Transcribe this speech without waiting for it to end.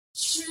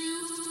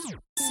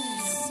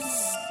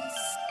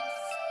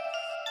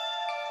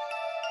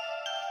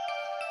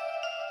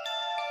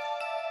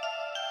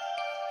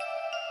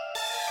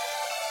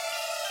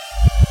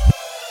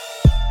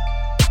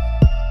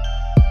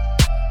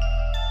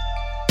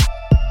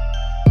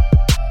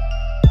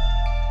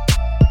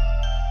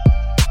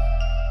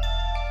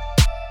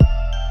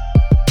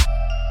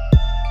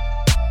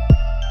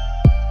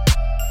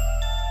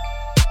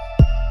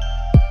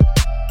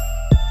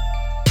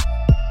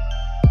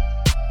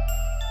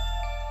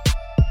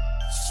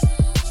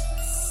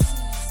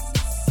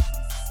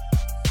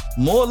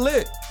More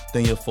lit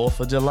than your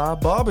 4th of July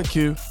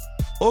barbecue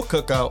or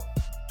cookout,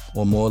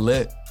 or more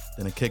lit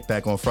than a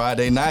kickback on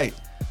Friday night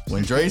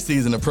when Dre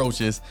season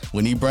approaches,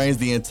 when he brings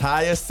the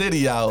entire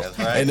city out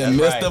in the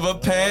midst of a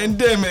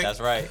pandemic. That's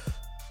right.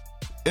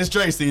 It's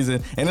Dre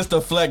season, and it's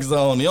the Flex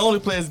Zone, the only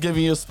place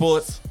giving you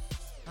sports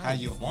How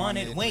you want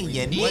it when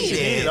you need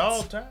it.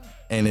 All the time.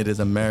 and it is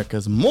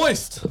America's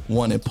most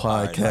wanted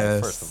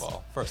podcast.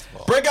 Right. First of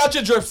all. Break out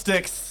your drip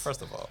sticks.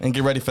 First of all. And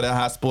get ready for that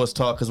hot sports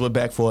talk, because we're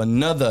back for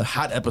another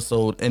hot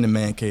episode in the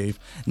Man Cave.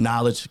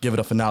 Knowledge, give it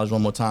up for Knowledge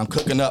one more time.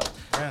 Cooking up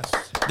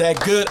that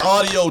good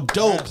audio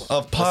dope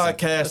of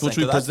podcasts, which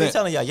we present. I'm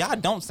telling y'all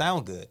don't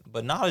sound good,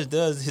 but Knowledge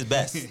does his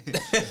best.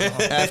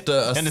 After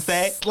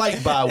a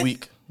slight bye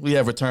week, we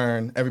have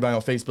returned. Everybody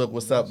on Facebook,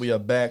 what's up? We are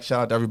back.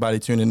 Shout out to everybody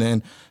tuning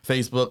in.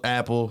 Facebook,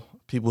 Apple,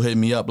 people hitting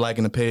me up,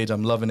 liking the page.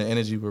 I'm loving the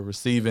energy we're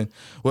receiving.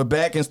 We're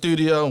back in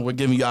studio. We're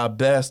giving you our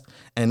best.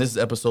 And this is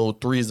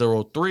episode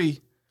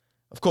 303.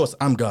 Of course,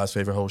 I'm God's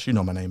favorite host. You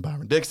know my name,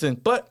 Byron Dixon.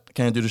 But I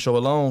can't do the show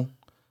alone.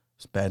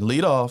 It's batting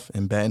lead off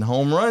and batting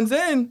home runs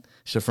in.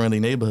 It's your friendly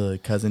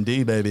neighborhood, Cousin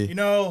D, baby. You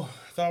know,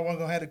 thought I wasn't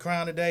going to have the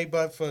crown today,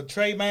 but for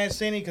Trey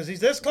Mancini, because he's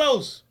this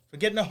close for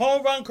getting the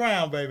home run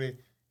crown, baby.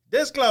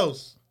 This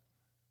close.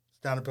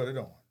 It's time to put it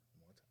on.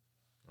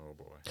 Oh,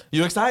 boy.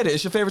 You excited?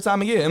 It's your favorite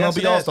time of year, Yes, MLB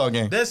it All-Star is.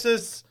 game. This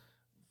is,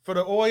 for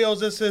the Orioles,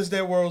 this is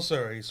their World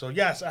Series. So,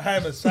 yes, I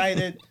am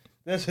excited.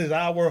 This is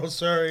our World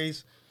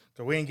Series.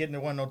 So we ain't getting to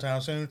one no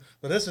time soon.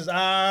 But this is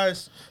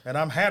ours, and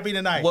I'm happy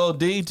tonight. Well,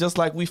 D, just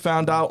like we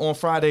found out on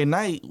Friday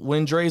night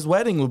when Dre's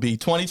wedding will be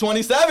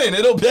 2027.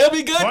 It'll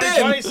be good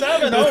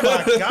 2027, oh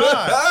my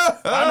God.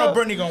 I know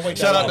Brittany going to wait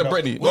Shout that out to long,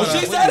 Brittany. though. Well,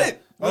 she said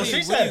it. Oh,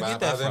 she said it.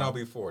 By then I'll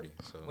be 40.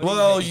 So.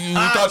 Well, you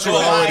thought you were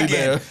already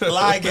there.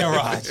 Lie again,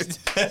 Raj.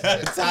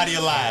 Tired of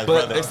your lies,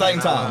 But brother.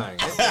 exciting time.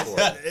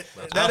 That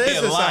I'm is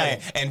here lying.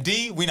 exciting. And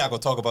D, we not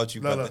going to talk about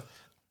you, brother. Look.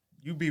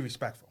 You be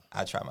respectful.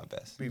 I try my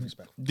best. Be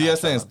respectful.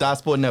 DSN, Dot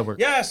Sport Network.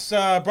 Yes,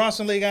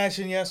 Bronson League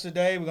action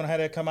yesterday. We're going to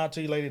have that come out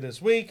to you later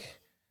this week.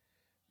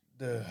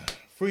 The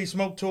Free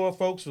Smoke Tour,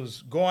 folks,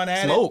 was going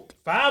at Smoke.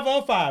 it.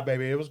 5-on-5,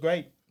 baby. It was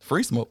great.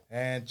 Free smoke.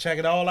 And check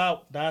it all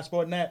out.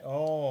 DiSportNet,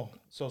 all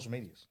social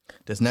medias.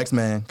 This next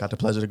man got the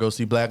pleasure to go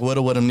see Black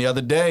Widow with him the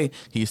other day.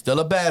 He's still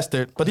a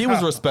bastard, but he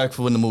was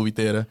respectful in the movie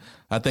theater.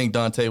 I think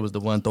Dante was the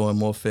one throwing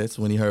more fits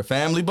when he heard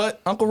family.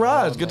 But Uncle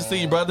Raj, good to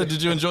see you, brother.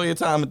 Did you enjoy your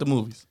time at the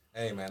movies?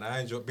 Hey, man,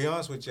 be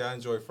honest with you, I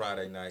enjoyed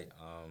Friday night.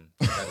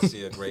 Got to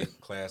see a great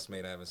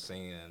classmate I haven't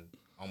seen in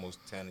almost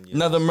 10 years.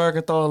 Another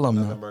Mercantile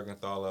alumni. Another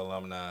Mercantile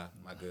alumni,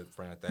 my good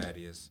friend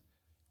Thaddeus.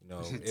 You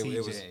know,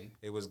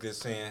 it was good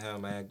seeing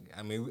him, man.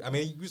 I mean,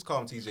 you used to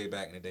call him TJ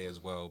back in the day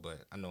as well, but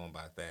I know him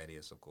by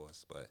Thaddeus, of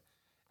course. But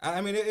I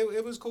mean,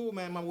 it was cool,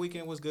 man. My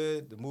weekend was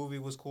good. The movie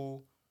was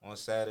cool on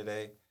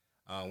Saturday.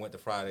 Went to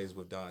Fridays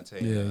with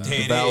Dante. Yeah,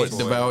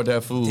 devoured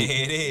that food. There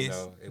it is. You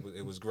know,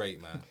 it was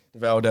great, man.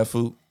 Devoured that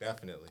food.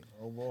 Definitely.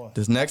 Oh, boy.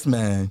 This next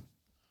man,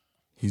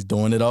 he's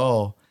doing it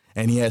all.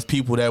 And he has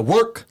people that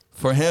work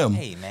for him.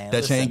 Hey, man, that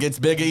listen. chain gets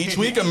bigger each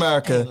week,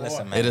 America. Hey,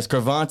 listen, man. It is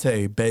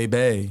Cravante,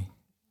 baby.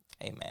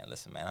 Hey, man,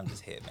 listen, man. I'm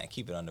just here, man.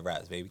 Keep it on the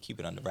wraps, baby.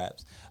 Keep it on the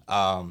wraps.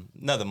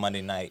 Another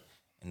Monday night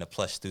in the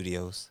Plush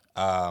Studios.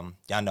 Y'all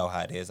know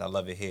how it is. I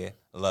love it here.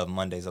 I love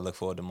Mondays. I look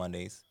forward to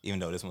Mondays, even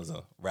though this was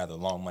a rather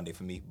long Monday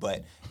for me.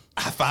 But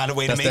I find a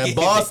way to That's make that it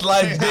boss hit.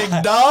 life, big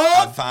I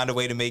dog. find a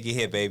way to make it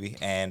hit, baby.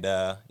 And,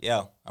 I'm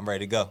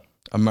ready to go.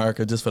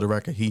 America, just for the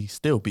record, he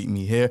still beat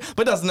me here.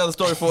 But that's another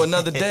story for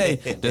another day.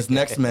 This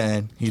next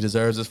man, he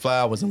deserves his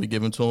flowers, and we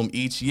give them to him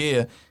each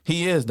year.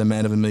 He is the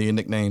man of a million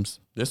nicknames.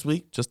 This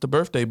week, just the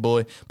birthday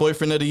boy,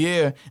 boyfriend of the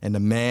year, and the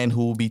man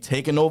who will be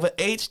taking over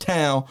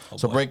H-Town.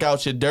 So break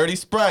out your dirty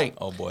Sprite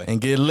and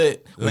get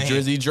lit with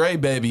Drizzy Dre,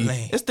 baby.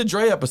 It's the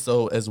Dre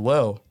episode as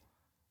well.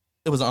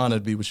 It was an honor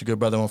to be with your good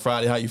brother on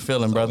Friday. How you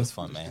feeling, brother? It's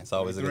fun, man. It's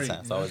always a good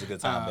time. It's always a good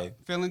time, baby.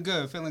 Feeling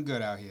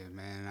good out here,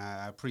 man.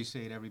 I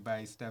appreciate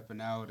everybody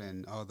stepping out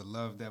and all the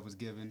love that was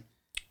given.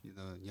 You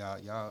know,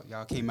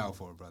 y'all came out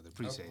for it, brother.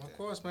 Appreciate that. Of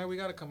course, man. We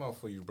got to come out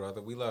for you,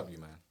 brother. We love you,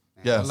 man.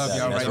 Yes. I love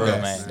y'all That's right real,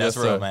 back. man. Yes, That's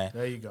real, sir. man.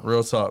 There you go.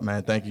 Real talk,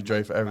 man. Thank you,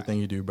 Dre, for everything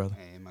you do, brother.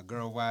 And my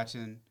girl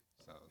watching.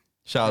 So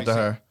Shout out to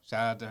her.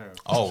 Shout out to her.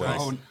 Always.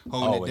 Holding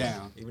Always. it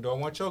down. Even though I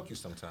want to choke you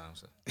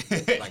sometimes.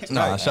 Like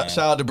Nah, tonight. shout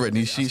out to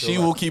Brittany. She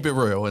will keep it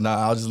real, and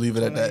I'll just leave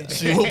it at that.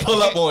 She will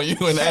pull up on you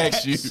and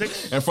ask you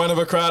in front of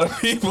a crowd of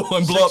people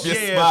and blow up your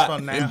 6 years spot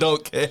from now. and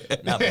don't care.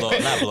 Not blow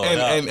it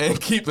up.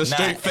 And keep a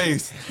straight Nah.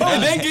 face.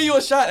 And then give you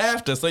a shot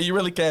after, so you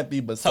really can't be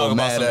but so Talk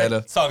about mad at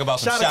her. some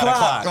shot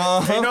o'clock.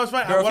 o'clock. Hey, you know what's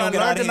funny? Girl, What I don't get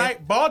learned outta here.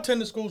 tonight,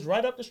 bartender school's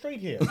right up the street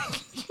here.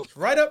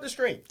 Right up the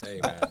street. Hey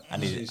man, I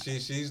need it.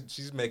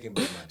 she's making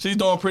big money. She's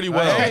doing pretty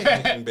well. Hey,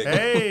 Making big money.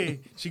 hey,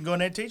 she can go in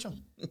there and teach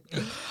them.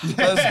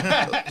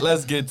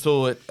 Let's get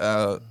to it.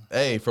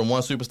 Hey, from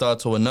one superstar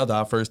to another,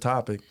 our first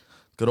topic.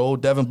 Good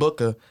old Devin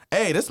Booker.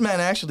 Hey, this man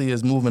actually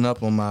is moving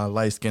up on my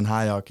light skin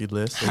hierarchy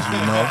list, as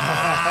you know.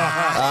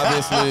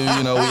 Obviously,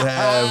 we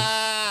have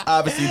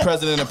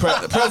president and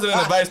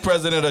vice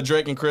president of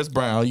Drake and Chris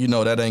Brown. You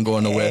know that ain't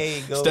going nowhere.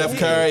 Hey, go Steph ahead.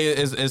 Curry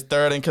is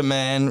third in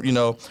command.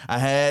 I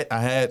had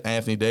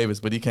Anthony Davis,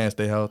 but he can't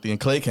stay healthy, and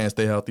Clay can't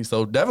stay healthy.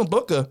 So Devin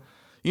Booker,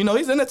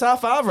 he's in the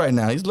top 5 right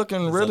now. He's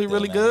looking really, up there,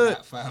 really man. good.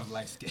 Top 5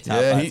 light skin.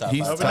 Yeah, five,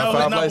 he's top top five. But 5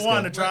 number light one,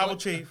 skin. the tribal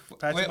chief,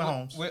 Patrick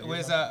Mahomes.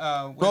 Where's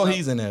Well,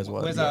 he's in there as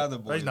well. Where's Yeah. our other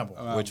boy? He's number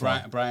one. Which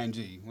Brian, one? Brian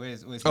G.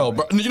 Where's Oh,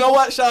 you know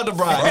what? Shout out to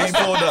Brian. He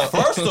pulled up.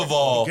 First of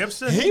all,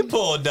 Gibson? he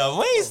pulled up.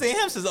 We ain't seen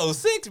him since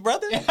 06,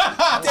 brother.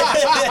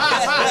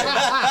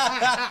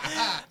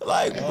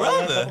 Like,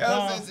 brother.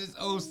 Since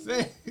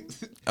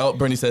 06. Oh,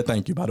 Bernie said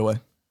thank you, by the way.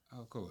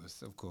 Of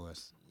course.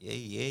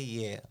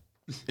 Yeah.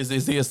 Is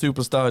he a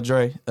superstar,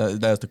 Dre?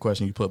 That's the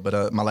question you put,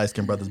 but my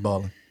light-skinned brother's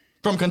balling.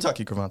 From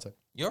Kentucky, Cravante.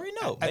 You already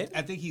know, baby.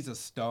 I think he's a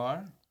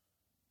star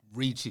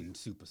reaching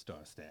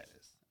superstar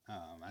status.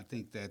 I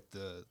think that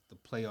the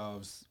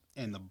playoffs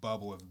and the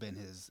bubble have been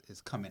his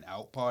coming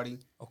out party.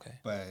 Okay.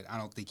 But I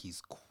don't think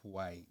he's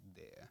quite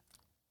there.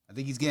 I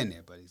think he's getting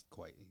there, but he's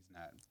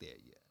not there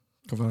yet.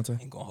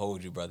 Cravante. Ain't gonna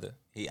hold you, brother.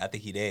 I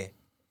think he there.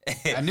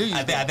 I knew you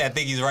I was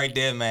think he's right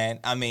there, man.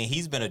 I mean,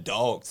 he's been a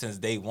dog since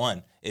day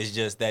one. It's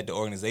just that the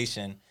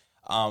organization,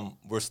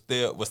 we're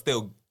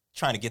still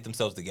trying to get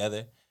themselves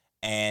together.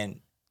 And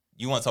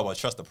you want to talk about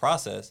trust the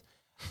process?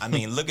 I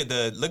mean, look at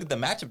the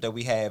matchup that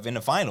we have in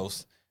the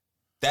finals.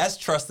 That's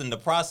trusting the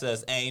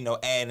process and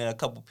adding a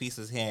couple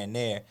pieces here and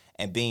there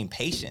and being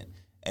patient.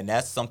 And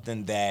that's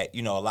something that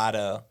a lot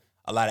of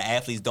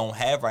athletes don't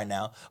have right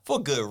now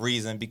for good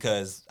reason,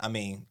 because I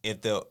mean,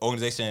 if the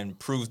organization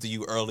proves to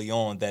you early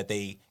on that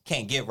they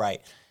can't get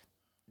right,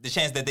 the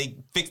chance that they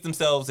fix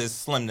themselves is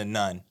slim to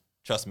none.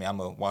 Trust me, I'm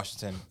a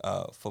Washington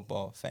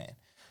football fan,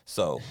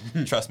 so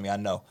trust me, I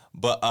know.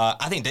 But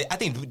I think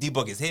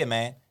D-Book is here,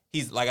 man.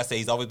 He's, like I said,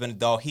 he's always been a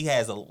dog. He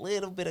has a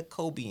little bit of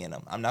Kobe in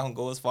him. I'm not gonna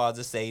go as far as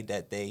to say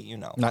that they,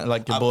 Not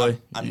like your boy,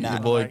 I'm your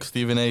not. boy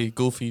Stephen A.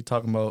 Goofy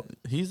talking about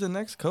he's the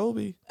next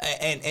Kobe.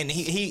 And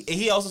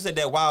he also said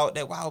that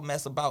wild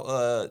mess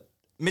about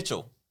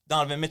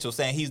Donovan Mitchell,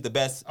 saying he's the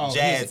best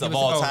Jazz of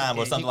all time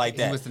or something like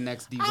that. He was the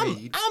next D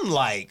Wade. I'm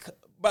like,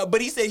 but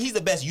he said he's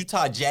the best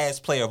Utah Jazz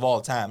player of all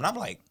time, and I'm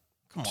like,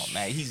 come on,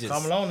 man, he's just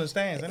Come along in the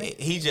stands, isn't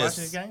he? he Watching just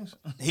his games.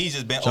 he's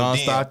just been John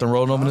ODing. Stockton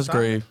rolling over in his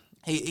grave.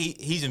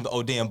 He's in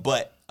ODM,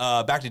 but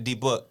back to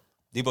D-Book.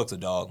 D-Book's a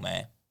dog,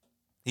 man.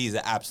 He's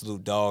an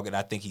absolute dog, and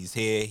I think he's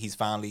here. He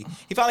finally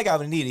got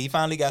what he needed. He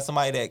finally got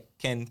somebody that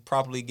can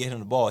properly get him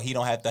the ball. He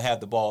don't have to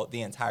have the ball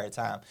the entire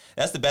time.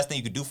 That's the best thing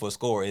you could do for a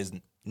scorer, is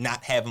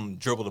not have him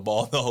dribble the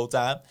ball the whole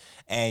time.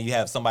 And you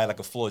have somebody like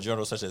a floor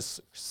general such as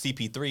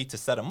CP3 to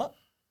set him up.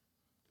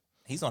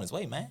 He's on his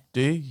way, man.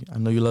 D, I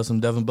know you love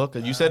some Devin Booker.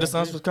 You said the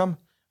Suns was coming.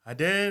 I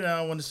did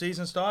when the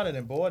season started,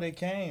 and boy, they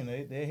came.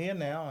 They're here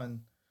now,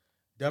 and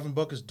Devin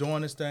Booker's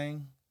doing his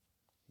thing.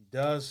 He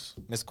does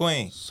Miss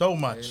Queen. so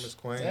much. Hey, Miss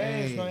Queen.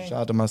 Hey, Queen.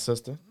 Shout out to my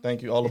sister.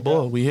 Thank you all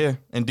aboard. We here,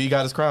 and D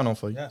got his crown on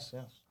for you. Yes.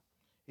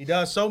 He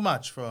does so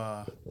much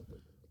for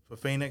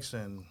Phoenix,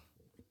 and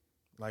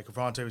like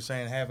Cravante was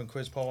saying, having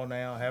Chris Paul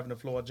now, having the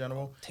floor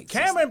general.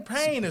 Cameron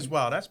Payne as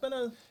well. That's been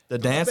a The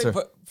dancer.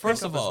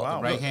 First of all,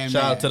 Wow. Right hand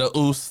Shout man. out to the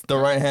Oos, the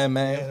right hand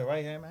man. the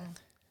right hand man.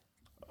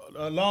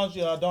 As long as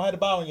you don't have the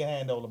ball in your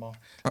hand, though, Lamar.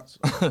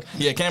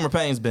 Yeah, Cameron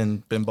Payne's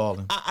been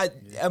balling.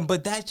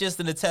 but that's just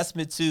an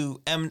attestament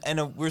to, and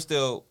we're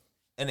still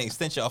an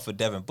extension off of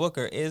Devin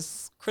Booker,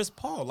 is Chris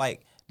Paul.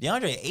 Like,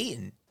 DeAndre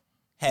Ayton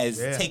has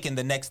taken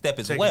the next step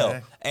as well.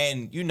 that.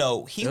 And, he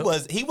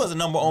was a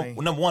number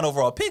one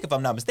overall pick, if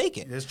I'm not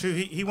mistaken. It's true.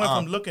 He went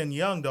from looking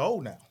young to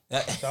old now.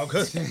 That's how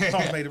good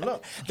Paul made him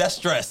look. That's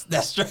stress.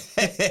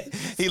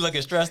 He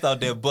looking stressed out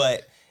there,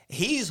 but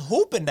he's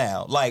hooping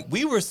now. Like,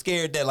 we were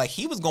scared that, like,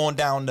 he was going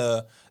down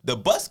the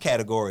bus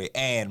category,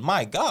 and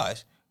my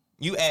gosh,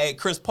 you add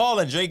Chris Paul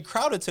and Jay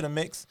Crowder to the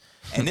mix,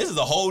 and this is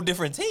a whole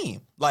different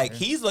team. Like,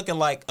 he's looking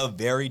like a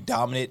very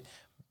dominant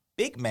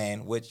big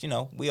man, which,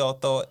 we all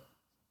thought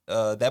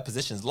that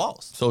position's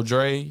lost. So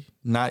Dre,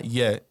 not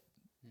yet.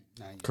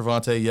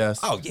 Cravante, yes.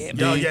 Oh, yeah,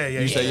 D, man. yeah.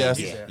 You say yes.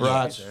 yeah,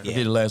 Raj, yeah. give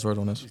you the last word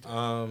on this.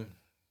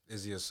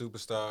 Is he a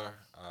superstar?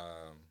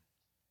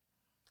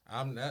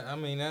 I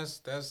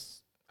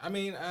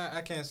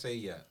can't say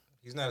yet.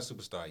 He's not a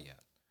superstar yet.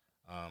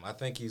 I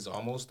think he's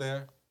almost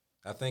there.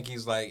 I think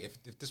he's like,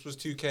 if this was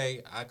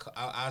 2K,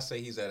 I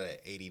say he's at an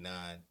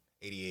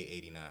 88,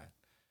 89.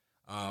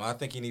 I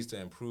think he needs to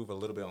improve a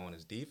little bit on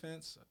his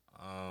defense.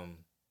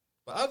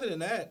 But other than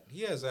that,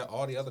 he has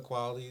all the other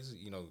qualities.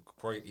 You know,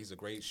 great. He's a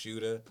great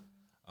shooter.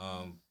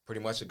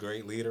 Pretty much a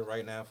great leader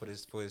right now for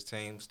his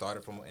team.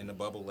 Started from in the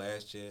bubble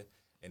last year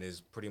and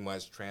is pretty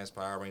much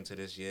transpiring to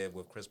this year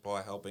with Chris Paul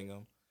helping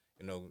him.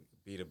 You know,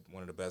 be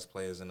one of the best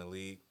players in the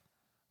league.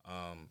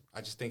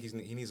 I just think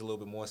he needs a little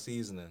bit more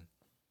seasoning.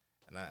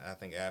 And I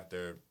think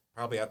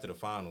probably after the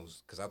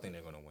finals, because I think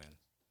they're going to win.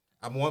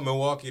 I want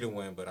Milwaukee to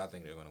win, but I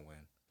think they're going to win.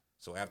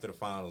 So after the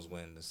finals,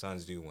 when the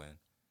Suns do win,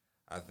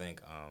 I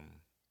think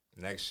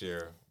next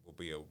year will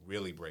be a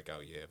really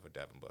breakout year for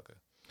Devin Booker.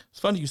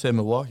 It's funny you said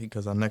Milwaukee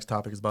because our next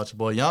topic is about your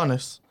boy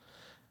Giannis.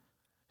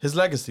 His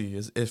legacy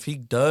is if he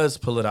does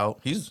pull it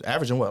out, he's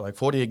averaging like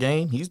 40 a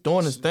game. He's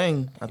doing his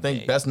thing. I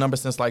think best number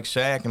since like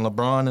Shaq and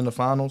LeBron in the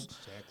finals.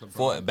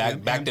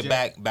 Back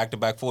to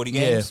back 40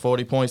 games. Yeah,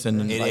 40 points and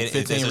like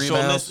 15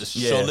 rebounds. It's a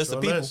short list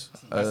of people.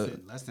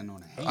 Less than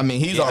on a I mean,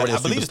 he's already a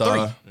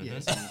superstar.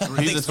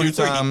 three. He's a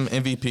 2-time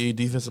MVP,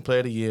 Defensive Player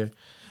of the Year.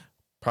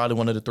 Probably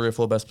one of the 3 or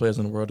 4 best players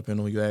in the world,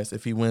 depending on who you ask.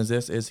 If he wins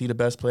this, is he the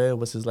best player?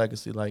 What's his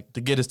legacy like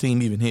to get his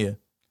team even here?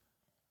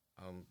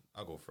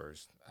 I'll go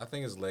first. I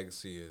think his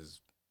legacy is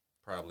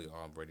probably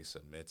already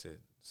cemented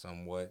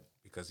somewhat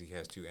because he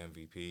has 2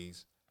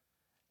 MVPs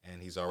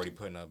and he's already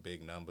putting up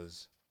big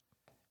numbers.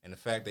 And the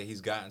fact that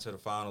he's gotten to the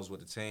finals with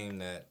the team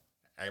that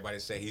everybody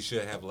said he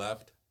should have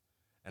left,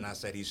 and I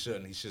said he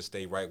shouldn't, he should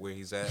stay right where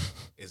he's at,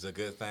 is a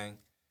good thing.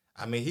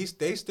 I mean,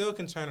 they still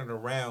can turn it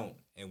around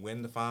and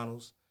win the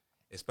finals,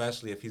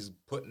 especially if he's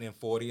putting in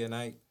 40 a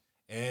night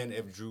and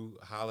if Drew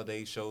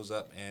Holiday shows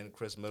up and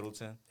Chris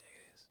Middleton.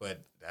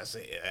 But that's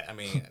it. I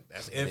mean,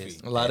 that's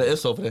iffy. A lot of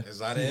ifs over there. There's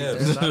a lot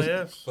of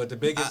ifs. But the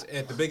biggest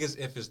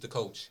if is the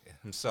coach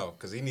himself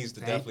because he needs to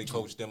definitely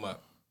coach them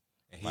up.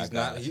 And he's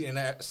not.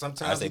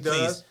 Sometimes he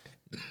does.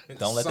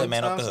 Don't let that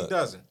man off the hook.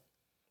 Sometimes he doesn't.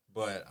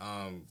 But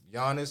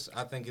Giannis,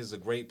 I think, is a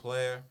great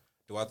player.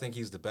 Do I think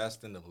he's the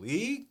best in the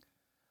league?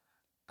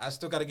 I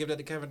still got to give that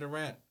to Kevin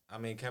Durant. I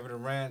mean, Kevin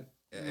Durant,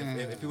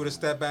 if he would have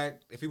stepped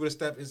back, if he would have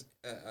stepped his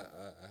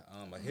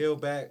a heel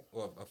back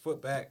or a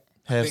foot back,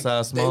 half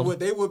size small,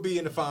 they would be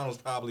in the finals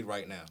probably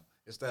right now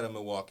instead of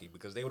Milwaukee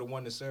because they would have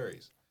won the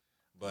series.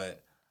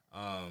 But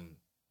I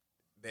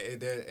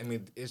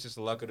mean, it's just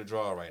the luck of the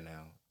draw right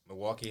now.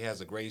 Milwaukee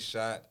has a great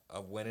shot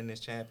of winning this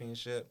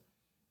championship.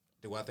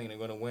 Do I think they're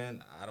going to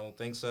win? I don't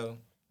think so.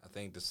 I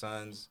think the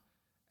Suns,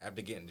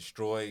 after getting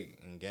destroyed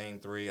in Game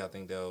 3, I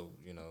think they're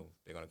going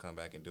to come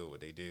back and do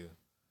what they do.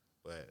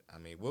 But I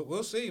mean,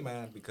 we'll see,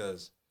 man.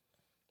 Because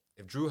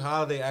if Drew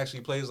Holiday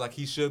actually plays like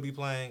he should be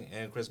playing,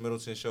 and Chris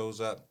Middleton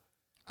shows up,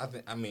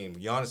 I mean,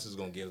 Giannis is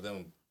going to give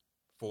them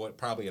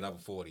probably another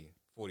 40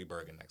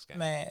 burger next game.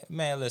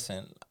 Man,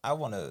 listen, I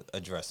want to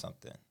address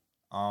something.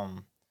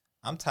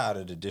 I'm tired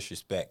of the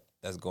disrespect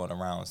that's going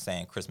around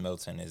saying Chris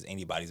Middleton is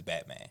anybody's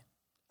Batman.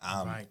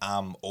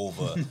 I'm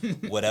over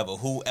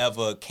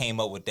whoever came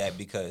up with that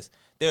because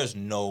there's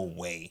no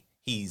way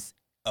he's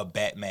a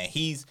Batman.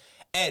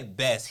 At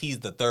best, he's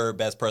the 3rd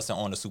best person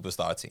on the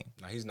superstar team.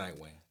 No, he's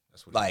Nightwing.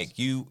 That's what like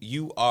you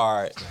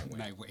are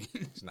Nightwing.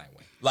 He's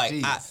Nightwing. Like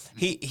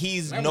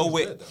he's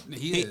nowhere.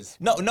 He is.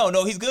 No,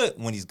 he's good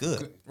when he's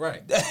good.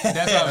 Right. That's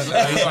what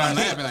I'm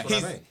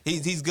laughing.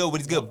 He's good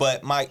when he's good.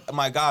 But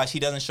my gosh, he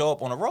doesn't show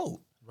up on the road.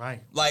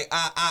 Right. Like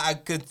I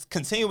could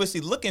continuously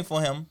looking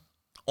for him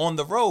on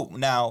the road.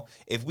 Now,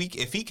 if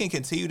he can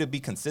continue to be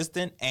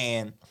consistent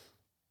and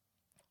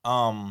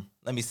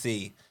let me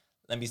say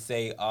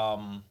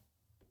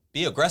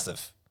be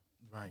aggressive.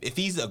 Right. If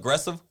he's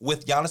aggressive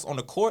with Giannis on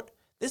the court,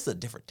 this is a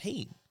different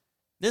team.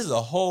 This is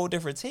a whole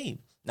different team.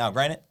 Now,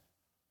 granted,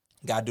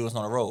 gotta do this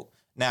on the road.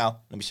 Now,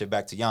 let me shift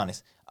back to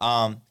Giannis.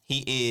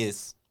 He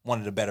is one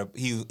of the better.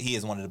 He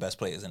is one of the best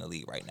players in the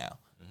league right now.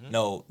 Mm-hmm.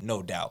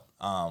 No doubt.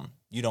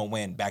 You don't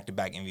win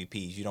back-to-back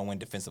MVPs. You don't win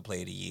Defensive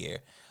Player of the Year.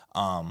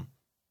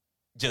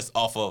 Just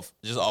off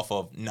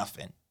of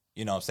nothing.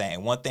 You know what I'm saying?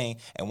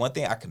 And one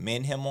thing I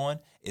commend him on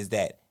is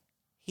that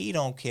he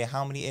don't care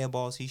how many air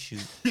balls he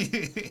shoots.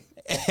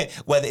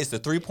 Whether it's the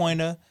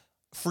 3-pointer,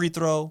 free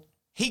throw,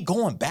 he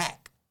going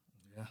back.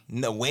 Yeah.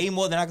 No, way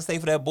more than I can say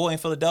for that boy in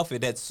Philadelphia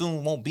that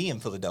soon won't be in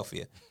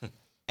Philadelphia.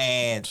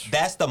 And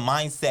that's the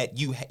mindset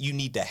you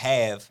need to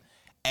have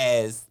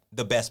as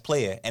the best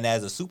player and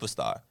as a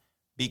superstar.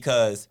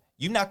 Because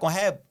you're not going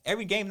to have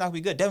every game not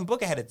going to be good. Devin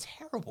Booker had a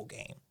terrible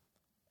game.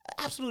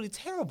 Absolutely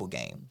terrible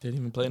game. Didn't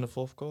even play in the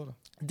 4th quarter.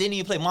 Didn't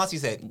even play. Monty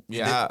said, Monty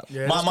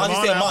said,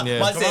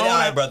 all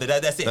right, brother,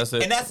 that's it.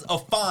 And that's a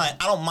fine.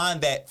 I don't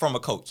mind that from a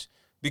coach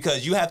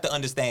because you have to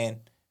understand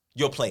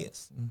your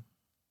players.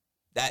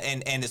 That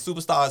and the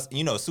superstars,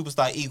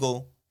 superstar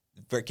ego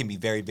can be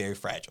very, very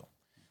fragile.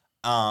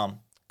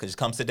 Because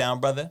come sit down,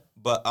 brother.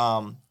 But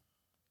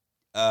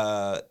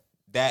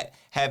that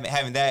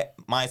having that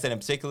mindset in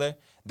particular,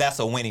 that's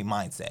a winning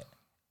mindset,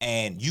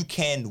 and you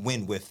can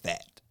win with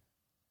that.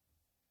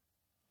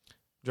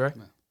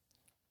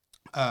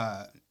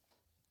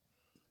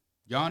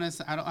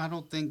 Giannis, I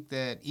don't think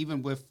that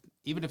even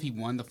if he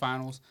won the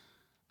finals,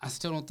 I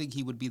still don't think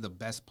he would be the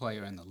best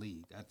player in the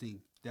league. I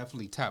think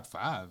definitely top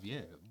 5,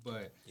 yeah,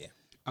 but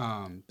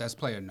best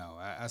player, no.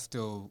 I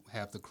still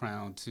have the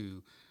crown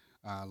to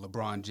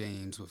LeBron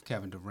James with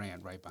Kevin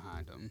Durant right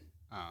behind him.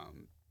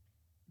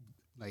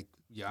 Like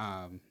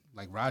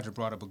Roger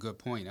brought up a good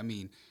point. I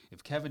mean,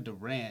 if Kevin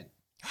Durant,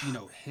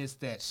 hits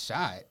that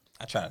shot,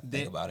 I try to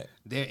think about it.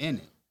 They're in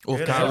it. Or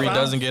if Kyrie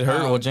doesn't get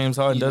hurt, or James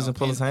Harden doesn't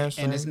pull his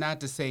hamstring. And it's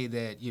not to say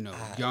that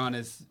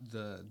Giannis,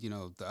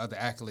 the other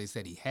accolades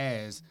that he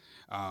has,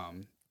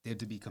 they're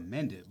to be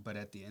commended. But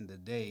at the end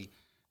of the day,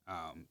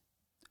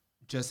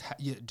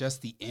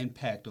 just the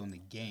impact on the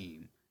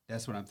game.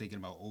 That's what I'm thinking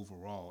about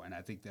overall. And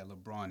I think that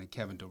LeBron and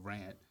Kevin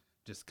Durant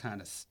just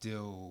kind of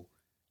still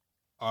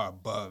are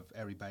above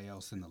everybody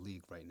else in the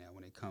league right now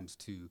when it comes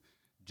to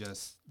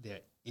just their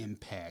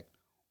impact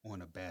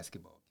on a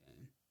basketball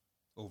game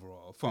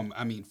overall. From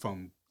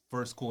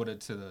first quarter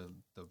to the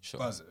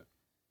buzzer.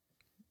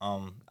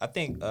 I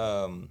think,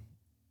 I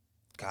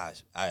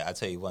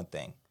tell you one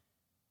thing.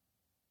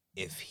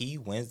 If he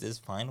wins this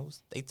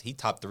finals, he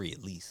top 3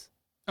 at least.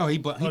 Oh, he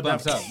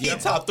bumps up. He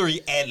top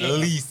 3 at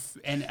least.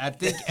 And I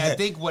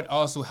think what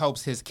also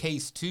helps his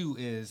case too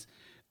is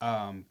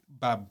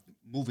by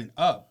moving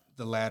up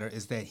the ladder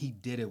is that he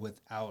did it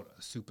without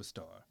a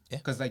superstar.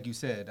 Because like you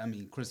said, I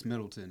mean, Chris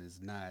Middleton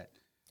is not.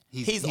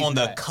 He's on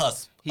the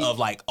cusp of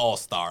like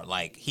all-star.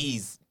 Like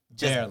he's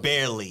just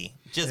barely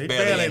in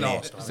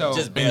it. So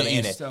just barely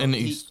in it. For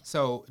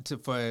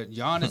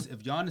Giannis, if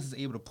Giannis is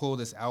able to pull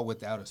this out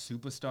without a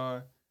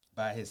superstar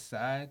by his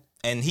side,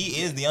 and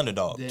he is the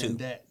underdog too,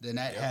 then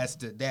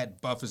that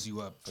buffers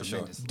you up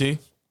tremendously. D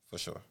for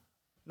sure.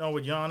 No,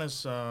 with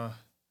Giannis,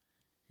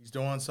 he's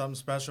doing something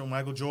special.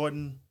 Michael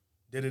Jordan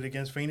did it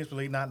against Phoenix,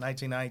 believe not,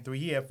 1993.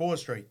 He had 4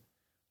 straight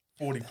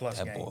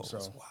 40-plus games.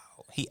 Wow.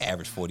 He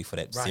averaged 40 for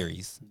that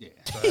series. Yeah.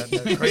 So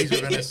that's crazy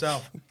in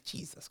itself.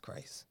 Jesus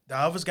Christ. The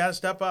others got to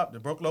step up. The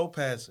Brook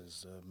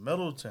Lopez's, the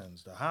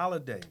Middletons, the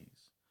Holidays.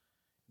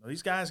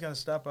 These guys got to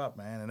step up,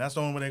 man. And that's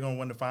the only way they're going to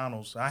win the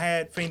finals. I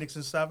had Phoenix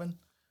in 7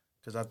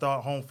 because I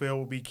thought home field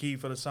would be key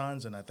for the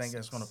Suns, and I think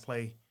that's going to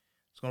play.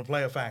 It's going to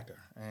play a factor.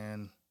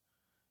 And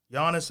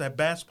Giannis at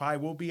best probably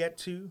will be at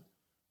 2.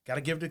 Got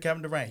to give it to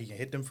Kevin Durant. He can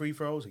hit them free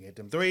throws. He can hit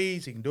them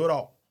threes. He can do it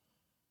all.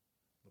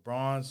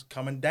 LeBron's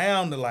coming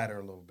down the ladder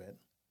a little bit.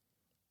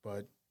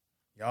 But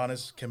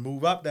Giannis can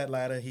move up that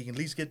ladder. He can at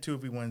least get 2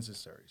 if he wins this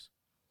series.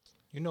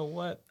 You know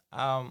what?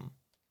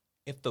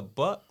 If the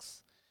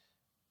Bucks,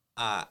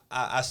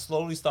 I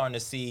slowly starting to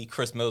see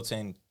Chris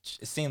Middleton.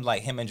 It seems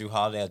like him and Drew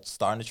Holiday are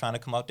starting to try to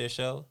come out their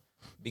show,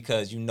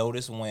 because you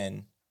notice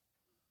when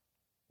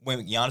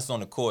Giannis is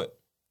on the court,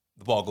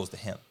 the ball goes to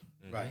him.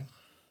 Right.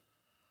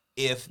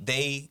 If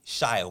they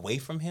shy away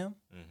from him,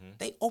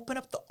 they open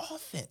up the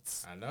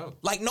offense. I know.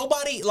 Like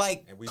nobody,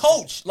 like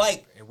coach,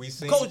 like and we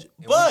seen, coach,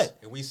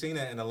 and we seen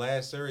that in the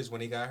last series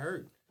when he got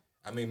hurt.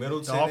 I mean,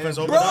 Middleton, the offense,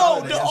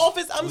 the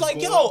offense. I'm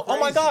like, yo, oh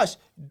my gosh,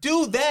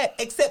 do that.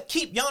 Except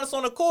keep Giannis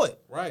on the court,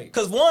 right?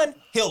 Because 1,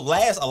 he'll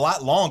last a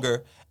lot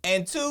longer,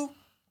 and 2,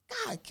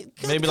 God,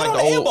 maybe like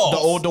the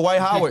old Dwight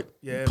Howard.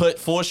 Put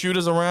 4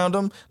 shooters around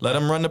him, let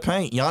him run the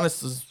paint.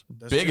 Giannis is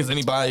big as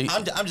anybody.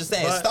 I'm just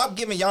saying, stop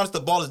giving Giannis the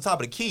ball at the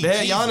top of the key.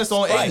 They had Giannis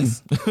on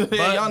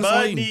Aiden.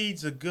 Bud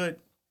needs a good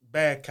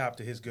bad cop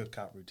to his good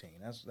cop routine.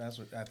 That's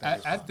what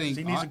I think.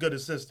 He needs a good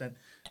assistant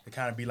to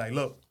kind of be like,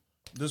 look,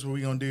 this is what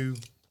we're gonna do.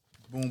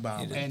 Boom,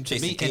 bam. And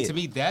to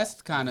me,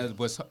 that's kind of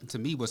was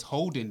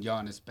holding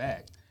Giannis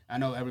back. I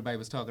know everybody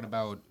was talking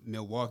about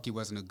Milwaukee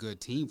wasn't a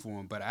good team for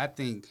him, but I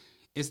think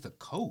it's the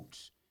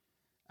coach.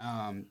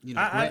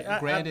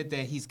 Granted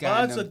that he's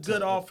got. Bud's a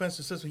good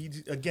offensive system.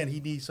 He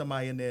needs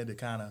somebody in there to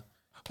kind of.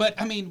 But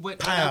I mean, when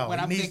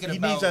I'm thinking about, he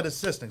needs that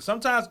assistant.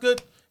 Sometimes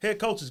good head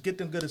coaches get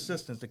them good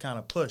assistants to kind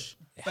of push.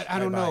 But I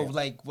don't know,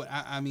 like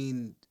I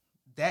mean,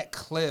 that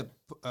clip.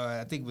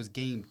 I think it was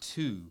game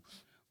 2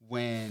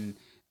 when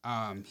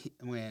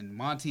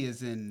Monty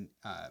is in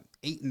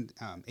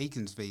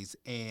Aiken's face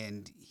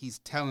and he's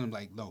telling him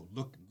like, "No,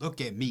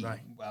 look at me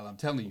while I'm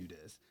telling you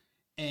this."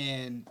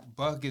 And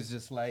Buck is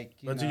just like,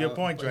 but to your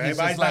point, Dre,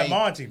 everybody's not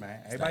Monty,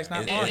 man. Everybody's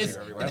not Monty. I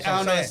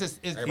don't know. It's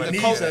he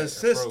needs an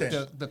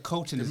assistant. The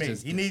coaching is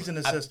just. He needs an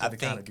assistant to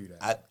kind of do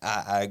that.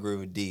 I agree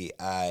with D.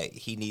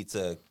 He needs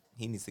to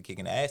kick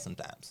in the ass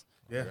sometimes.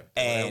 Yeah.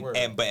 And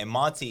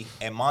Monty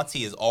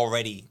is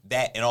already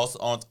that, and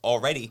also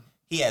already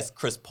he has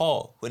Chris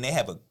Paul, when they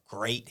have a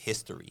great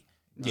history.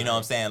 You know what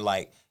I'm saying?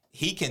 Like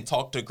he can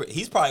talk to.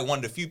 He's probably one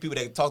of the few people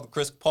that can talk to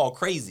Chris Paul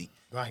crazy.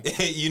 Right.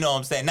 You know what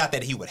I'm saying? Not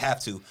that he would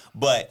have to,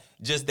 but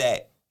just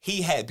that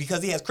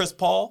because he has Chris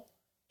Paul,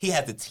 he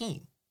has the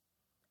team.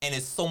 And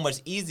it's so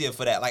much easier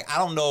for that. Like, I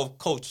don't know if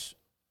Coach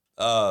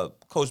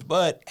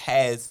Bud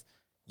has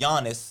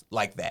Giannis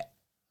like that.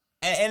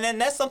 And then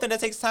that's something that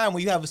takes time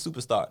when you have a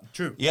superstar.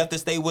 True. You have to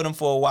stay with him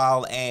for a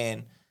while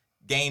and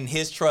gain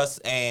his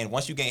trust. And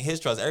once you gain his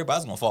trust,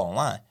 everybody's going to fall in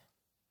line.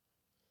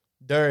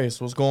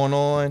 Darius, what's going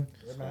on?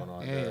 What's going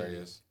on,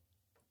 Darius?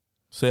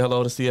 Say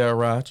hello to Sierra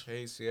Raj.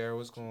 Hey, Sierra,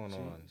 what's going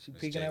on? She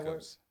peeking at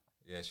work?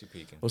 Yeah, she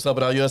peaking. What's up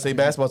with our USA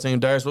basketball team,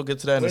 Darius? We'll get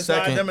to that in a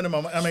second. Them in a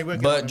moment. I mean, we'll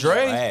But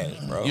Dre,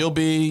 bro. you'll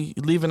be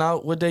leaving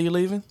out. What day you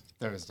leaving?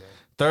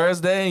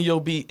 Thursday, and you'll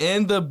be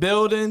in the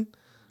building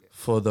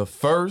for the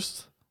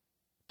first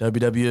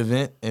WWE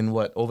event in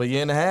over a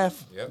year and a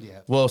half? Yep. Yeah.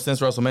 Well,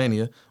 since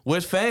WrestleMania,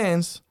 with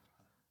fans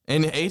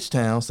in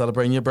H-Town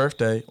celebrating your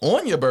birthday,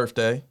 on your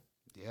birthday.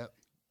 Yep.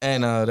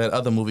 And that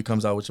other movie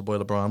comes out with your boy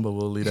LeBron, but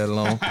we'll leave that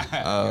alone.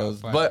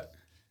 But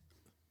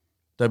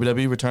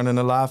WWE returning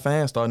to live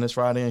fans starting this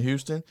Friday in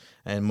Houston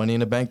and Money in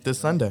the Bank this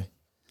Sunday.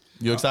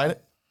 You excited?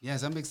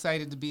 Yes, I'm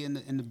excited to be in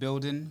the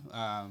building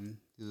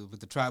with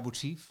the tribal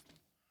chief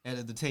head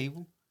of the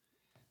table.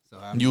 So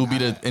You will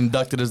be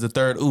inducted as the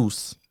third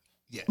Oos.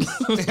 Yes.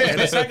 And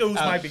the second Oos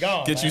might be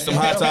gone. Get you man. some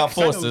high top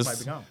Second Oos forces. might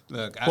be gone.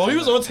 Look, Well, he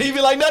was on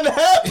TV like nothing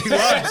happened. He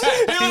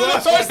was in the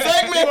first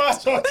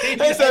segment.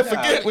 They said,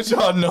 forget what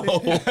y'all know.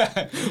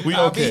 We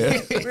don't care.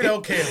 We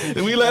don't care.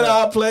 We let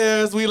our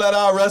players, we let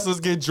our wrestlers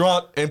get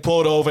drunk and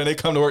pulled over, and they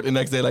come to work the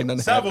next day like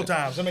nothing Several happened.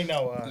 times. Let me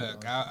know.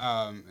 Look,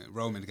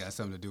 Roman got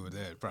something to do with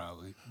that,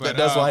 probably. But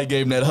That's why he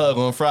gave him that hug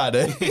on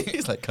Friday.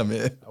 He's like, come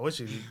in. I wish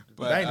you.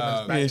 But,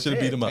 He should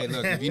have beat him up. Hey,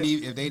 look,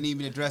 if they need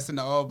me to dress in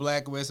the all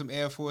black, wear some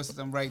Air Forces,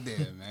 I'm right there,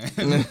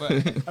 man. But,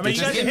 I mean,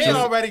 you got your hand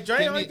already,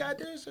 Dre. All you got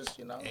to do is just,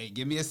 Hey,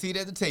 give me a seat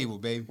at the table,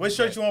 baby. What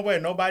shirt you want to wear?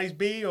 Nobody's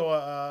B or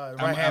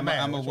right hand man?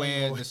 I'm gonna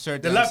wear the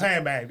shirt. The left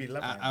hand man. Be the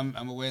left hand. I'm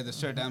gonna wear the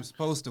shirt that I'm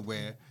supposed to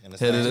wear. Head of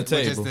the Which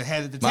is table. the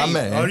head of the My table.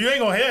 man. Oh, you ain't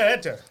gonna hear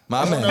that, too.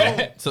 My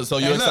man. So Hey,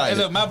 you're look, excited.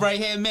 look, my right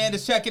hand man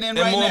is checking in And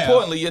right more now.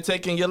 importantly, you're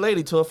taking your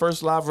lady to a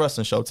first live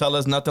wrestling show. Tell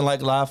us nothing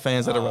like live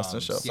fans at a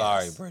wrestling show.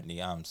 Sorry, Brittany.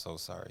 I'm so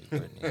sorry,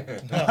 Brittany.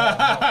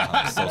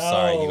 I'm so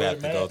sorry you have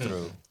to go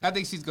through. I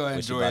think she's gonna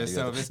what you enjoy about to go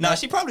herself. through. It's No, not,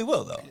 she probably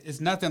will though.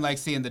 it's nothing like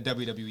seeing the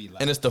WWE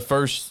live. And it's the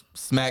first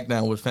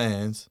SmackDown with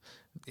fans.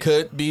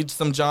 Could be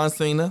some John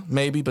Cena,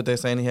 maybe, but they're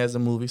saying he has a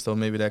movie, so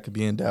maybe that could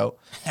be in doubt.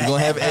 You're going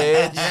to have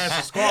Edge. He has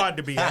a squad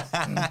to be at.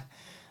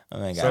 Oh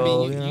my God. I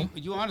So, mean,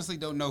 you honestly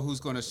don't know who's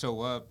gonna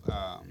show up.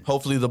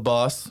 Hopefully the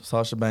boss,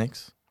 Sasha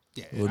Banks.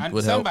 Yeah, would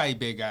help. somebody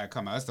big gotta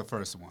come out. That's the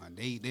first one.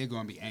 They're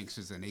gonna be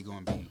anxious and they're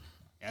gonna be.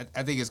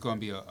 I think it's gonna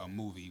be a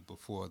movie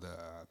before the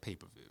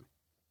pay-per-view.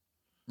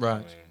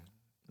 Right.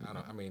 No.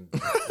 Let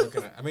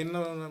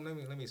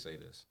me say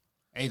this.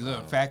 Hey,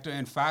 look, Factor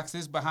and Fox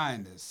is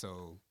behind this,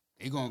 so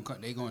they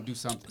gonna do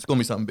something. It's going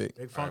to be something big.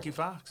 Big Funky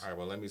Fox. All right,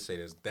 well, let me say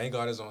this. Thank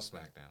God it's on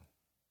SmackDown.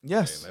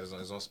 Yes. Okay,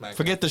 it's on SmackDown.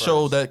 Forget the first.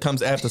 show that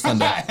comes after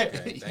Sunday.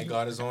 Okay, thank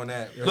God it's on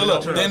that.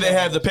 Look, then they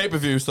have the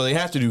pay-per-view, so they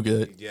have to do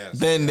good. Yes.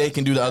 Then they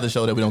can do the other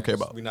show that we don't care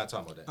about. We're not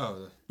talking about that.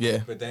 Oh, Yeah.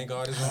 But thank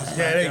God it's on SmackDown.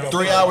 Yeah, there you go.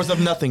 3 hours of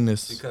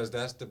nothingness. Because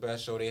that's the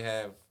best show they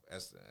have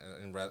as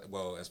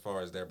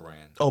far as their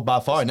brand. Oh, by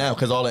far now,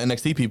 because all the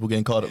NXT people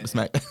getting caught up to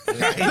SmackDown.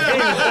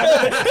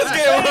 It's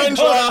getting run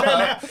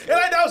dry.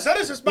 Like, no, send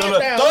us a Throw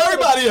SmackDown.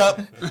 everybody up.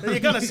 You're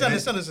gonna send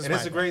us a And it's a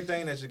SmackDown. great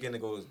thing that you're getting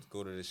to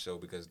go to this show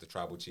because the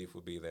tribal chief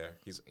will be there.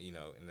 He's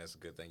and that's a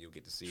good thing. You'll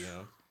get to see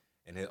him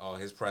and all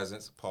his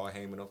presence. Paul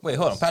Heyman. Of Wait,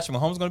 hold on. course. Patrick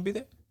Mahomes gonna be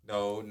there?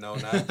 No,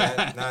 not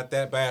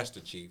that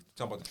bastard chief. I'm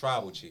talking about the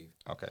tribal chief.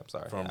 Okay, I'm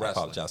sorry. From I wrestling.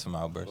 apologize for my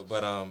outburst.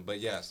 But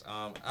yes,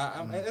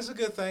 it's a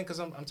good thing because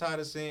I'm tired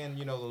of seeing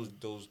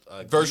those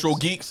Virtual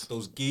geeks.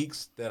 those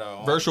geeks that are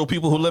on Virtual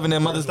people who live in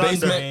their mother's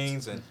basement.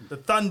 things and The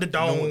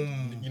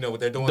Thunderdome. what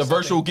they're doing. The something-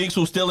 virtual geeks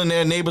who steal in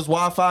their neighbor's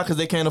Wi-Fi because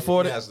they can't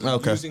afford it. Yes,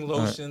 Okay. using All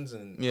right. lotions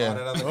and Yeah. all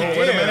that other. Oh,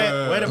 wait a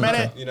minute. Wait a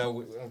minute.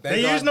 Thank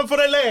They're God- using them for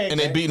their legs. And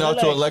they beating Their out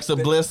to legs. Alexa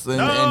Bliss and,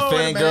 No, and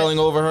wait a fangirling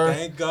over her.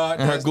 Thank God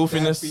And her that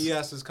goofiness.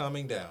 BS is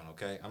coming down.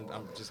 Okay, I'm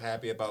just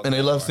happy about. And they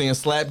that love part. seeing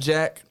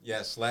Slapjack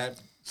Yeah, slap.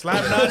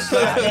 Slap nuts,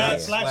 slap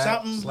that, slap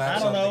something. Slap I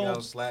don't something know.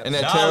 else, slap and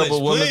that Knowledge,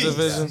 terrible women's please.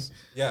 division.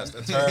 Yes,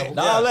 the terrible.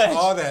 Knowledge. Yes,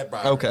 all that, bro.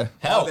 Okay. All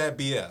Help. that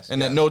BS.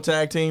 And that yes. no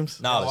tag teams.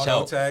 Knowledge, All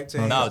help. no tag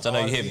teams, Knowledge, I know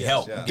all you hear me. BS,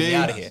 Help. yes. Get me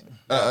out of here.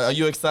 Are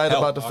you excited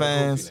Help. about the All the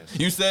fans? goofiness.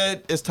 You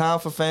said it's time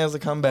for fans to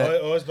come back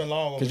Oh, it's been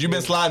long. because you've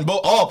been sliding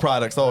all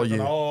products all Been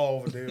year. all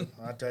overdue.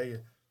 I tell you.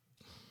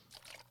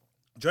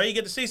 Dre, you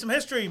get to see some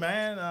history,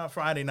 man.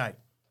 Friday night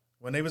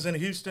when they was in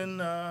Houston,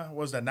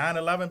 was that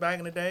 9/11 back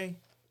in the day?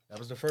 That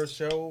was the first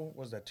show.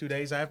 Was that 2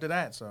 days after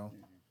that? So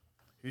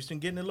Houston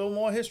getting a little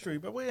more history,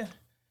 but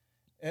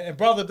and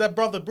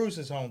brother Bruce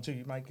is home too.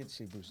 You might get to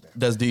see Bruce there.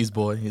 That's D's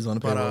boy. He's on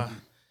the payroll. But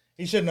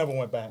he should never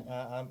went back.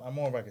 I'm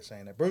on record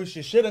saying that. Bruce,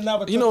 you should have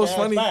never. You know what's took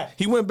your ass funny? Back.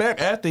 He went back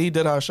after he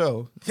did our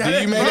show. Yeah, So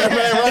you made that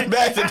man run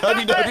back to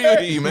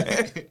WWE,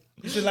 man.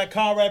 You should let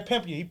Conrad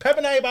pimp you. He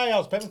pimping everybody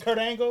else. Pimping Kurt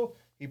Angle.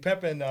 He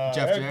pimping Jeff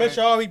Eric Jarrett.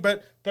 Bischoff. He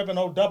pimping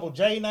old Double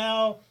J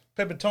now.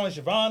 Pimping Tony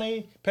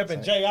Schiavone.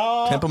 Pimping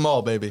JR. Pimp them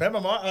all, baby.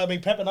 Pimping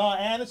R.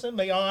 Anderson.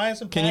 Make R.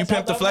 Anderson. Can you pass out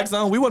pimp the that flex much.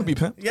 zone? We want to be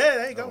pimped. Yeah,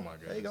 there you go. Oh my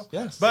There you go.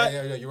 Yes. But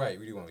yeah, you're right.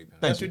 We do want to be.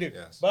 Thank yes, we do.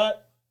 Yes.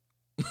 But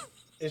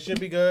it should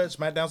be good.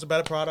 SmackDown's a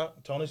better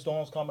product. Tony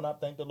Storm's coming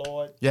up. Thank the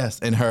Lord. Yes,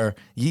 and her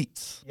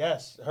yeets.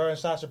 Yes, her and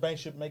Sasha Banks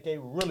should make a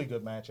really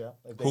good matchup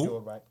if they Who? do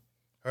it right.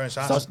 Her and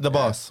Sasha. Sasha, the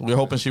boss. We're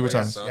hoping she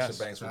returns. Sasha Yes.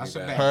 Banks will be Sasha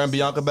back. Banks. Her and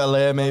Bianca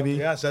Belair, maybe.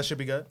 Yes, that should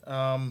be good.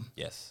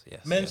 Yes,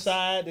 yes. Men's yes.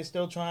 side, they're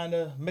still trying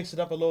to mix it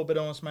up a little bit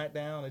on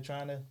SmackDown. They're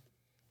trying to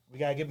we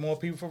gotta get more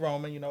people for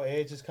Roman. You know,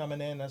 Edge is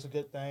coming in. That's a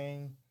good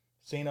thing.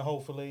 Cena,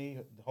 hopefully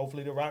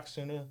The Rock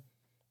sooner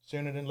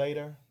than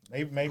later.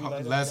 Maybe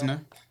Lesnar.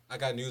 I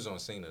got news on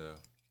Cena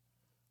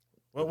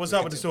though. What's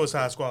up with the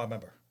Suicide Squad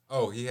member?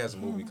 Oh, he has a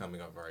movie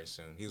coming up very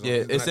soon.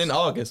 It's in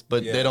August,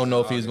 but they don't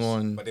know if he's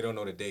going. But they don't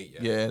know the date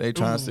yet. Yeah, they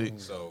trying to see.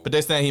 So, but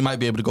they're saying he might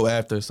be able to go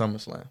after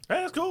SummerSlam.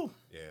 Hey, that's cool.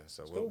 Yeah,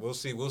 so we'll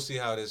see. We'll see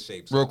how this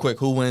shapes. Real quick,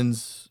 who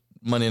wins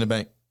Money in the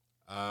Bank?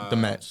 The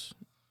match.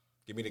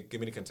 Give me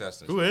the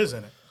contestants. Who is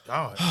in it?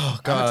 God. Oh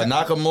God,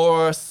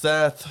 Nakamura,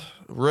 Seth,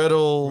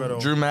 Riddle,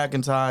 Drew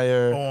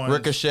McIntyre, Owens.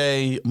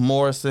 Ricochet,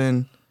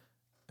 Morrison,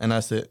 and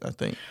that's it. I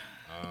think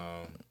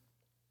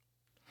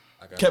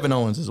Kevin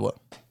Owens as well.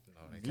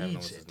 No, Kevin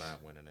Owens is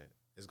not winning it.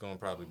 It's going to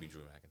probably be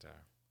Drew McIntyre.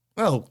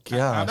 Oh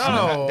gosh.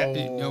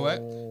 You know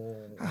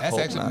what? That's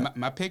actually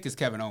my pick is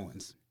Kevin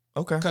Owens.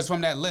 Okay. Because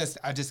from that list,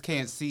 I just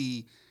can't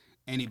see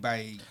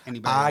anybody.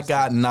 I else.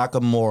 got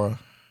Nakamura.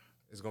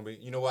 It's gonna be,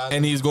 you know why?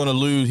 And he's going to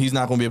lose. He's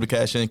not going to be able to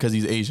cash in because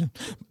he's Asian,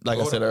 like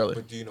I said earlier.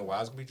 But do you know why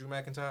it's gonna be Drew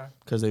McIntyre?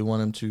 Because they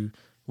want him to.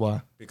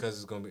 Why?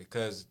 Because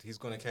he's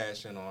gonna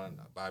cash in on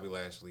Bobby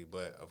Lashley,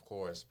 but of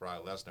course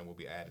Brock Lesnar will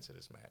be added to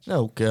this match.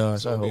 Oh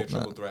gosh, So I it'll be a hope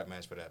triple not. threat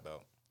match for that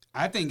belt.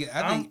 I think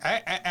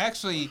I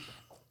actually,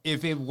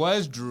 if it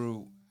was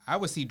Drew, I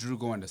would see Drew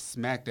going to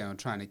SmackDown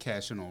trying to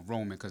cash in on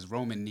Roman because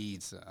Roman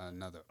needs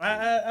another.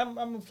 I'm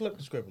gonna flip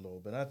the script a little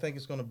bit. I think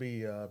it's gonna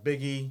be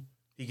Big E.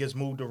 He gets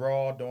moved to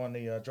Raw during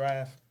the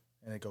draft,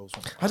 and it goes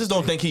from there. I just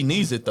don't think he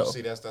needs it though.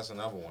 See, that's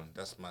another one.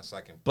 That's my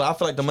second. But I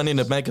feel like the Money in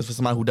the Bank is for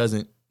somebody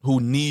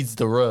who needs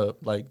the rub.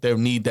 Like they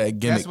need that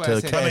gimmick That's what I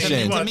to said. cash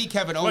in. To me,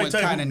 Kevin Owens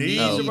kind of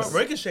needs.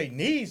 Ricochet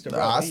needs the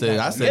I said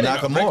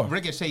Nakamura.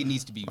 Ricochet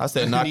needs to be. I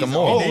said he needs a Nakamura.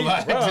 whole He needs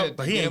lot the rub, to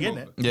but he get ain't him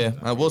getting over. it. Yeah,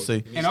 I will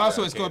see. And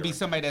also, it's going to be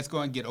somebody that's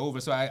going to get over.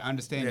 So I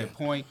understand your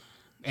point.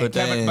 And But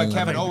then,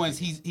 Kevin like- Owens,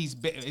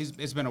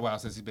 it's been a while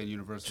since he's been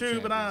Universal True,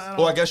 Champion. but I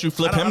Well, I guess you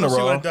flip I him don't to see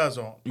Raw. what it does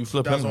on. You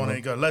flip does him to on Raw.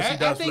 any good. Unless he I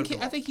does think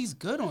flip. I think he's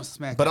good on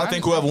SmackDown. But I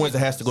think whoever wins it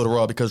has to go to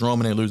Raw because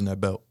Roman ain't losing that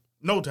belt.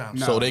 No time.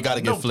 So they got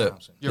to get No flipped.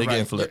 Thompson. They You're getting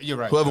right. flipped. You're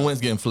right. Whoever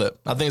wins getting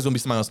flipped. I think it's gonna be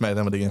somebody on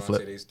SmackDown, but they getting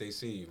flipped. They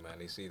see you, man.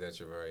 They see that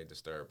you're very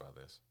disturbed by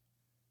this.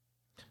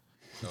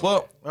 Well,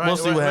 All right, we'll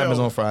see what happens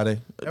on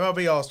Friday.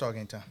 MLB All-Star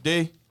game time.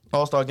 D,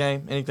 All-Star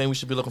game. Anything we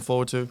should be looking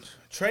forward to?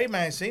 Trey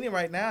Mancini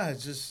right now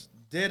has just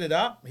did it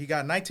up. He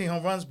got 19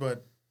 home runs,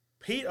 but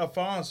Pete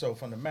Alfonso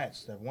from the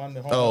Mets that won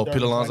the home run derby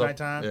Pete Alonso? 29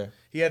 times. Yeah.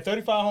 He had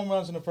 35 home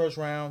runs in the first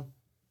round,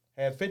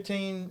 had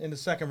 15 in the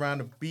second round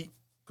to beat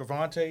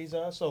Cervantes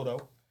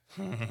Soto.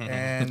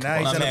 And now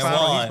he's My in the man final.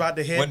 Juan He's about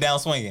to hit. went down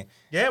swinging.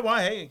 Yeah, Juan.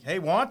 Hey,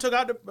 Juan took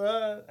out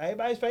the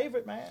everybody's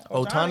favorite, man.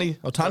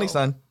 Otani's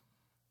son.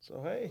 So,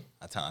 hey.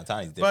 Otani's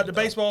different. But the though.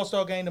 baseball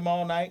All-Star game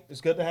tomorrow night.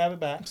 It's good to have it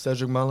back.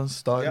 Cedric Mullins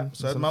starting. Yeah,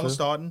 Seth Mullins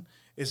starting.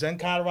 It's in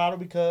Colorado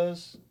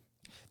because,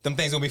 Them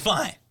things gonna be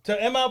flying. to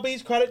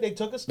MLB's credit, they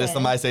took a stand. Did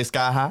somebody say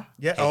sky high?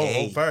 Yeah,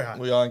 Hey. very high.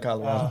 We are in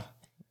Colorado.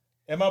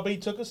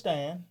 MLB took a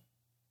stand.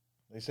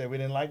 They said we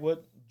didn't like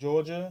what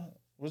Georgia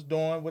was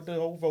doing with the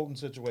whole voting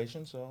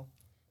situation. So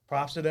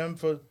props to them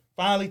for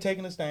finally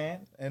taking a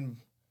stand and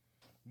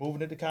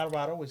moving it to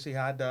Colorado. We'll see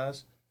how it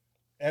does.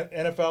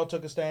 NFL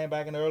took a stand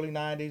back in the early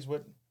 90s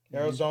with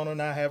Arizona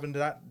not having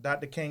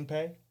Dr. King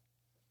pay.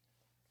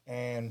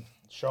 And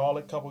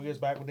Charlotte a couple years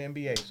back with the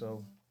NBA.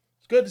 So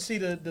it's good to see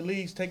the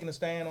leagues taking a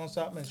stand on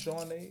something and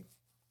showing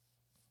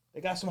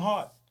they got some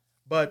heart.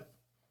 But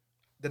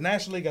the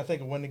National League, I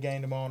think, will win the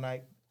game tomorrow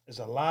night. There's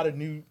a lot of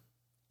new,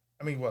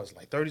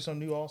 like 30-some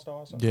new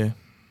All-Stars? Yeah.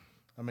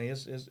 I mean,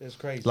 it's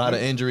crazy. A lot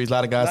of injuries, a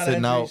lot of guys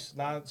sitting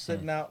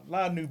out. A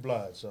lot of new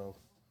blood. So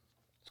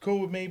it's cool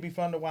with me. Be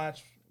fun to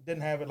watch.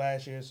 Didn't have it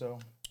last year, so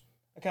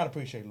I kind of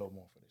appreciate it a little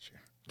more for this year.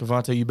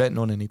 Devontae, you betting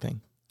on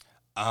anything?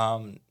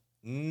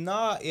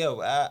 Nah,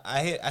 yeah,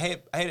 I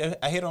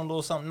hit on a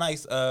little something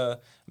nice.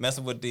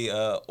 Messing with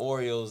the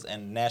Orioles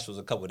and Nationals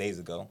a couple of days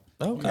ago.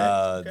 Okay.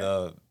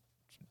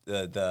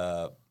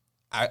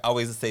 I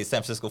always say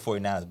San Francisco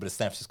 49ers, but it's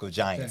San Francisco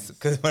Giants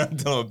because when I'm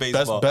doing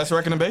baseball, Best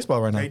record in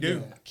baseball right now. They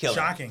do. Kill 'em.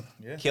 Shocking.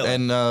 Yeah. kill it.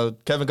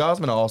 And Kevin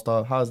Gausman, an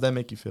All-Star. How does that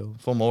make you feel?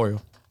 Former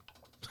Oriole.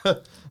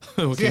 What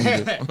can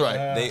you do?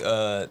 Right. They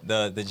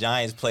the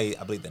Giants played,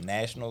 I believe, the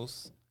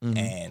Nationals,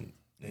 and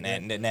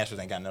the Nationals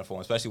ain't got nothing for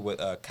him, especially with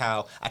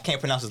Kyle. I can't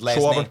pronounce his last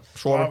name.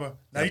 Schwarber.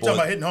 Now you boy- talking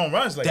about hitting home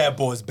runs like That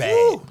boy's bad.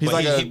 He's But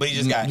like he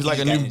just got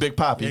a new injured. Big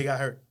Poppy. Yeah, he got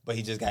hurt. But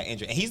he just got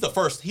injured, and he's the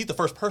first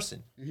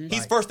person.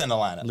 He's first in the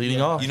lineup,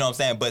 Leading off. You know what I'm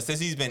saying? But since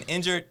he's been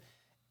injured,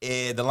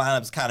 the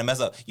lineup's kind of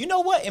messed up. You know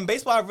what? In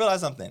baseball, I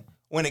realized something.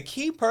 When a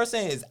key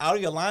person is out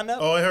of your lineup,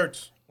 Oh, it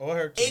hurts.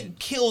 It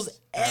kills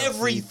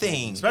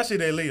everything. Especially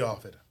they lead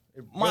off it.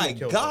 It really My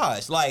kills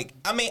gosh, like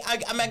I mean,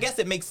 I guess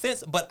it makes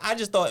sense, but I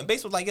just thought in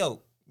baseball, like, yo,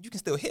 you can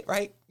still hit,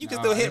 right? You can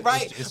still hit,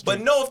 right? it's But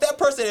true. no, if that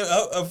person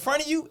in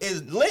front of you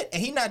is lit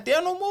and he not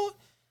there no more,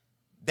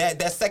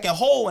 that second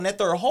hole and that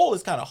third hole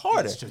is kind of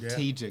harder.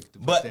 strategic.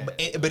 But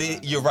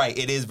you're right.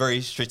 It is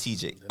very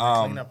strategic.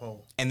 cleanup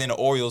hole. And then the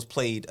Orioles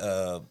played.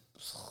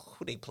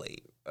 Who they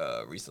played?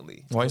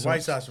 recently.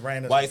 White Sox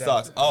ran us. White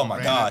Sox. Oh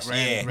my gosh,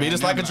 yeah. Beat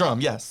us like a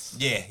drum. Yes.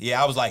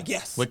 Yeah. I was like,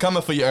 yes. We're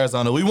coming for you,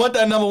 Arizona. We want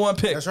that number 1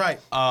 pick. That's right.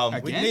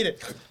 We need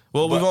it.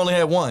 Well, we've only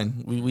had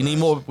one. We need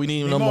more. We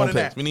need no more picks.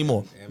 that. We need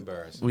more.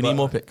 Embarrassing. We need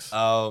more picks. It's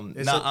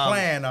a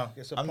plan, though.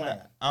 It's a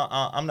plan.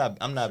 I'm not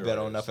bet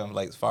on nothing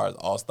like as far as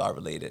All-Star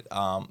related.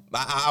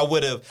 I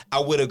would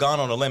have gone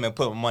on a limb and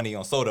put money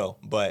on Soto,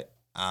 but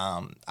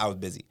I was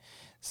busy.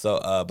 So,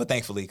 but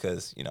thankfully,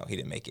 because he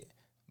didn't make it.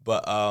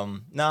 But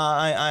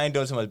I ain't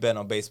doing too much betting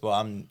on baseball.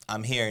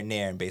 I'm here and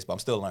there in baseball. I'm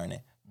still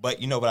learning. But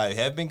you know what I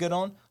have been good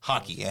on?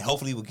 Hockey, and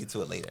hopefully we'll get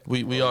to it later.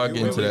 We are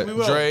getting to that.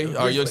 Dre,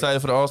 are you excited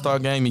for the All-Star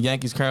game? The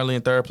Yankees currently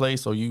in 3rd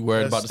place, so you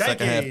worried about the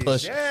second half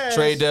push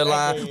trade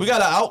deadline? Stankies. We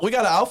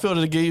got an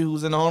outfielder to give you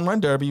who's in the home run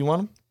derby. You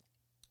want him?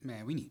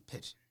 Man, we need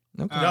pitching.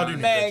 Okay. Y'all do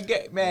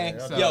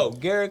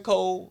need Garrett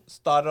Cole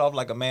started off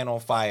like a man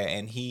on fire,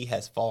 and he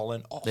has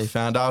fallen off. They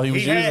found out he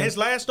was He had using. his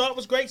last start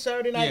was great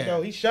Saturday night, Yeah.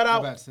 though. He shut I'm out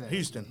about to say.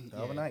 Houston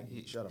the other night.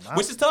 He shut him out.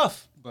 Which is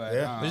tough. But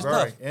yeah, It's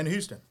very. tough. In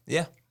Houston.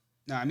 Yeah.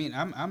 no, I mean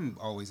I'm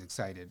always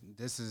excited.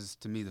 This is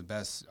to me the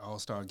best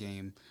All-Star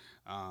game.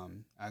 I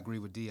agree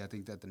with D. I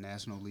think that the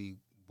National League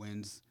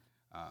wins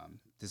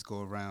this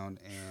go around,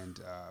 and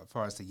as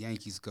far as the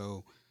Yankees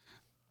go,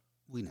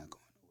 we not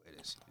going nowhere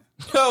this year.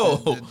 Yo,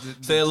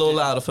 say it a little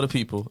louder for the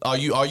people. Are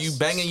you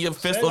banging your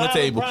fist Say on the louder,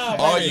 table? proud,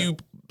 Are baby. you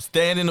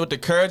standing with the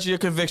courage of your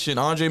conviction,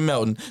 Andre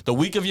Melton, the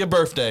week of your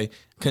birthday,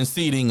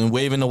 conceding and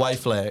waving the white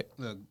flag?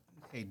 Look,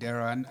 hey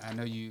Daryl, I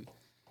know you.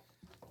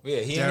 Yeah,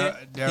 he in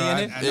it. Daryl,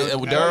 I know-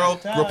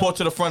 Daryl, report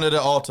to the front of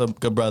the altar,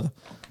 good brother.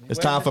 It's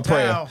Waving time for the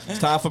prayer. towel. It's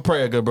time for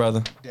prayer, good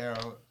brother.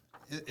 Daryl,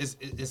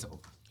 it's over.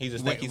 He's a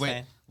Stankies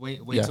fan.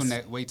 Wait Yes.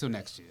 till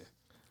next year.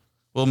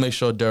 We'll make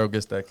sure Daryl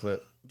gets that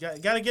clip.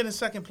 Got to get in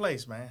second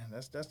place, man.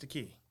 That's the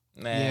key.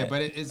 Man. Yeah,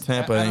 but it's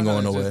Tampa I ain't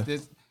don't know, going it's nowhere.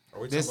 just Are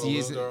we This talking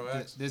year's about Lil Daryl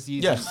X? this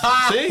year's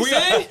Yes. See?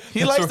 See?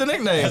 He likes the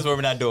nickname. That's what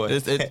we're not doing.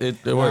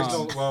 It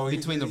works.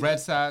 between the Red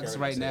Sox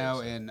right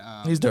now and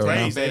He's Daryl.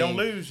 Braves, they Bay, don't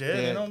lose.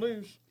 They don't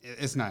lose.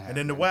 It's not happening. And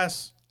then the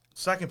West,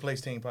 second place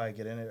team probably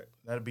get in it.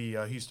 That'd be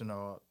Houston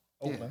or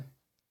Oakland.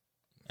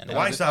 And The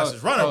White Sox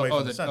is running away from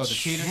the the Sun.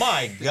 Cheaters.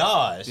 My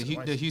gosh.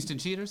 The Houston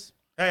Cheaters.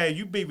 Hey,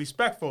 you be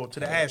respectful to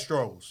the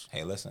Astros.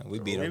 Hey, listen, we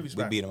beat Hey, him. We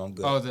respect. beat him. I'm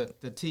good. Oh,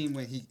 the team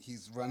when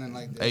he's running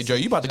like this. Hey, Joe,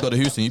 you about to go to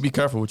Houston. You be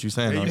careful what you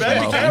saying. You on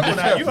better this be mouth. careful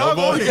now. You hung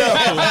on it.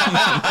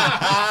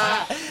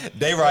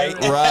 They right.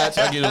 Raj,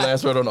 I'll give you the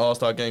last word on the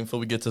All-Star game before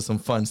we get to some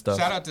fun stuff.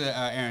 Shout out to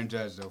Aaron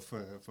Judge though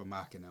for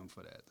mocking them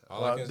for that.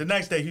 Though. The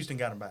next day, Houston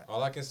got him back.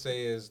 All I can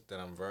say is that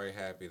I'm very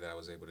happy that I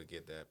was able to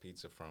get that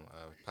pizza from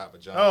Papa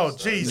John's. Oh,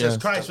 Jesus Yes.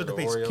 Christ with the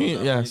pizza.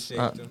 Yes,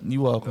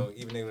 you welcome.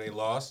 Even though they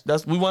lost.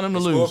 We want him to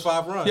They lose. scored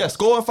 5 runs. Yeah,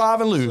 score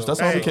 5 and lose. So-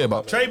 That's all we Hey, care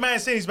about. Trey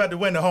Mancini's about to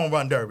win the home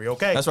run derby,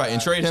 okay? That's right,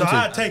 and trade him So too.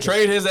 I'll take it.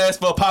 Trade his ass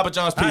for a Papa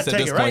John's I'll pizza at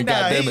take this it right point. now.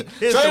 God damn He it!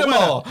 is Trade the them winner.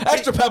 all.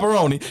 Extra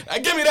pepperoni.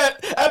 And give me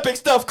that epic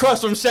stuffed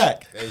crust from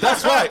Shaq.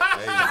 That's right.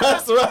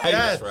 That's right.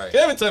 Yes. That's right.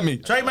 Give it to me.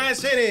 Trey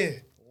Mancini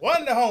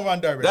won the home run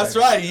derby. That's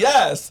baby. right.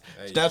 Yes.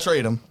 Hey. Now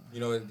trade him. You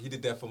know, he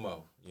did that for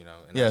Mo. You know.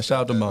 And Yeah, that's-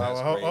 shout out to Mo. that's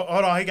Hold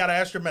great. on, he got an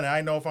extra minute. I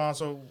didn't know if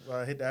Alonso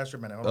hit the extra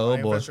minute. Hold on, I Oh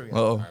ain't boy. official yet.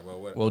 Oh. All right,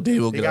 well, Well, D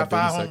will He get got up there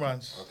in a 5 home second.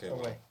 runs. Okay, Oh,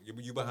 well,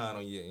 wait. you behind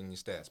on your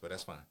stats, but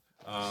that's fine.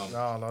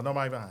 No,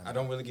 nobody behind. I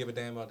don't really give a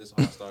damn about this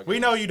All-Star game. We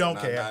know you don't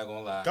I'm care. not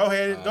gonna lie. Go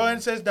ahead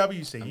and say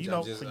WC. I'm, You ju- know,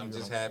 I'm just, for you, I'm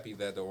just though. happy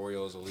that the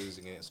Orioles are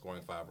losing it and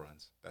scoring 5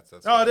 runs. That's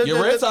Oh, this-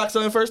 Your Red Sox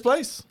are in first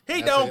place.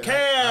 He That's don't it.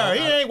 care.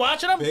 He ain't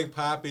watching them. Big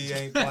Poppy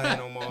ain't playing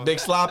no more. Big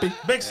sloppy.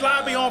 Big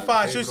Sloppy on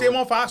Fox. You see him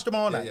on Fox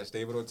tomorrow night. Yes,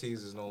 David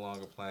Ortiz is no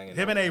longer playing.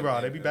 Him and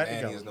A-Rod, they be back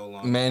Manny together. is no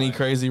longer Manny playing.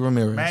 Crazy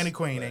Ramirez. Manny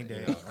Queen ain't You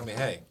there. know, I mean,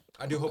 hey,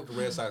 I do hope the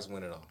Red Sox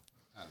win it all.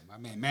 My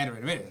man Manny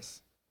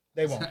Ramirez.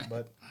 They won't,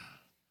 but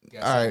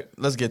All right,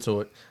 let's get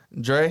to it.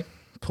 Dre,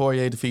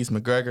 Poirier defeats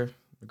McGregor.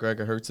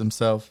 McGregor hurts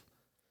himself.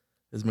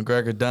 Is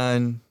McGregor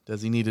done?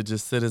 Does he need to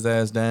just sit his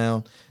ass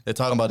down? They're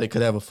talking about they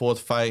could have a 4th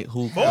fight.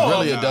 Who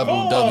really a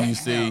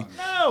WWC?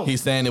 No.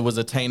 He's saying it was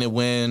a tainted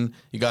win.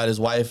 You got his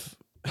wife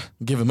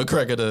giving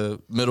McGregor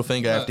the middle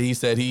finger after he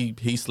said he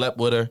slept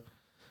with her.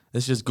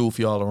 It's just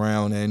goofy all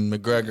around, and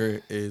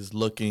McGregor is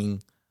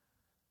looking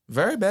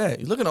very bad.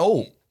 He's looking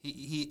old.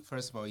 He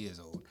first of all he is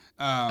old,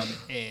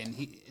 and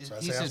he's I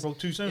say I just spoke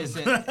too soon. It's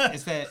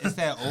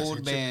that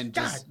old man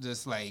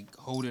just like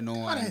holding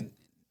on.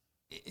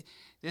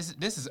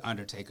 This is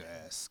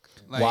Undertaker-esque.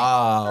 Like,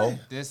 Wow.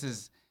 This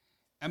is,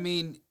 I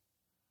mean,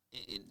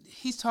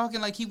 he's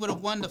talking like he would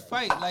have won the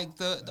fight. Like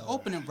the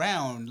opening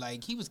round,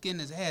 like he was getting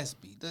his ass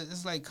beat.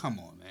 It's like, come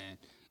on, man,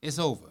 it's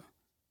over.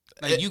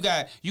 Like you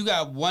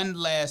got one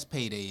last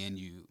payday in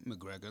you,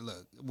 McGregor.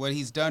 Look, what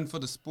he's done for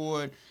the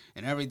sport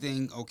and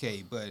everything,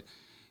 okay, but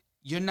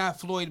you're not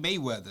Floyd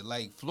Mayweather.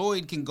 Like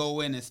Floyd can go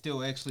in and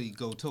still actually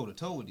go toe to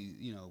toe with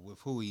with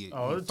who he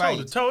toe to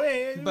fights. toe.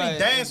 Hey, we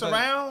dance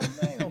around.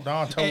 Ain't no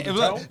darn toe to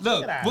toe.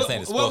 Look,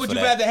 what would you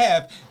rather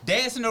have?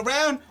 Dancing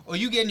around or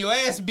you getting your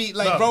ass beat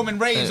like Roman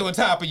Reigns on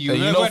top of you?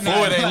 And you know Whatnot.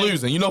 Floyd ain't Like-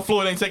 losing. You know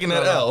Floyd ain't taking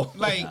that L.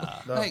 Like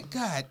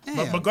God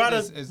damn. But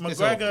it's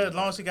McGregor, over. as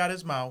long as he got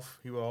his mouth,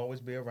 he will always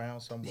be around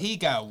somewhere. He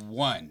got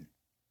one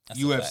That's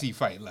a UFC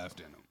fight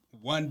left in him.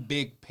 one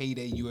big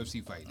payday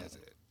UFC fight. That's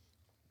it.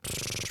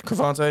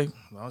 Cavante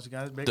As long as you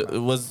got his big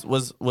mouth.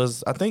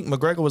 was I think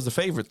McGregor was the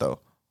favorite though.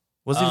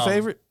 Was he the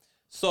favorite?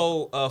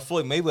 So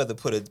Floyd Mayweather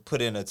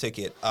put in a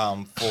ticket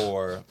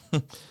for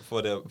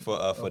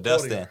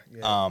Dustin,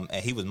 yeah.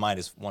 and he was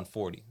minus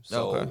 140.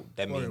 So Okay.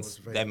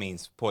 that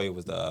means Poirier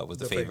was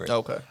the favorite.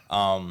 Okay.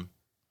 And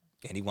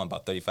he won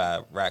about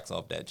 35 racks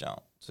off that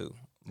jump too.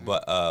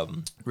 But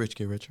Rich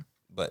get richer.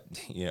 but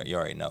you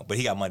already know. But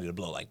he got money to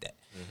blow like that.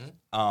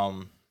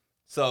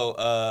 So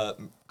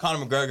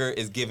Conor McGregor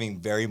is giving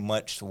very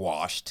much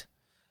washed.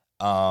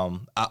 I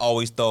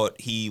always thought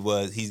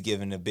he's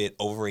given a bit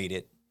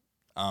overrated.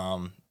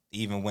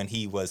 Even when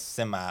he was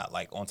semi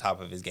like on top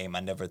of his game, I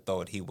never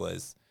thought he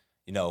was,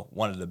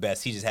 one of the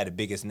best. He just had the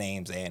biggest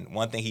names. And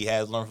one thing he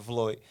has learned from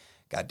Floyd,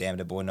 goddamn,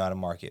 that boy know how to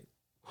market.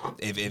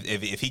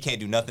 If he can't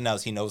do nothing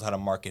else, he knows how to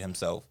market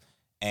himself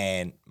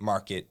and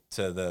market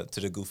to the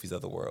goofies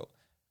of the world.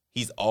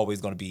 He's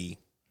always going to be,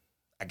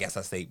 I guess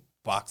I say,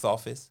 box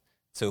office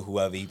to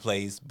whoever he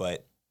plays,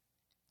 but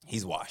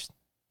he's washed.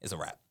 It's a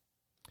wrap.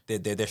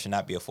 There should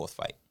not be a fourth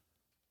fight.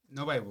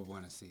 Nobody would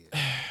want to see it.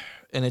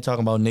 And they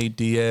talking about Nate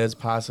Diaz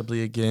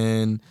possibly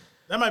again.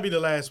 That might be the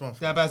last one.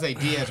 I'm about to say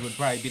Diaz would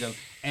probably be the,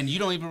 and you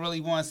don't even really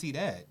want to see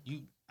that.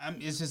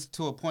 It's just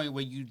to a point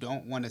where you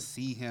don't want to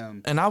see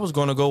him. And I was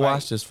going to go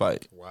watch this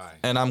fight. Why?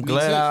 And I'm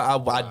glad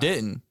I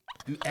didn't.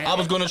 I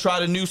was going to try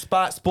the new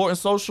spot, Sport and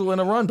Social in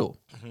Arundel,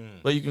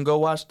 where you can go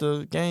watch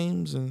the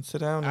games and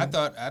sit down. I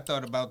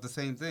thought about the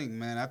same thing,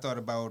 man. I thought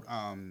about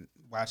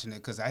watching it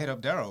because I hit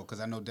up Daryl because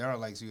I know Daryl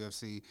likes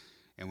UFC.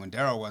 And when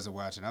Daryl wasn't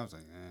watching, I was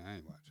like, I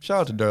ain't watching.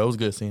 Shout out to Daryl. It was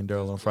good seeing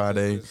Daryl on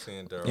Friday. Good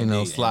seeing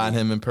Daryl. Slide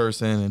him in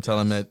person and tell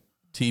him that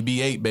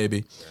TB8,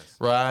 baby. Yes.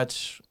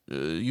 Raj,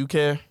 you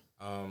care?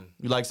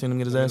 You like seeing him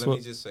get his ass Let me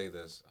whooped? just say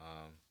this.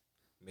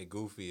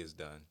 McGoofy is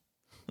done.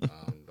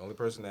 The only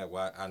person that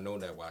I know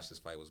that watched this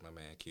fight was my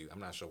man Q. I'm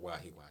not sure why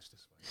he watched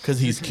this fight. Because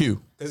he's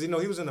Q. Because, he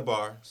was in the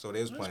bar, so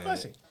they was playing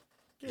pussy.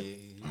 it.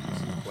 He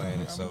was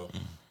playing it, so...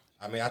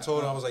 I mean, I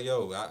told him, I was like,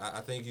 yo,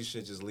 I think you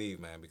should just leave,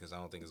 man, because I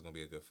don't think it's going to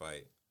be a good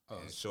fight.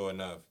 And sure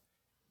enough,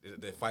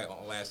 the fight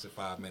lasted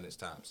 5 minutes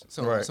tops.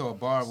 So, Right. so a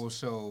bar will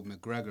show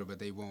McGregor, but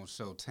they won't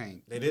show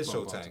Tank. They did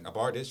show Baltimore. Tank. A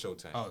bar did show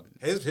Tank. Oh.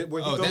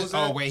 Where he Oh, goes.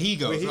 where he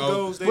goes. Where he Oh.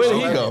 goes. They Where show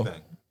did he go?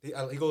 everything.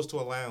 He goes to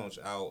a lounge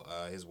out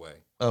his way.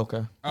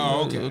 Okay.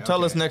 Oh, okay.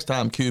 Tell us next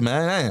time, Q,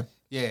 man.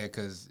 Yeah,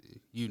 because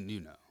you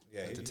know.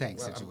 Yeah, the Tank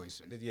well,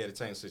 situation. Yeah, the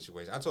Tank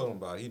situation. I told him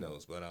about it. He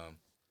knows. But,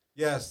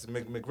 yes,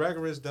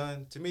 McGregor is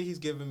done. To me, he's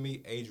giving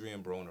me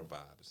Adrian Broner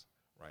vibes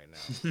right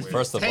now.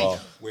 First of all,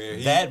 where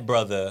that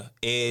brother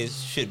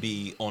should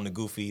be on the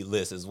goofy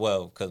list as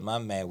well because my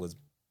man was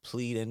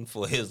pleading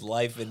for his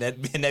life in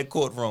that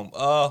courtroom.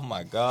 Oh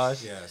my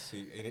gosh! Yes,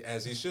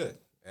 as he should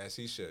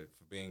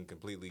for being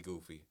completely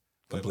goofy.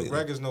 But Completely.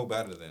 McGregor's no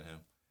better than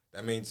him.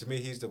 I mean, to me,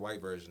 he's the white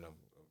version of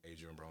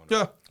Adrian Broner.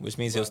 Yeah. Which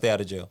means he'll stay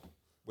out of jail.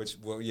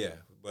 Yeah,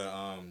 but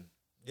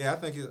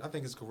I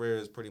think his career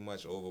is pretty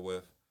much over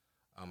with.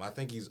 I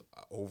think he's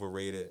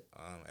overrated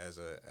as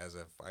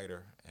a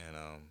fighter, and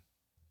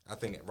I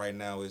think right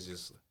now is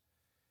just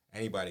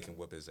anybody can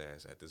whip his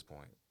ass at this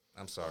point.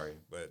 I'm sorry,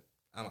 but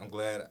I'm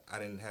glad I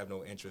didn't have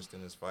no interest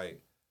in this fight.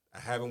 I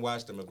haven't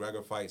watched the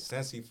McGregor fight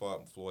since he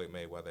fought Floyd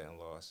Mayweather and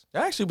lost.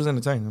 That actually was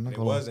entertaining. I'm not It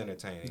gonna lie. was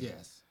entertaining.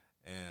 Yes.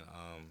 And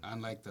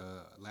Unlike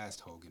the last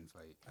Hogan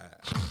fight.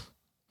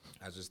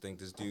 I just think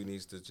this dude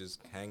needs to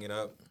just hang it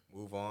up,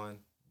 move on,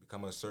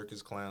 become a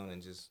circus clown,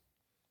 and just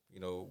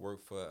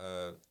work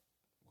for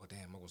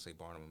I'm gonna say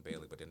Barnum and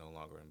Bailey, but they're no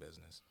longer in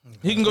business.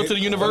 He can go to the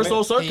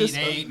Universal Circus.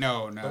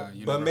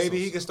 But maybe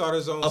he can start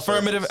his own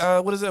Affirmative.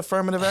 circus. What is it?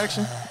 Affirmative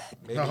action.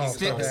 Maybe he can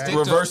start his own-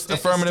 Reverse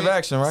affirmative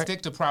action, right?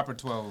 Stick to proper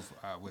 12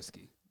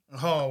 whiskey.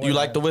 Oh, You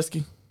like the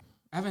whiskey?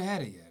 I haven't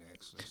had it yet,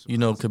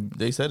 actually.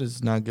 They said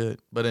it's not good.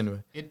 But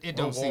anyway, It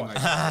don't seem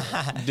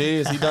like D,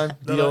 is he done?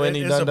 No, D-O-N-E,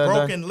 it's done, a done, done?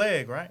 broken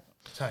leg, right?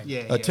 Tank.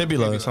 yeah, A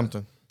tibula or fibula.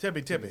 something.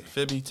 Tibby.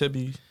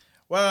 Tibby.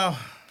 Well,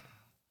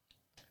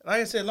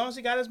 like I said, as long as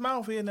he got his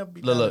mouth, he'll never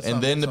be. Look,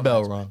 and then the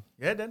bell rung.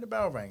 Yeah, then the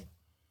bell rang.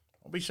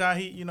 Don't be shy.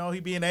 He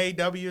be in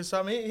AEW or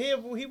something.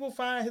 He will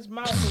find his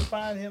mouth will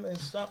find him in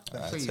something.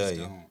 Please tell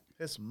you. don't.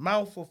 His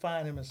mouth will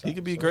find him in something.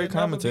 could be a great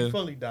he'll never commentator. Be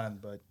fully done,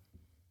 but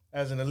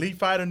as an elite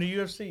fighter in the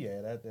UFC,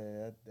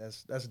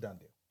 that's a done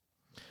deal.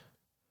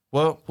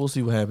 Well, we'll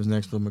see what happens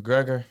next with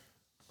McGregor.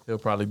 He'll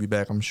probably be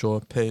back, I'm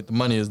sure. The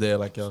money is there,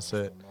 like y'all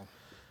said.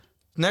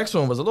 Next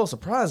one was a little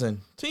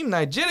surprising. Team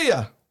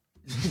Nigeria.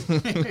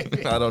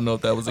 I don't know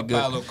if that was a good.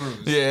 Apollo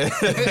Crews.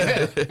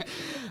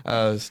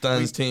 Yeah.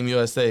 Stuns Team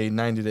USA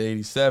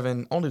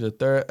 90-87. Only the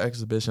third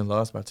exhibition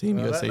lost by Team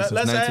USA since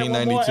Let's add one more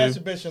 1992.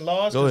 exhibition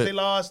loss Go because ahead. they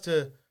lost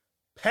to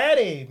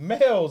Patty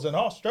Mills in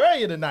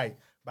Australia tonight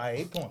by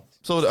 8 points.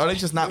 So are they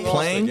just not Lost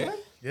playing? again?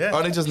 Yeah.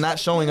 Are they just not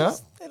showing up?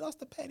 They lost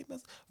to Patty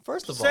Mills.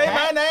 First of all, Say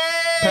my name,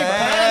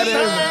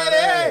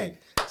 Patty.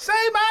 Say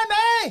my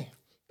name,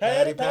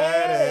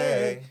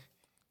 Patty.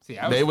 See,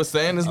 They were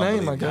saying his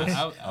name, I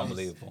guess.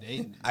 Unbelievable.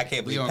 I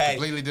can't We believe on Patty.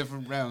 completely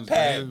different rounds.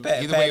 Either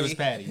way, it was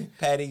Patty.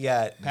 Patty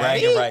got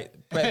bragging rights.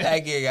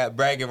 Patty got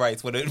bragging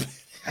rights with it.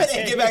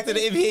 Get back to the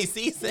NBA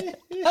season.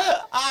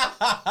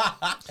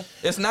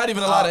 It's not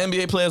even a lot of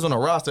NBA players on the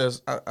roster.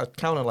 I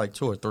counted like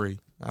 2 or 3.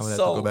 I would have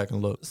to go back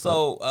and look.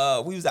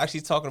 So we was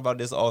actually talking about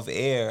this off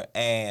air,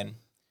 and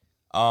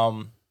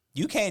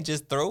you can't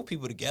just throw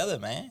people together,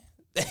 man,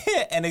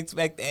 and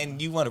expect.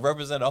 And you want to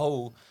represent a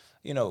whole,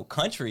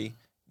 country.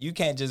 You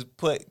can't just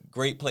put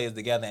great players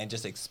together and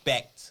just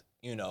expect,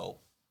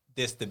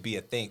 this to be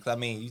a thing. I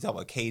mean, you talk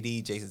about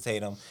KD, Jason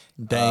Tatum,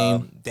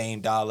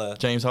 Dame Dollar,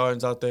 James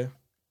Harden's out there.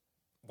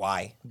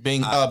 Why?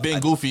 Being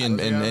goofy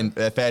in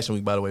Fashion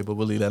Week, by the way, but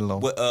we'll leave that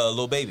alone. With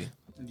Lil Baby.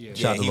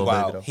 Shout out to he Lil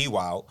wild. Baby, though. He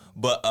wild.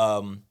 But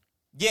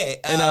yeah.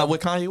 And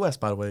with Kanye West,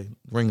 by the way,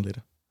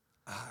 ringleader.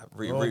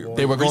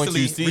 They were going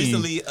to see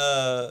recently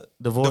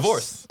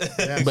divorced.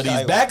 But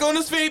he's back on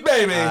his feet,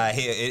 baby.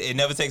 It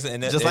never takes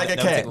just like a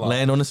cat,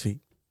 land on his feet.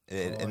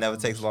 It never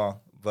takes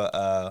long. But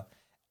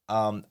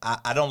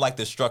I don't like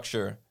the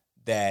structure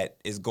that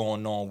is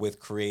going on with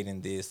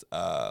creating this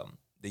the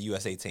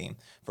USA team.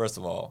 First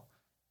of all,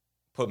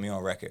 put me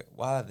on record.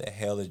 Why the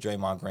hell is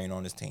Draymond Green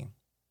on this team?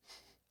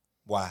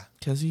 Why?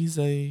 Because he's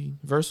a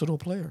versatile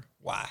player.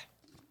 Why?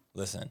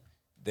 Listen,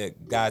 the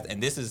guys,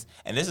 and this is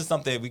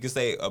something we could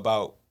say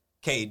about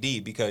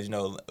KD because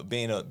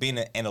being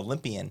an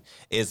Olympian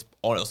is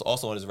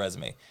also on his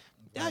resume.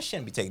 I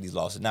shouldn't be taking these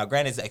losses. Now,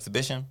 granted, it's an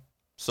exhibition,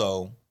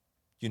 so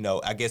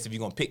I guess if you're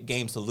gonna pick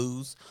games to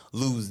lose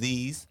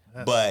these.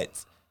 Yes.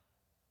 But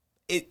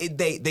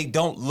they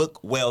don't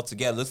look well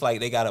together. Looks like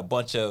they got a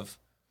bunch of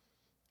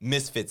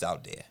misfits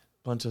out there.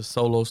 Bunch of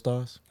solo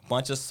stars.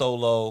 Bunch of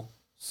solo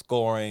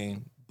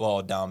scoring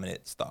ball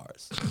dominant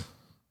stars.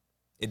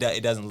 It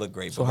doesn't look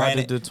great. So how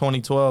did the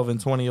 2012 and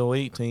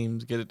 2008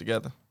 teams get it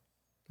together?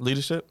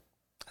 Leadership?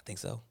 I think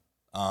so.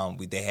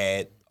 They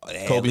had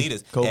Kobe,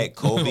 leaders. Kobe, had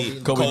Kobe,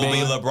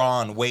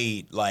 LeBron,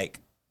 Wade. Like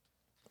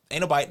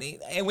ain't nobody,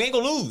 and we ain't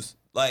gonna lose.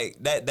 Like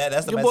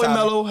that's the your boy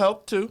Melo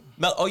helped too.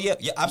 Yeah,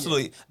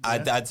 absolutely.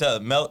 Yeah. I tell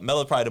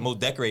Melo's probably the most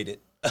decorated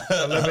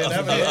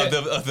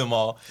of them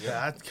all.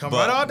 Yeah, I'd come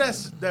right off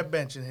that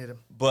bench and hit him.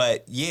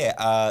 But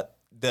yeah,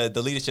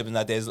 the leadership is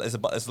not there.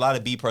 It's a lot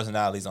of B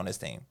personalities on this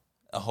team.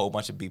 A whole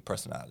bunch of B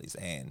personalities,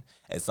 and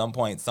at some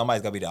point,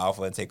 somebody's gotta be the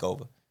alpha and take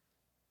over.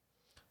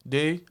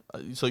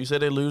 So you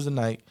said they lose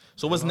tonight.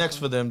 So what's next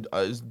for them?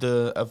 Is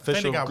the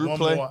official group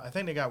play? I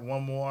think they got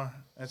one more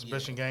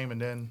exhibition game,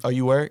 and then. Are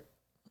you worried?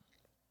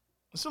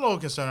 It's a little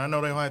concern. I know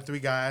they only have 3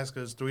 guys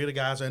because 3 of the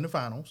guys are in the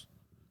finals.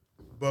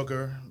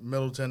 Booker,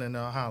 Middleton, and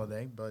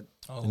Holiday, but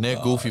and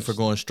they're goofy for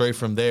going straight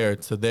from there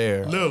to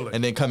there, literally,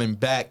 and then coming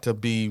back to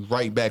be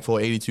right back for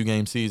an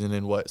 82-game season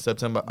in what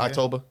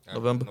October,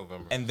 November,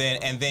 and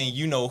then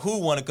who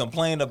want to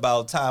complain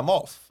about time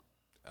off?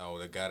 Oh,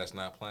 the guy that's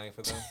not playing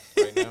for them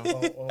right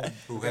now,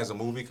 who has a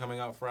movie coming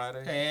out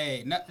Friday.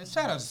 Hey,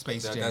 shout out to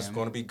Space Jam. That's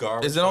going to be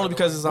garbage. Is it only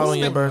because it's out on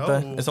your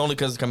birthday? No. It's only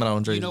because it's coming out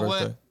on Dre's birthday.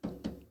 What?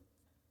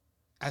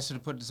 I should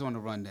have put this on the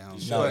rundown.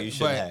 You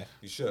should have.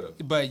 You should have.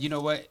 But you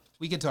know what?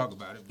 We can talk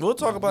about it. We'll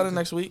talk about it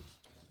next week.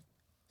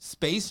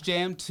 Space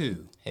Jam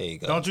 2. Here you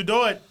go. Don't you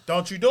do it.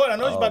 Don't you do it. I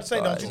know you're about to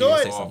say, don't you do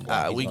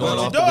it. We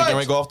going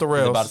to go off the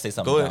rails. He's about to say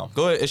something.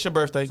 Go ahead. It's your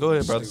birthday. Go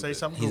ahead, brother. Say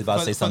something. He's about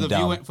to say something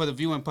dumb. For the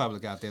viewing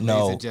public out there,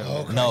 ladies and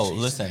gentlemen. No,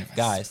 listen,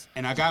 guys.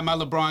 And I got my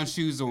LeBron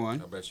shoes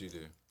on. I bet you do.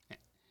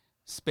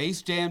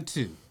 Space Jam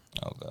 2.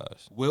 Oh,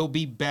 gosh. Will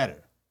be better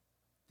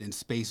than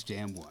Space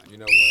Jam 1. You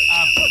know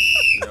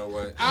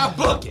what? I'll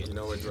book it. You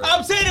know what, Dre?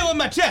 I'm saying it with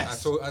my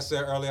chest. I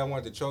said earlier I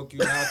wanted to choke you.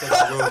 Now I think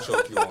I will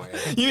choke you on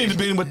it. You need to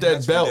beat him with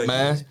that belt,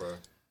 man. Bro.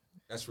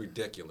 That's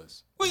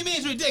ridiculous. What do you mean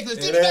it's ridiculous?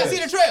 Did you not see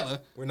the trailer?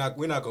 We're not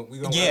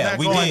going. Yeah,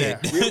 we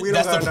did. We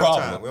That's don't the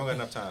got problem. enough time. We don't got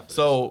enough time.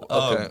 So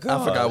okay,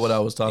 I forgot what I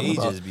was talking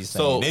about. Just be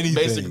so anything.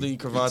 basically,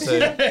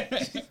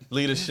 Cravante,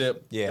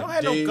 leadership. They don't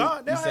have no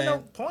guard. They don't have no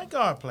point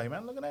guard play,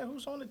 man. Look at that.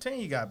 Who's on the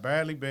team? You got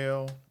Bradley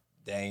Beal.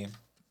 Dame.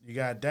 You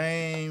got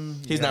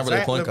Dame. He's not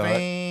really a point guard.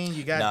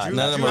 You got Drew.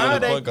 None of them are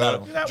really point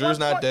guard. Drew's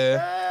not there.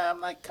 I'm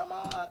like, come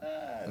on.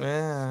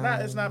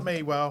 It's not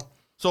made well.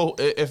 So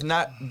if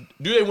not,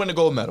 do they win the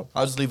gold medal?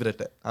 I'll just leave it at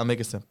that. I'll make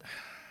it simple.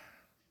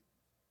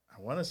 I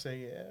want to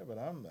say but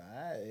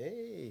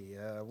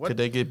could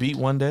they get beat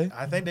one day?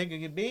 I think they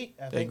could get beat.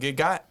 They get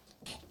got.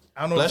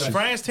 I don't know if the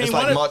France team. It's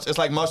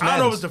like March Madness. I don't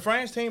know if it's the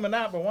France team or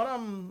not, but one of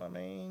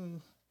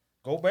them,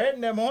 Gobert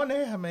and them on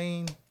there.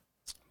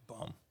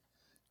 Bum.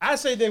 I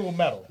say they will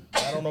medal.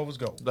 I don't know if it's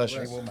gold. Bless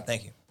you.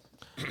 Thank you.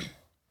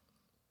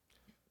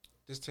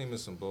 This team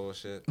is some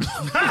bullshit.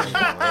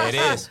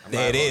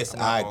 It is.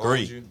 I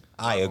agree.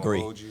 I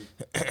agree.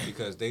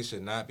 Because they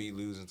should not be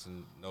losing to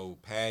no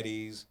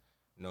Patties,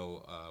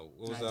 no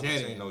what was I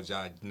saying? No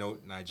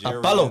Nigerians.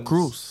 Apollo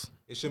Cruz.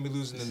 It shouldn't be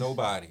losing to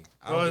nobody.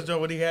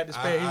 When he had to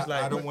spare, he's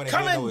like, I don't want to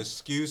hear no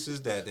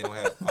excuses that they don't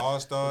have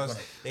all-stars.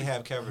 They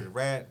have Kevin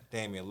Durant,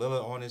 Damian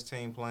Lillard on his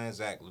team playing,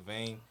 Zach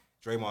LaVine,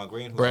 Draymond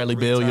Green, who's Bradley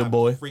Beal, your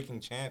boy,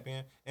 freaking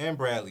champion, and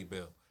Bradley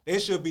Beal. They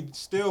should be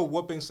still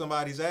whooping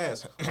somebody's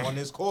ass on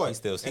this court. He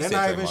still- and they're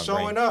not even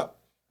showing up.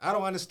 I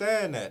don't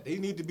understand that. They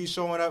need to be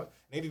showing up.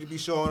 They need to be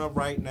showing up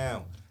right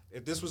now.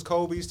 If this was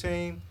Kobe's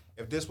team,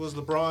 if this was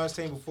LeBron's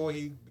team before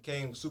he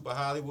became Super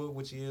Hollywood,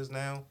 which he is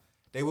now,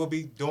 they will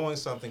be doing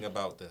something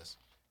about this.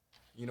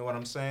 You know what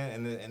I'm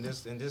saying? And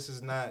this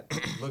is not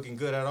looking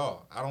good at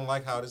all. I don't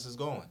like how this is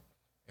going.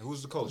 And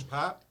who's the coach?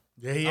 Pop?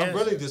 Yeah, he I'm is.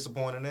 really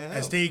disappointed in him.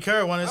 And Steve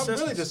Kerr, one of his I'm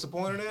sisters. really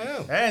disappointed in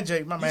him. And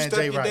Jay, my man Step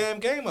Jay your Wright. damn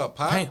game up,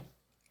 Pop. Damn.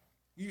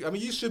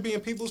 You should be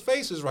in people's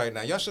faces right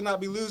now. Y'all should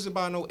not be losing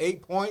by no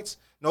 8 points,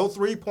 no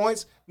 3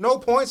 points, no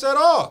points at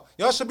all.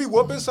 Y'all should be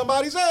whooping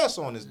somebody's ass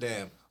on this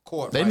damn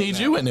court. They right need now.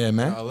 you in there,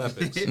 man.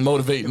 Olympics.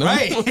 Motivating them.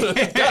 Right.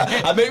 God,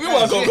 I mean, we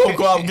want to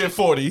go out and get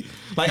 40.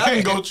 Like, I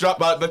can go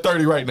drop out the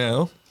 30 right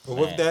now. But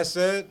with that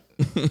said,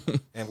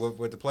 and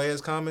with the players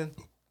coming,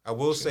 I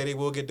will say they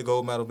will get the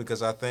gold medal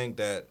because I think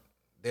that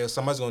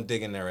somebody's gonna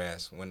dig in their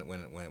ass when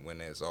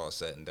it's all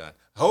said and done.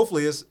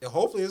 Hopefully it's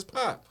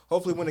Pop.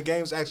 Hopefully when the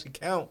games actually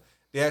count,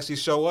 they actually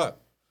show up.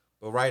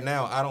 But right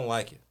now, I don't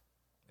like it,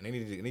 and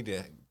they need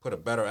to put a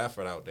better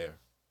effort out there.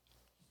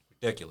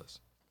 Ridiculous.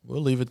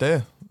 We'll leave it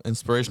there.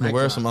 Inspirational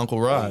words from Uncle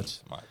Raj.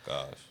 My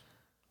gosh.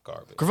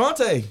 Garbage.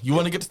 Gravante, you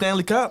want to get the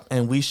Stanley Cup?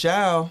 And we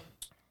shall.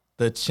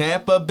 The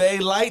Tampa Bay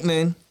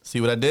Lightning. See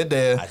what I did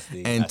there? I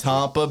see. And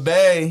Tampa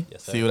Bay.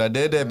 Yes, sir. See what I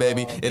did there,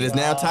 baby? It is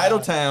now Title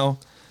Town.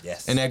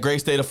 Yes. In that great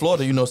state of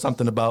Florida, you know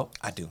something about.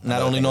 I do.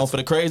 Not only known for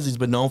the crazies,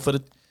 but known for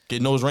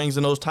getting those rings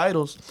and those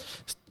titles.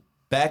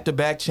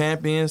 Back-to-back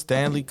champions,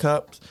 Stanley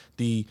Cups,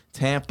 the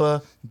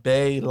Tampa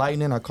Bay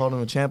Lightning. I call them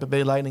the Tampa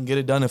Bay Lightning. Get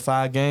it done in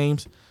 5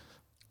 games.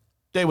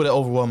 They were the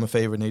overwhelming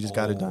favorite, and they just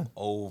got it done.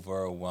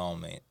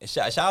 Overwhelming.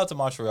 Shout out to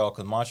Montreal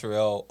because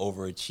Montreal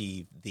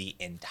overachieved the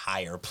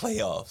entire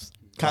playoffs.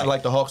 Kind of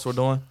like the Hawks were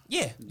doing.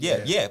 Yeah,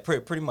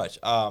 pretty much.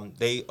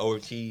 They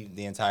overachieved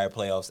the entire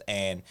playoffs,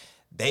 and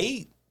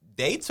they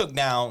took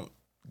down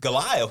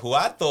Goliath, who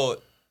I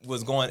thought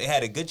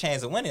had a good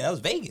chance of winning. That was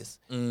Vegas.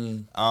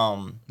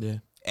 Yeah.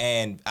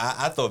 And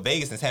I thought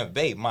Vegas and Tampa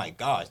Bay, my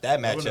gosh, that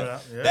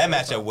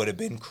matchup would have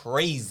been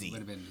crazy. Would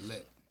have been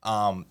lit.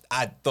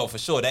 I thought for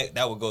sure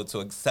that would go to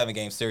a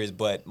 7-game series,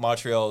 but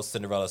Montreal's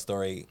Cinderella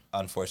story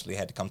unfortunately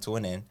had to come to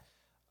an end.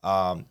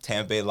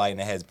 Tampa Bay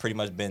Lightning has pretty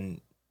much been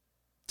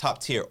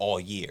top tier all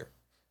year.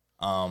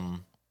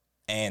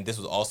 And this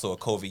was also a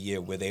COVID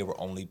year where they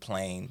were only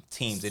playing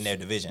teams in their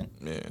division.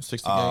 Yeah,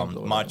 60 games.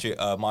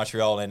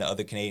 Montreal and the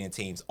other Canadian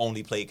teams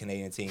only played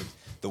Canadian teams.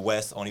 The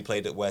West only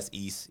played the West,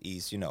 East,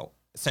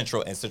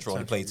 Central, and Central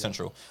only played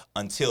Central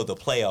until the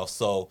playoffs.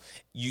 So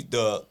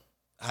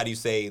how do you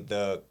say,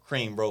 the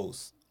cream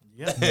rose?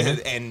 Yeah.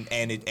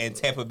 and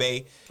Tampa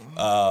Bay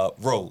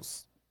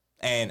rose.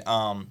 And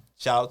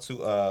shout out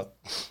to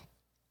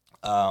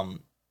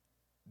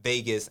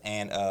Vegas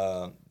and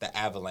the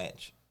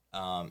Avalanche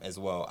as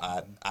well.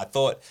 I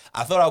thought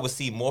I would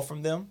see more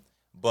from them,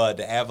 but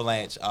the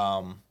Avalanche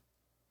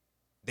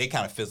they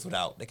kind of fizzled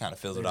out. They kind of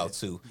fizzled out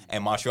too.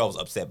 And Montreal was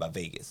upset by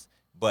Vegas.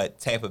 But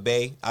Tampa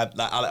Bay,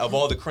 of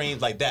all the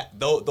creams like that,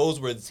 those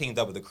were the teams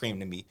that were the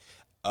cream to me.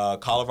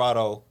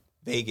 Colorado,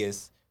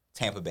 Vegas,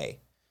 Tampa Bay.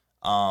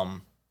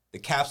 The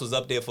Caps was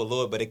up there for a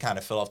little, but it kind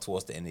of fell off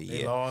towards the end of the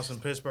year. They lost,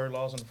 and Pittsburgh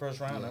lost in the first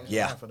round. That was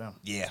fine for them.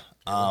 Yeah.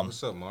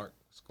 What's up, Mark?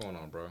 What's going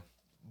on, bro?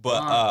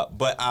 But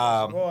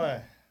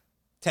Boy,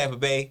 Tampa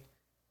Bay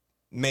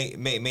made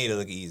it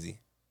look easy.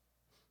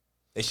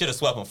 They should have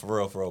swept them for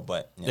real,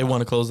 but They want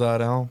to close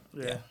out at home.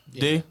 yeah.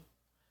 D,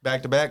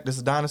 back-to-back. This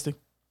is Dynasty.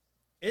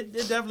 It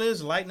definitely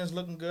is. Lightning's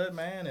looking good,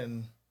 man,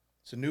 and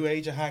it's a new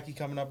age of hockey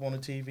coming up on the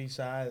TV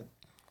side.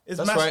 That's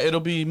right.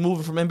 It'll be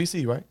moving from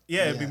NBC, right?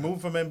 Yeah, it'll be moving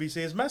from NBC.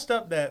 It's messed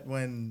up that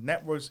when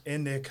networks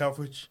end their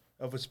coverage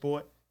of a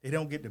sport, they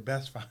don't get the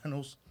best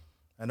finals.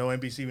 I know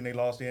NBC, when they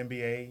lost the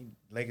NBA,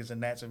 Lakers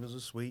and Nats, it was a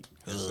sweep.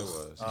 Yes,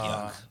 it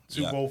was.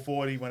 Super Bowl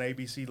 40, when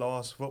ABC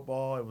lost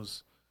football, it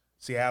was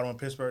Seattle and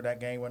Pittsburgh. That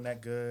game wasn't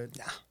that good.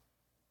 Yeah.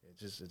 It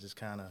just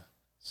kind of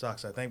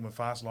sucks. I think when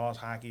Fox lost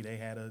hockey, they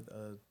had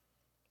a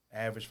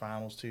average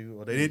finals too.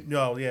 Or they didn't.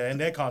 No, yeah, in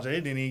that contract,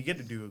 they didn't even get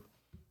to do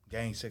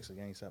Game 6 or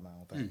Game 7. I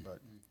don't think. But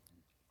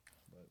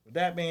with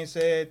that being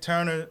said,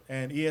 Turner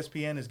and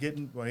ESPN is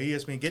getting the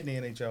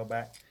NHL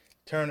back.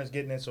 Turner's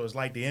getting it, so it's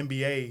like the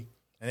NBA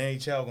and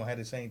NHL gonna have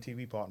the same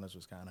TV partners.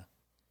 Was kind of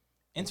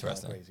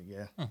interesting. Crazy,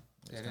 yeah.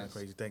 It's kind of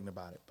crazy thinking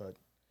about it, but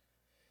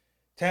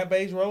Tampa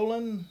Bay's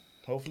rolling.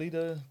 Hopefully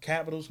the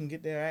Capitals can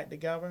get their act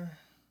together.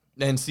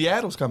 And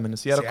Seattle's coming. The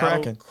Seattle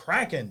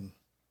Kraken.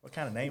 What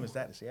kind of name is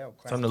that? The Seattle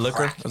Kraken. From the liquor?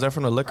 Kraken. Is that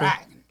from the liquor?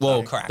 Kraken.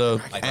 Well, Kraken.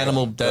 the Like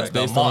animal that's the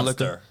based on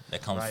liquor. monster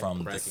that comes from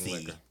the Kraken sea.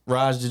 liquor.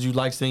 Raj, did you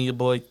like seeing your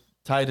boy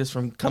Titus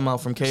come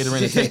out from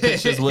catering and take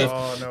pictures with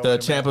the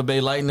Tampa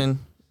Bay Lightning?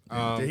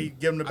 Did he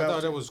give him the belt? I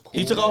thought that was cool.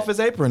 He took off his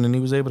apron and he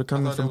was able to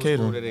come in from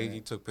catering. Cool that he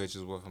took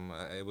pictures with him.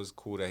 It was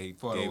cool that he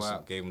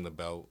gave him the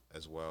belt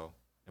as well.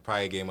 And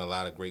probably gave him a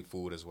lot of great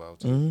food as well,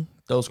 too.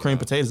 Those cream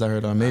potatoes I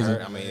heard are amazing.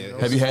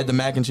 Have you had the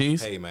mac and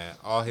cheese? Hey man,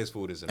 all his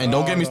food is amazing. And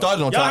don't get me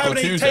started on Taco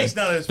Tuesday.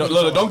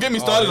 Don't get me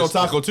started on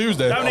Taco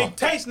Tuesday. Y'all ain't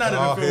taste none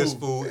of the food. All his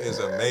food is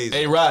amazing.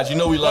 Hey Raj, you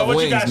know we love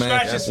wings,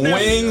 man.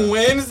 Wing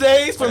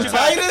Wednesdays from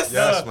Titus.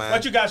 Yes, man.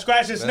 What you got?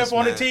 Scratch and sniff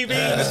on the TV.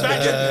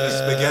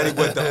 Spaghetti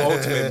with the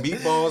ultimate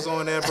meatballs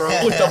on there, bro.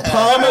 With the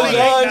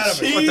Parmesan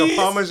cheese. With the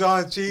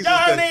Parmesan cheese.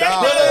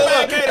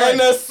 And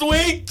the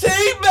sweet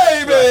tea,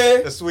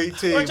 baby. The sweet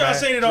tea. What y'all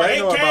seen it on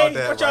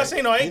 8K? What y'all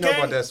seen on 8K? You know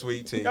about that sweet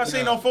tea. Y'all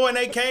seen on 4 and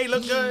 8K?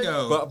 Look good.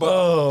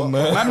 Oh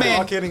man. My man.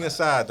 All kidding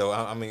aside, though,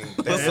 I mean,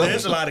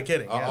 There's a lot of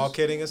kidding. all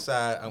kidding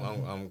aside,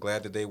 I'm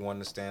glad that they won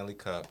the Stanley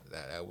Cup.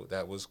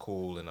 That was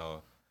cool and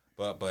all.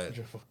 But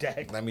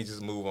let me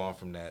just move on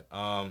from that.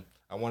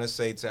 I want to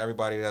say to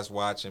everybody that's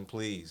watching,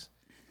 please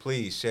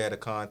share the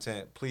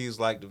content. Please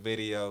like the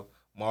video.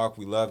 Mark,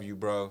 we love you,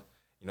 bro.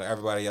 You know,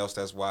 everybody else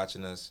that's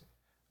watching us,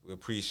 we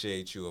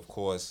appreciate you, of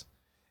course.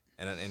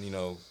 And you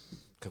know,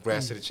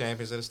 congrats to the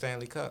champions of the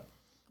Stanley Cup.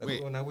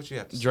 Wait. Now what you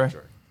have to say, Dre?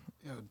 Dre?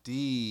 Yo,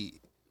 D,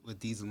 with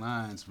these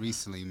lines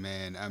recently,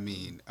 man, I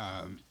mean,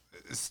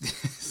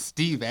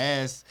 Steve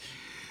asked,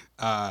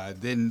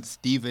 then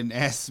Stephen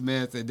S.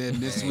 Smith, and then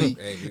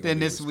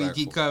this week,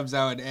 he comes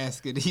out and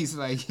asking, he's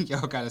like,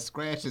 y'all got to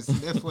scratch and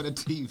sniff on the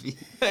TV.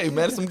 Hey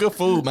man, it's some good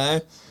food,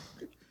 man.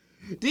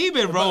 D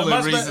been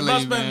rolling recently,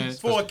 must man. been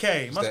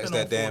 4K. Must It's been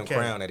that damn 4K.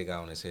 crown that he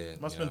got on his head.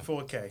 Must been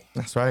 4K.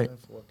 That's right.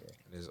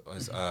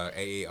 His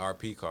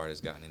AARP card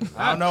has gotten in.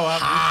 I don't know. You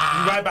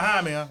right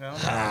behind me. Huh?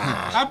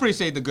 I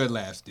appreciate the good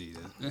laughs, D.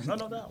 No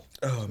doubt.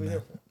 Oh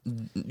man.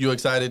 You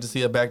excited to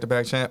see a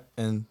back-to-back champ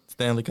in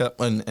Stanley Cup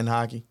and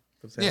hockey?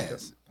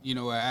 Yes, you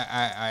know,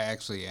 I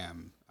actually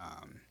am.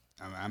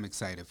 I'm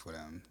excited for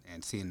them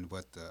and seeing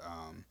what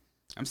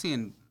I'm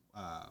seeing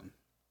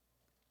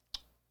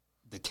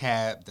the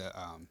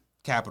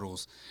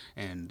Capitals,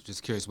 and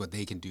just curious what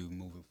they can do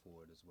moving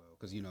forward as well.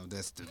 Because you know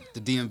that's the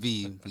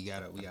DMV. We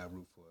gotta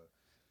root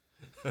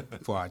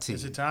for our team.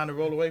 Is it time to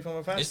roll away from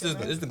a fence?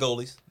 It's the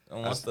goalies.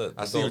 I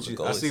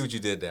see what you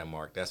did there,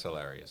 Mark. That's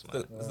hilarious,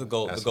 man. It's the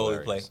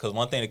goalie play. Because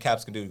one thing the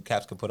Caps can do, the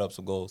Caps can put up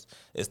some goals.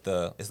 It's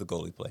the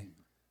goalie play.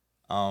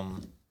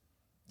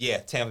 Yeah,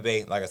 Tampa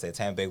Bay. Like I said,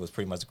 Tampa Bay was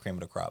pretty much the cream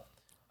of the crop.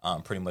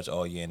 Pretty much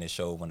all year, and it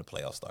showed when the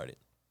playoffs started.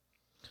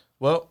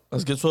 Well,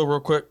 let's get to it real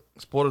quick.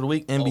 Sport of the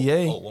week,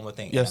 NBA. Oh, one more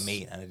thing. Yes.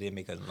 I did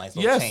make a nice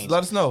little change. Yes,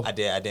 let us know. I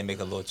did make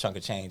a little chunk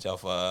of change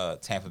off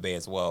Tampa Bay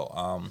as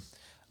well.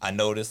 I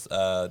noticed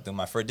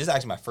this is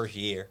actually my first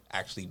year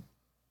actually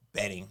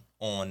betting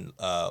on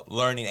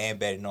learning and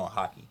betting on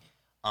hockey.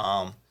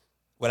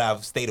 What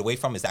I've stayed away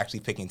from is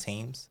actually picking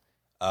teams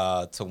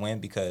to win,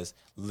 because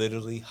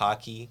literally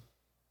hockey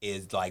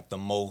is like the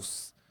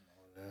most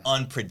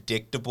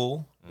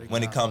unpredictable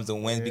when it comes to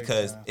wins,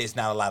 because it's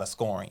not a lot of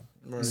scoring.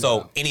 Right.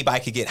 So anybody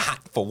could get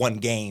hot for one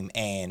game,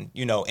 and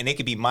and it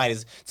could be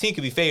team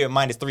could be favored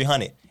minus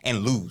 300 and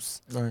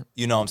lose. Right.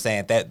 You know what I'm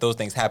saying? That those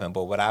things happen.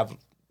 But what I've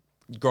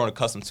grown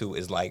accustomed to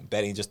is like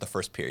betting just the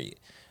first period.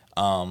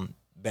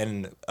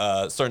 Betting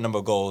a certain number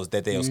of goals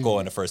that they'll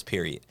score in the first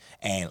period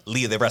and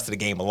leave the rest of the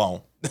game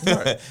alone.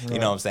 Right. You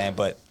know what I'm saying?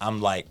 But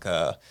I'm like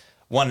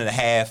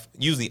 1.5,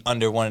 usually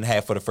under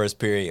 1.5 for the first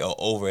period, or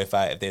over if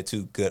they're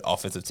two good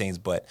offensive teams.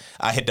 But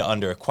I hit the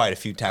under quite a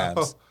few times.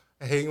 Oh,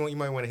 hey, you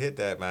might want to hit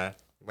that, man.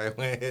 You might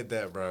want to hit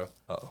that, bro.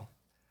 Uh-oh.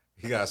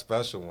 You got a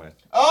special one.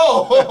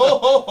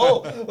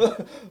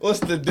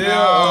 What's the deal?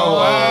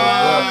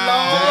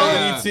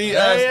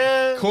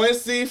 JETS.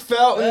 Quincy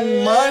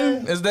Felton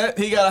Munn. Is that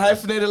he got a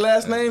hyphenated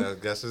last name?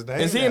 That's his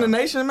name. Is he in the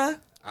nation, man?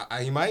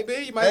 He might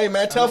be. Hey,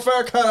 man, tell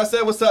Farrakhan I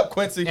said what's up,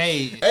 Quincy.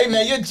 Hey,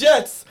 man, your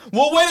Jets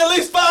will win at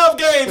least 5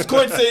 games,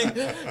 Quincy.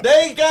 They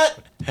ain't got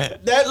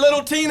that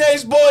little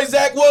teenage boy,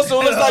 Zach Wilson,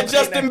 looks like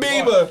Justin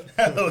Bieber.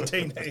 That little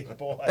teenage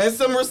boy. And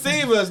some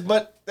receivers,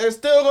 but they're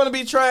still going to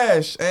be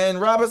trash.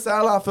 And Robert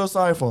Saleh, I feel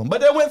sorry for him. But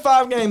they'll win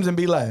 5 games and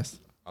be last.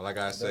 All I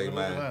gotta say,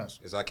 man,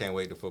 is I can't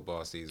wait till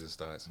football season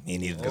starts. Me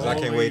neither. Because I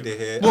can't wait to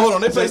hear. Well, hold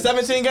on, they play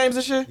 17 games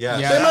this year? Yeah.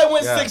 They might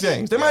win 6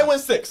 games. They might win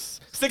 6.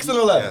 6 and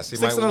 11. Yes,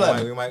 6 and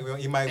 11.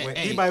 He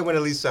might win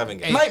at least 7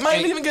 games.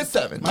 Might even get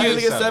 7. Might even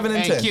get 7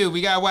 and 10. Hey, Q,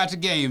 we gotta watch a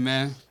game,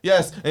 man.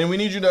 Yes, and we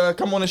need you to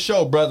come on the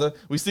show, brother.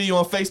 We see you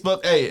on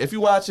Facebook. Hey, if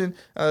you're watching,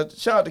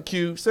 shout out to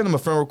Q. Send him a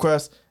friend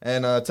request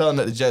and tell him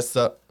that the Jets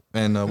suck,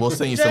 and we'll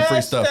send you some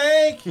free stuff.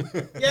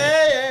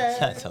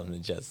 Yeah. Tell him the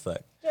Jets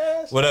suck.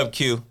 What up,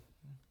 Q?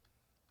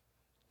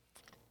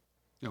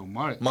 Yo,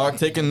 Mark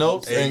taking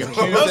notes. And Q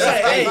Don't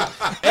say, hey,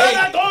 you're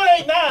not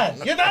going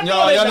 8-9. You're not going 8-9.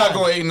 No, y'all not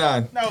going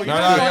 8-9. No, you're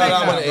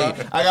not going going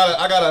 8. I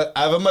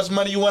have how much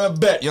money you want to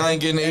bet. Y'all ain't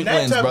getting 8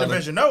 wins, brother.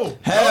 Division, no.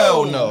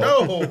 Hell no.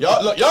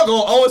 Y'all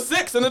going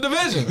 0-6 in the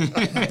division.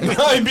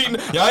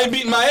 y'all ain't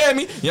beating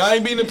Miami. Y'all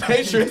ain't beating the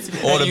Patriots.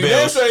 Or the you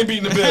Bills. ain't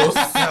beating the Bills.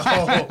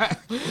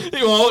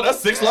 That's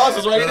 6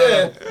 losses right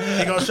there.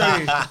 He gonna show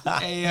you.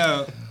 Hey,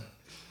 yo.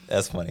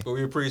 That's funny. But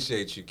we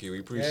appreciate you, Q. We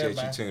appreciate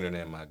you tuning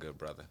in, my good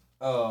brother.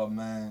 Oh,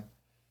 man.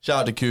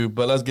 Shout out to Q,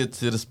 but let's get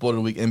to the Sport of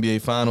the Week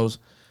NBA Finals.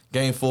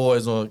 Game 4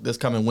 is on this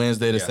coming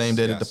Wednesday, the same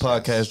day that the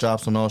podcast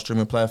drops on all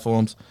streaming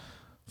platforms.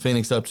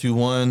 Phoenix up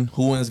 2-1.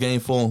 Who wins game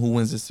 4 and who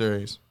wins this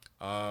series?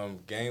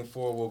 Game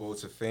 4 will go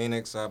to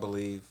Phoenix, I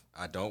believe.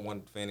 I don't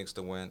want Phoenix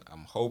to win.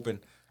 I'm hoping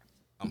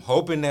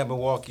that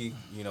Milwaukee,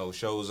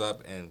 shows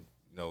up and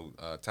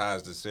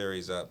ties the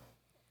series up.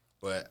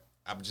 But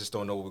I just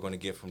don't know what we're going to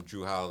get from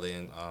Jrue Holiday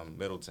and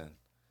Middleton.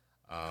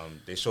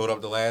 They showed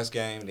up the last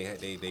game.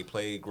 They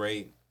played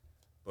great,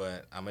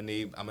 but I'm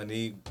gonna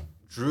need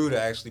Jrue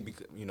to actually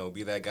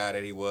be that guy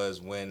that he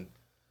was when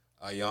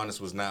Giannis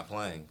was not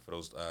playing for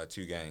those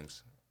 2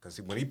 games.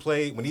 Because when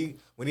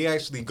he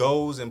actually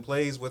goes and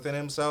plays within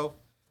himself,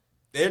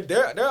 they're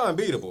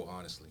unbeatable.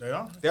 Honestly, they're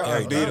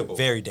unbeatable.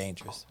 Very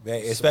dangerous,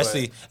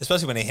 especially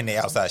when they hit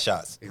their outside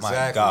shots. Exactly.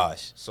 My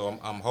gosh. So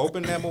I'm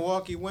hoping that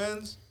Milwaukee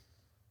wins.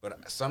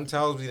 But some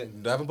tells me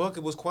that Devin Booker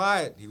was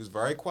quiet. He was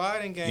very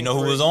quiet in game 3. You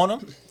know who was on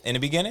him in the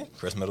beginning?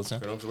 Chris Middleton.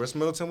 Chris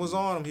Middleton was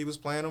on him. He was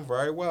playing him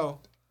very well.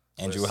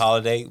 And Jrue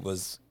Holiday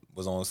was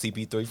on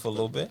CP3 for a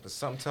little bit. But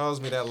something tells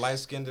me that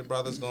light-skinned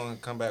brother's going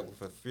to come back with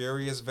a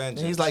furious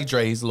vengeance. He's like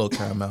Dre. He's a little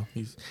caramel.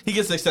 He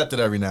gets accepted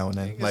every now and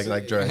then,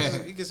 like Dre.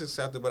 He gets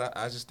accepted, but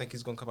I just think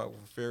he's going to come out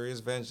with a furious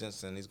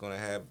vengeance, and he's going to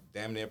have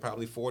damn near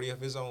probably 40 of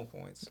his own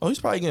points. Oh, he's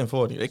probably getting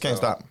 40. They can't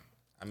stop him.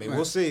 I mean,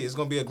 we'll see. It's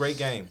going to be a great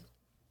game.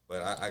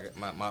 But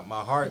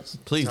my heart's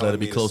please let it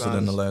be closer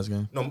than the last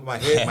game. No, my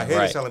head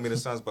right. is telling me the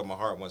Suns, but my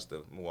heart wants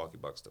the Milwaukee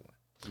Bucks to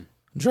win.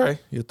 Dre,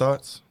 your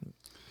thoughts?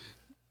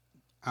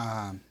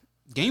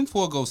 Game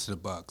 4 goes to the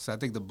Bucks. I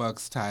think the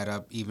Bucks tied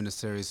up even the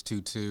series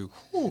 2-2.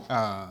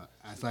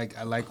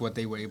 I like what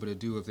they were able to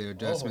do with their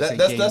adjustments.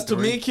 That's to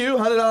me, Q.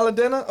 $100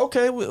 dinner.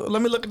 Okay,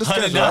 let me look at the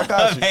schedule. I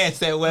got you. Man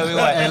said, "Well,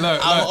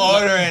 I'm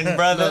ordering,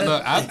 brother."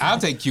 Look, I'll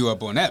take Q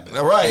up on that.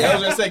 All right, I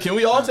was gonna say, can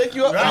we all take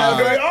you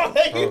up?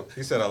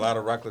 He said a lot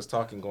of reckless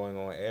talking going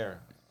on air.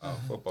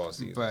 Football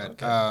season,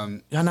 but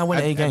y'all not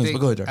winning 8 games. But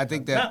go ahead, Dre. I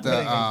think that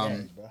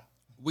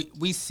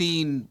we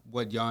seen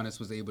what Giannis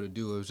was able to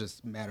do. It was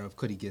just a matter of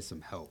could he get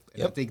some help.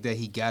 And I think that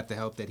he got the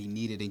help that he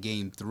needed in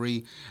Game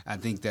 3. I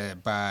think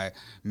that by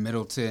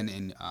Middleton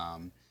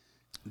and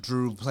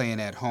Jrue playing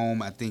at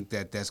home, I think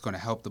that that's going to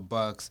help the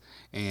Bucks.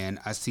 And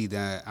I see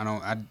that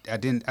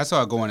I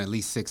saw it going at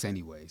least 6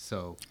 anyway.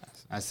 So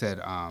I said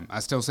I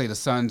still say the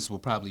Suns will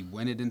probably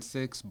win it in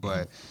 6,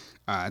 but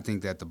I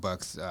think that the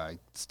Bucks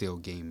still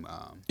game.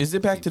 Is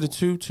it back to the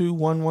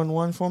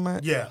 2-2-1-1-1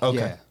 format? Yeah. Okay.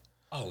 Yeah.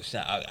 Oh, which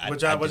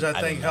I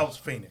think helps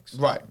Phoenix.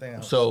 Right.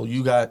 So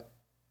you got.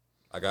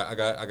 I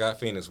got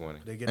Phoenix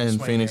winning.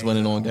 And Phoenix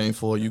winning on Game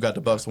 4. You got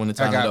the Bucks winning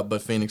time it up,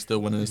 but Phoenix still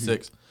winning in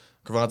 6.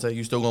 Cavante,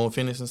 you still going with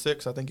Phoenix in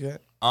 6? I think you had.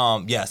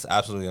 Yes,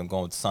 absolutely. I'm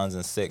going with Suns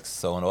in 6.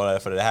 So in order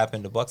for that to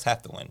happen, the Bucks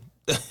have to win.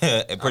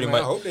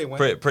 I hope they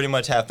win. Pretty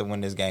much have to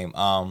win this game.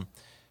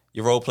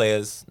 Your role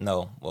players,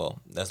 no. Well,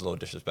 that's a little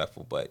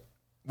disrespectful, but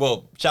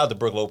shout out to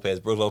Brook Lopez.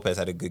 Brook Lopez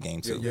had a good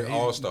game too. Your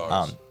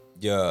all-stars.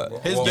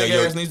 His big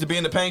ass needs to be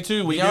in the paint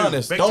too. We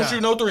honest. Don't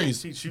shoot no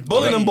threes.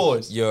 Bully them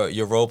boys.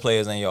 Your role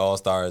players and your all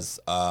stars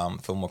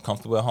feel more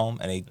comfortable at home,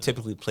 and they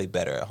typically play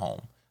better at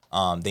home.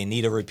 They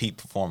need a repeat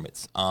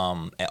performance.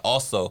 And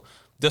also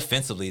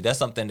defensively, that's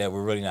something that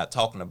we're really not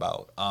talking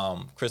about.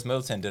 Chris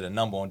Middleton did a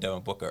number on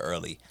Devin Booker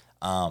early.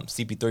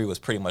 CP3 was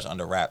pretty much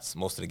under wraps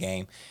most of the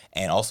game,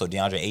 and also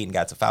DeAndre Ayton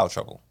got to foul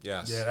trouble.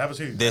 Yes. Yeah, that was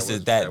huge. Those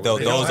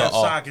don't are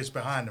all sockets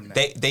behind them now.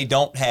 They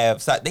don't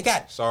have. They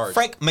got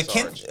Frank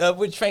McKinney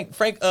with Frank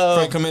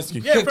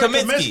Kaminsky. Yeah, Frank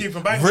Kaminsky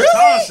from back in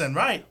Wisconsin,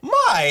 right?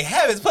 My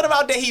heavens, put him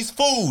out there. He's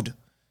food.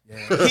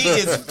 Yeah. He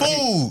is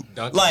food.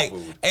 Like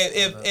food.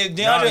 If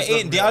DeAndre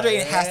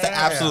Ayton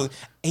has to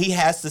he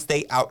has to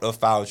stay out of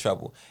foul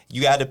trouble.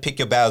 You got to pick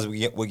your battles with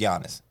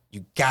Giannis.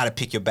 You got to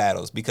pick your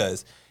battles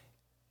because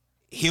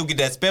he'll get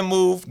that spin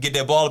move, get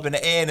that ball up in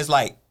the air, and it's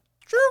like,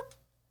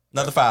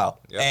 another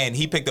foul. Yep. And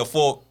he picked up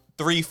 4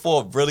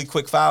 really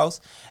quick fouls,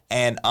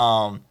 and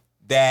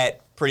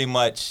that pretty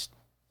much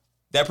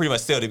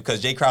sealed it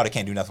because Jay Crowder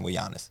can't do nothing with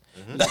Giannis.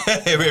 Mm-hmm.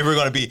 If we're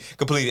going to be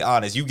completely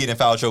honest, you get in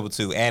foul trouble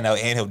too, and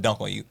he'll dunk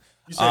on you.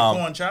 You said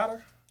corn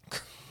chowder?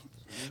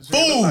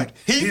 Food.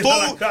 He's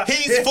food.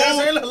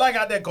 He look like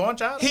out there corn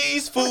chowder?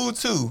 He's food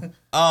too.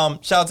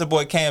 Shout out to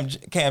boy Cam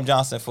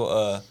Johnson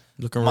for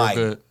looking real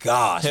good. My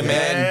gosh, Him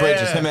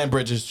and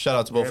Bridges. Shout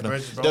out to both of them.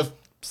 The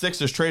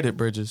Sixers traded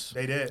Bridges.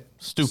 They did.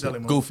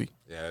 Stupid, goofy.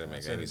 Yeah, that didn't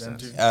make any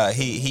sense.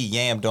 He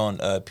yammed on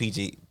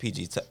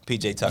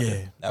PJ Tucker.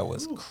 Yeah. That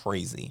was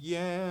crazy.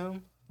 Yeah.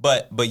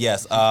 But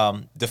yes,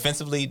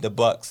 defensively the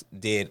Bucks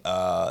did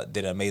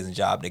an amazing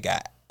job. They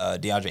got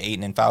DeAndre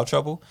Ayton in foul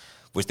trouble,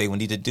 which they would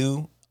need to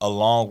do,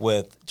 along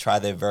with try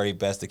their very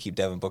best to keep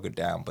Devin Booker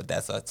down. But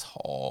that's a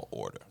tall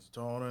order. It's a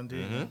tall order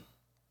indeed. Mm-hmm.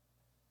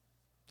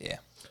 Yeah.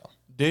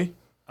 D?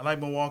 I like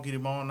Milwaukee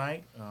tomorrow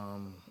night.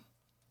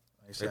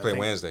 They play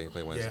Wednesday.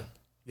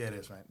 Yeah,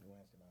 that's right.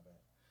 Wednesday, my bad.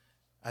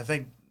 I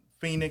think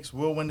Phoenix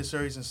will win the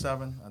series in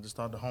 7. I just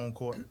thought the home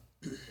court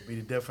will be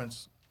the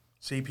difference.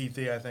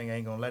 CP3, I think,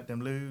 ain't going to let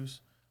them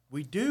lose.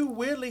 We do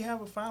weirdly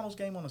have a finals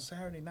game on a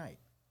Saturday night,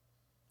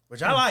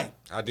 which I like.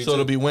 I do so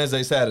it'll be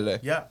Wednesday, Saturday.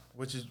 Yeah,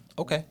 which is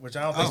okay. Which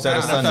I don't think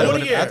Saturday,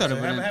 Sunday. I thought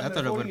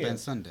it would have been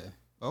Sunday.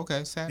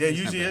 Okay, Saturday.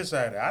 Yeah, usually it's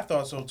Saturday. I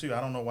thought so too. I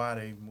don't know why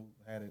they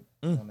had it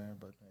on there,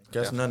 but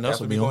guess nothing else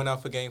will be going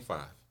out for Game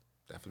 5.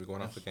 Definitely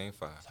going out for Game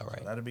 5. All right.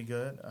 So that'll be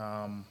good.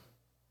 I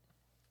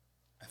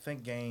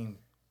think Game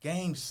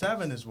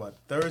 7 is what,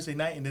 Thursday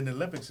night, and then the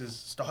Olympics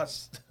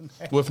starts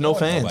with no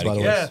fans. Nobody by the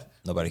way, cares.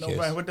 Nobody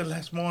cares. With the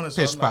next morning,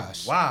 Pish so I'm like,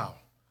 posh. wow.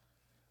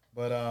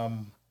 But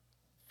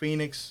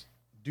Phoenix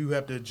do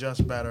have to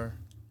adjust better.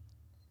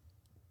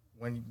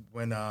 When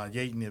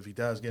Yaten, if he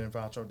does get in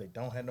foul trouble, they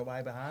don't have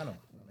nobody behind him.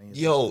 I mean,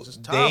 it's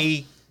just tough.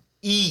 They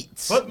eat.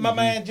 Put my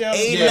man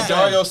Jalen. Yeah,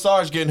 Dario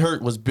Saric getting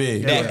hurt was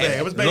big. Yeah,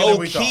 it was bigger low than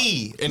we thought.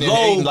 key. And then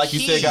low Ayton, like you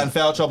key. said, got in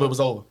foul trouble. It was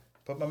over.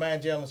 Put my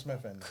man Jalen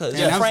Smith in. Cause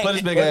Yeah, Frank- put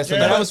his big ass in But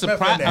But there. I was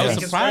surprised. I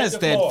was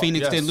surprised that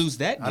Phoenix Yes. didn't lose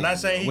that game I'm not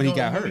saying when he he's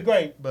got going to be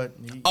hurt. great, but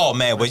Oh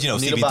man, but you know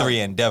Need a CP3 body.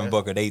 and Devin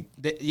Booker, they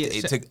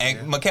Yeah, took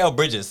and Mikal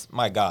Bridges.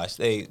 My gosh,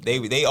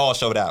 they all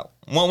showed out.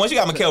 Once you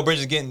got Mikal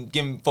Bridges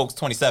giving folks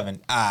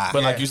 27, But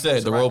like you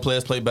said, the role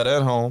players play better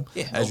at home,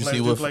 Yeah. as you Role see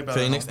players do with play better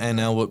at Phoenix home. and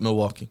now with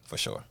Milwaukee. for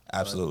sure,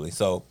 absolutely.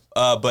 So,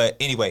 but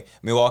anyway,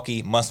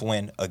 Milwaukee must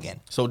win again.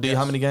 So D,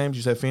 how many games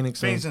you said Phoenix?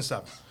 Phoenix and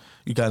 7.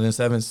 You got it in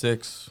 7,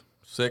 6,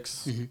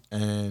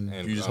 and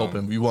And, you just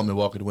hoping you want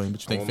Milwaukee to win,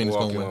 but you I think want Phoenix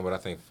Milwaukee gonna win, win. but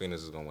I think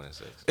Phoenix is going to win in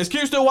 6. Is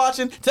Q still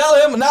watching? Tell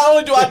him not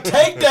only do I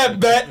take that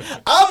bet,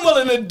 I'm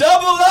willing to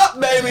double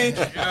up, baby,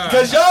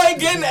 because y'all ain't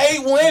getting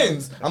 8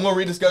 wins. I'm gonna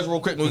read the schedule real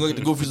quick. And we're gonna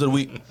get the goofies of the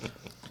week.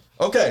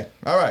 Okay,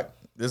 all right.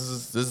 This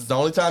is the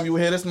only time you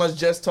will hear this much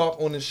Jets talk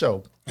on this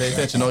show. Pay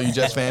attention, all you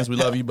Jets fans. We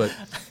love you, but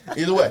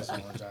either way,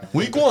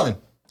 week 1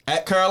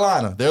 at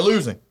Carolina, they're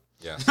losing.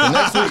 Yeah. The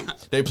next week,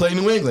 they play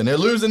New England. They're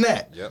losing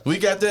that. Yep.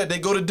 Week after that, they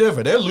go to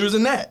Denver. They're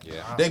losing that.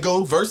 Yeah. They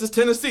go versus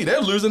Tennessee. They're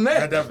losing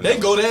that. definitely. They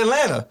go to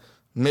Atlanta.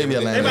 Maybe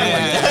Atlanta.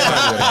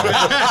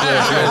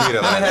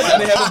 Yeah.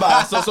 And they have a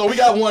bye. So we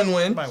got 1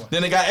 win. Might win.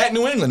 Then they got at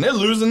New England. They're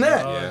losing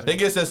that. Yeah. They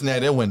get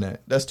Cincinnati. They'll win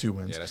that. That's 2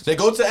 wins. Yeah, that's They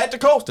go to at the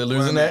coast. They're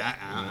losing Well, that.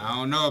 I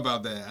don't know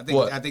about that.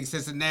 What? I think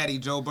Cincinnati,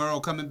 Joe Burrow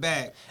coming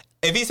back.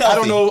 If he's healthy, I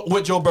don't know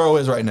what Joe Burrow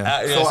is right now.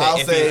 Yeah, So say I'll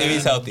if say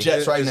he's healthy.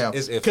 Jets right It's- now.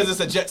 it's iffy. Because it's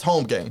a Jets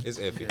home game. It's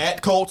iffy.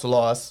 At Colts,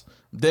 loss.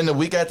 Then the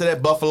week after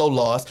that, Buffalo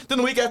lost. Then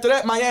the week after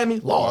that, Miami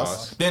lost.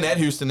 Lost. Then at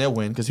Houston, they'll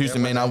win because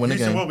Houston may not win the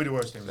Houston will game. be the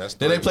worst team. That's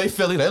Then they 3. play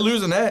Philly. They're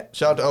losing that.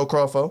 Shout out to El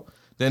Crawford.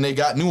 Then they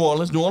got New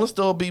Orleans. New Orleans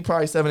still be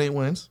probably 7, 8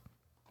 wins.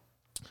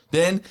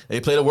 Then they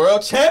play the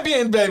world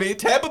champion, baby,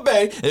 Tampa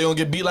Bay. They're going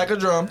to get beat like a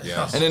drum.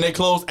 Yes. And then they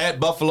close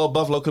at Buffalo.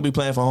 Buffalo could be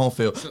playing for home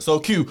field. So,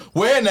 Q,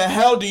 where in the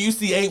hell do you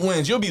see 8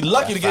 wins? You'll be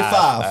lucky to get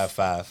 5.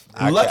 5.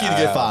 Lucky to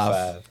get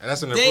 5. And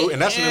that's an, They-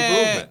 and that's an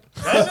improvement.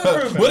 That's an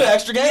improvement. With an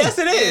extra game. Yes,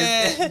 it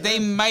is. They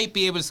might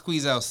be able to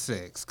squeeze out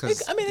 6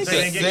 because I mean, They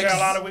didn't get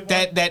Carolina week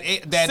 1.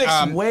 that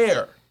 6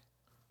 where?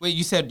 wait,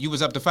 you said you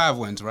was up to 5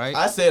 wins, right?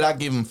 I said I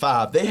give them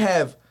 5. They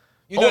have.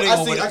 You know I they're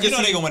gonna see- win. I You can know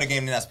see- they're gonna win a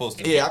game they're not supposed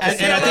to. Yeah, I can and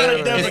see I that.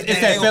 think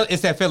Denver-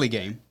 it's that Philly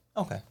game.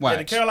 Okay. Watch. Yeah,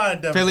 the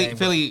Carolina Denver Philly, game.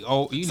 Philly.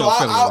 Oh, you So know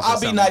Philly. I'll was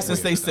be something nice and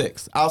say weird.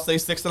 6. I'll say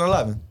 6 and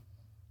 11.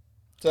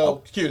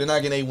 So Q, they're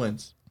not getting 8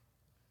 wins,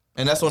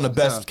 and that's on the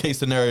best case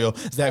scenario.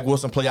 Zach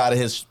Wilson play out of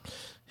his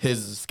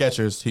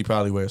Skechers he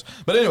probably wears.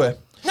 But anyway,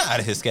 Not out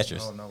of his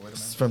Skechers. Oh, no, wait a minute.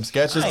 from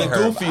Skechers I to ain't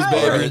heard- Goofies, I ain't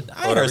baby. heard- I ain't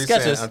Hold on, heard we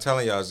saying- Skechers. I'm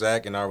telling y'all,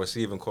 Zach and our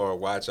receiving core,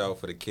 watch out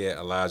for the kid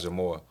Elijah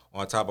Moore.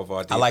 On top of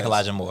our defense. I like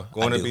Elijah Moore.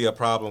 Going I to do. be a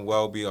problem.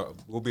 We'll be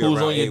Who's around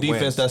on your 8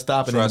 defense wins. that's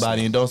stopping Trust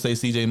anybody? me. And don't say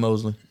C.J.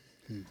 Mosley.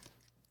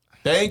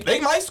 They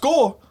might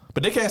score,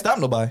 but they can't stop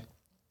nobody.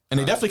 And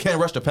they definitely can't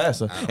rush the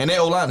passer. And their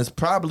O-line is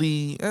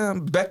probably,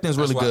 Beckton's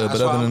really good, but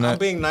That's why other than I'm that,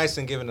 being nice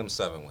and giving them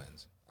 7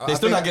 wins. They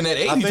still not getting that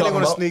 8 I you think they're talking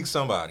going to about. sneak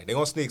somebody. They're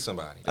going to sneak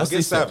somebody. I They'll say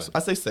get 7. 6. I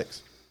say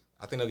 6.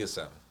 I think they'll get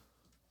 7.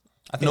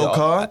 I think No their-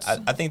 cards?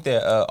 I think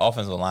their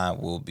offensive line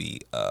will be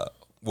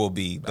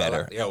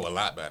better. Yeah, well, a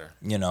lot better.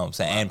 You know what I'm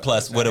saying? And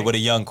plus, with a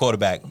young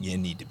quarterback, you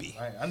need to be.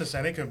 I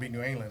understand they couldn't beat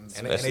New England.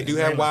 And they do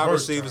have wide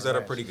receivers that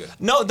are pretty good.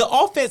 No, the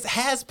offense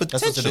has That's what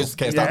potential. it is.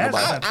 Can't stop Yeah,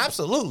 nobody.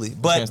 Absolutely,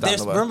 Can't but stop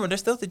nobody. remember, they're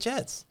still the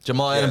Jets.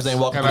 Jamal Adams ain't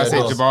walking Have I through said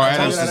that door. Jamal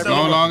Adams you is that.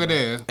 no longer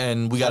there?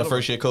 And we got a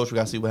first-year coach. We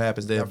got to see what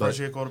happens there. Yeah, But first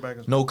year quarterback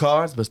is no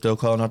cards, but still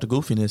calling out the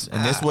goofiness.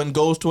 And this one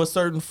goes to a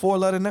certain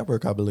 4-letter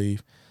network, I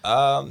believe.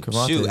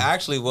 Cavante. Shoot,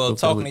 actually, well, Go for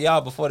talking it. to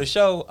y'all before the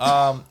show,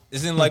 it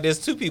seems like there's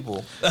 2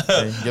 people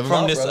give 'em from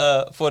out, this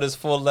brother. for this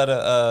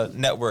 4-letter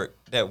network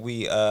that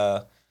we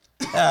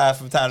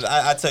from times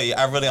I tell you,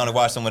 I really only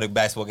watch some of the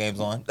basketball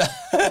games on.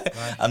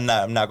 I'm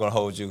not gonna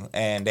hold you,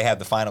 and they have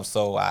the finals,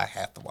 so I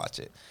have to watch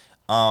it.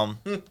 and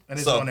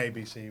it's so- on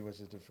ABC, which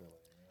is the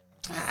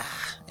Philly.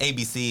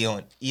 ABC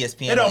on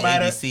ESPN, It don't on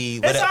matter. ABC,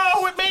 It's whatever.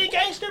 all with me,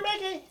 Gangster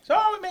Mickey. It's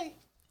all with me.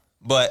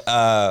 But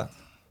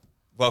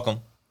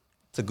welcome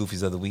to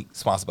Goofies of the Week,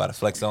 sponsored by the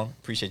Flex Zone.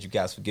 Appreciate you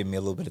guys for giving me a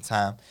little bit of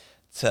time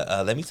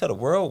to let me tell the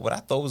world what I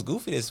thought was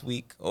goofy this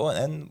week. Oh,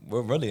 and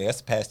we're really, that's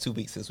the past 2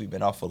 weeks since we've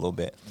been off for a little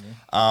bit.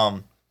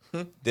 I'm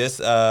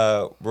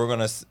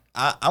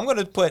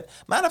gonna put,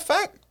 matter of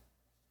fact,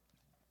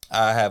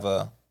 I have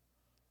a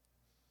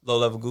low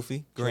level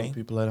goofy, green,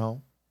 People at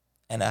home.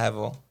 and I have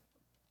a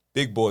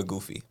big boy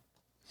goofy,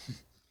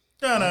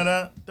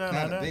 Da-da-da, Not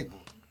da-da-da. a big boy.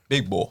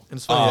 big boy. And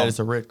it's funny that it's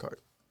a red card.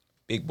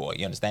 Big boy,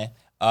 you understand?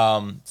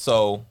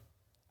 So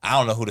I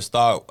don't know who to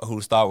start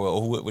with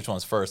or which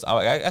one's first.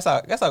 I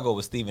guess I'll go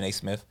with Stephen A.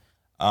 Smith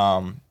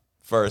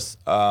first.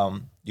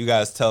 You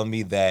guys tell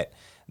me that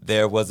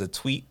there was a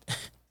tweet.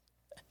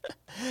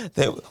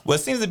 There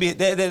seems to be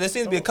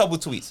a couple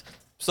tweets.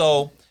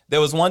 So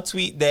there was one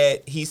tweet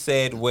that he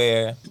said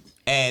where,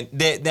 and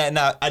that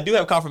now I do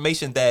have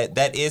confirmation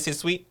that is his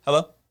tweet.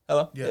 Hello.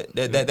 Yeah.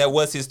 That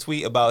was his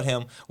tweet about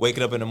him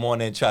waking up in the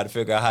morning and trying to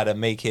figure out how to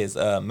make his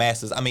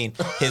masters. I mean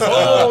his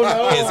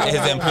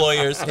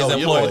employers.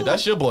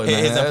 That's your boy,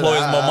 man. His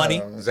employers more money.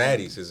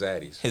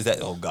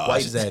 Zaddies. Oh God.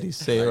 White Zaddies.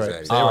 Say it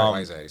right.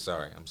 White Zaddies.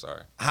 Sorry, I'm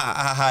sorry.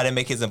 How to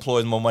make his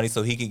employers more money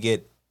so he could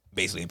get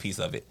basically a piece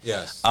of it.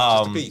 Yes.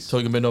 Just a piece. So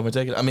he can bend over and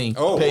take it. I mean,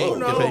 paid.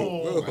 No.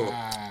 Get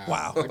paid.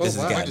 Wow.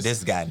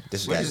 This guy.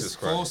 This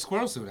full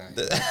squirrel suit.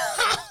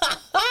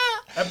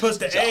 That puts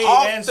the A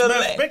and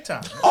Smith big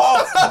time.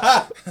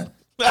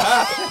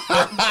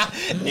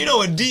 You know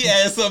when D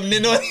adds something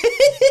into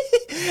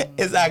it,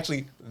 it's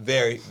actually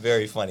very,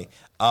 very funny.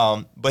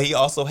 But he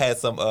also had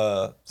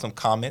some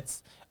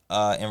comments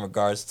in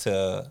regards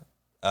to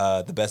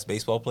the best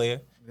baseball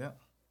player.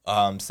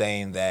 Yeah.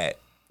 Saying that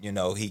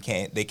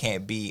they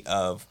can't be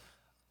of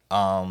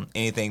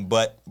anything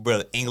but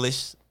really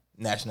English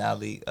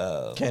nationality.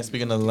 Can't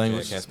speak another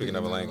language. Can't speak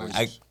another language.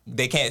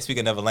 They can't speak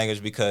another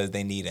language because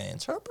they need an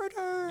interpreter.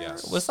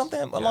 Yes. Or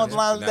something along the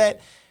lines of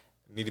that.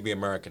 Need to be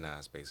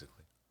Americanized,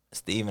 basically.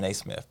 Stephen A.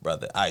 Smith,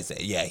 brother. I say,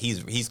 yeah,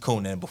 he's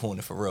cooning and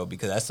buffooning for real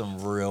because that's some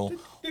real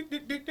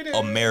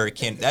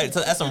American.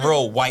 That's some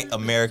real white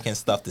American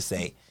stuff to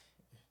say.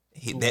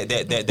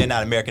 They're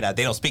not Americanized.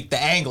 They don't speak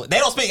the English. They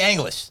don't speak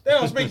English. They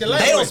don't speak the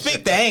language. They don't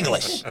speak the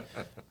English.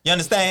 You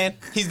understand?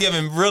 He's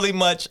giving very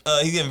much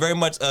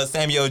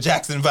Samuel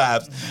Jackson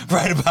vibes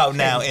right about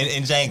now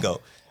in Django.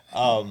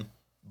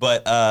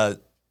 But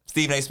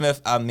Stephen A.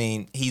 Smith, I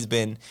mean, he's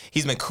been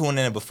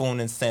cooning and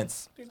buffooning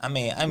since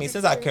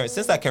since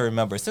I can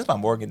remember, since my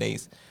Morgan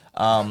days.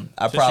 I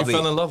probably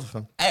fell in love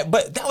with him.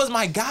 But that was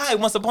my guy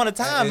once upon a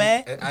time,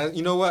 man. And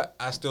you know what?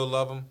 I still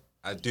love him.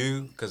 I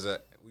do, because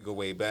we go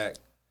way back.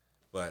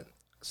 But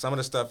some of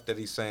the stuff that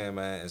he's saying,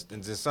 man,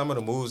 and just some of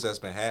the moves that's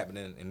been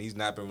happening, and he's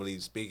not been really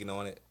speaking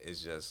on it,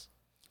 it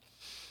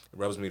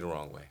rubs me the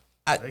wrong way.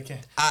 They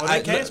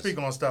can't speak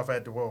on stuff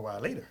at the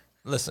Worldwide Leader.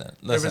 Listen,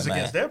 if it's man.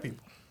 against their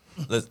people.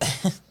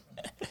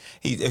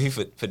 He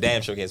for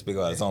damn sure can't speak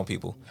about his own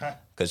people.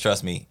 Because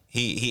trust me,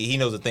 he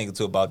knows a thing or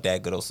two about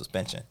that good old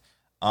suspension.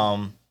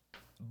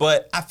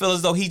 But I feel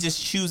as though he just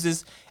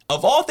chooses,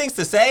 of all things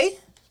to say.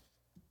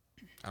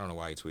 I don't know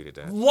why he tweeted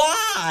that.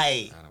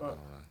 Why? I don't know.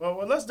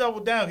 Well, let's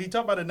double down. He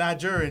talked about the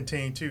Nigerian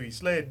team, too. He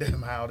slid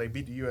them how they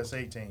beat the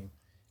USA team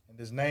and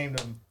just named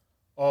them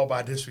all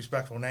by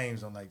disrespectful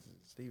names. I'm like,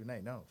 Stephen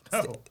A., no.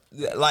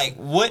 Like,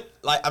 what?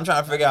 Like, I'm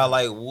trying to figure out,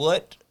 like,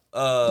 what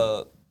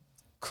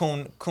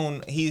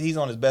Coon, he's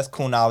on his best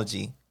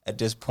Coonology at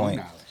this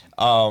point.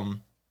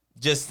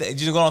 Just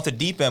going off the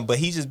deep end, but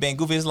he's just being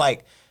goofy. It's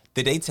like,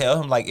 did they tell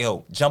him, like,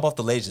 yo, jump off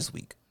the ledge this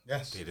week?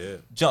 Yes. They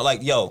did. Jump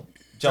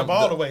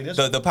all the way.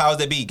 The powers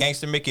that be,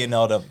 Gangster Mickey and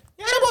all them.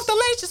 Yeah, jump off the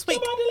ledge this week.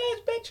 Jump off the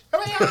ledge, bitch.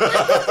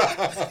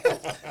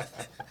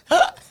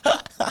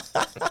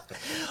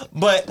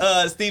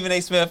 But Stephen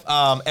A. Smith,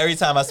 every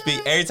time I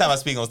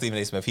speak on Stephen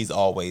A. Smith, he's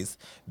always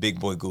big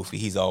boy goofy.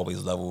 He's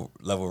always level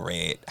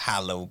red,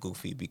 high level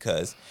goofy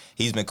because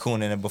he's been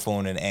cooning and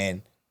buffooning,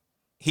 and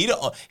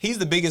he's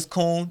the biggest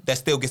coon that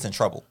still gets in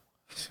trouble.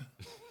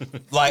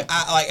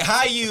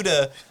 How you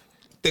the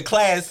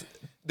class,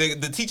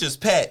 the teacher's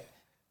pet,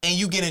 and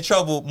you get in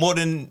trouble more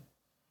than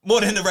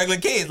the regular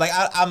kids. Like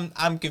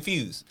I'm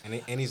confused.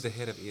 And he's the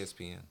head of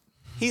ESPN.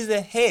 He's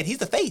the head. He's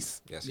the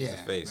face. Yes, he's the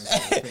face.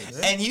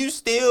 And you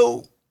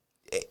still,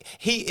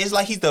 he's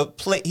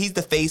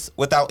the face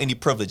without any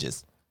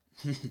privileges.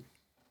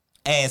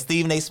 And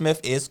Stephen A.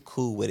 Smith is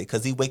cool with it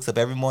because he wakes up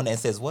every morning and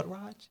says, "What,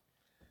 Raj?"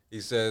 He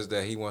says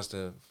that he wants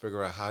to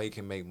figure out how he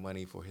can make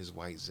money for his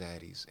white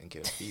zaddies and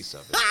get a piece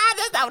of it.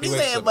 That's not what he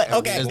said, but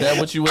okay. Is that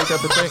what you wake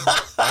up and think?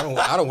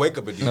 I don't wake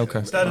up and do that. Okay.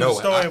 Instead of the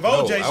story of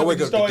OJ, I wake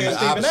the up to story do of the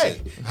Stephen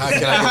opposite. A. How can I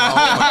get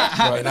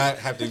my own money? And I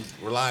have to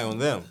rely on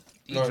them.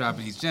 He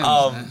dropping these gems,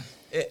 man.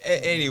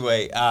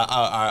 Anyway,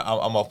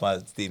 I'm off my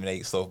Stephen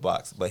A.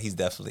 soapbox, but he's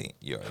definitely,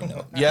 you already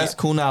know. Yes,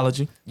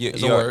 Coonology.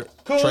 It's a word.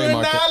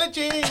 Trademark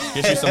it.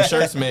 Get you some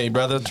shirts made,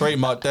 brother.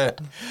 Trademark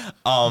that.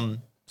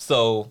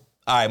 So,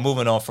 all right,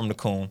 moving on from the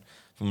Coon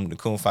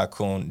Fi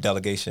Coon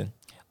delegation.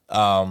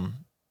 No,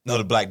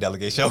 the black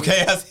delegation.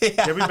 Okay.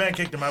 Yeah, we been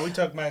kicked him out. We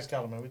took Max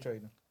Kellerman. We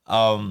traded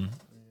him.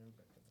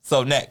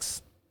 So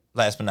next,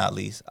 last but not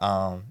least,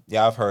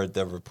 I've heard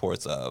the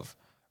reports of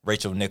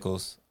Rachel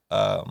Nichols.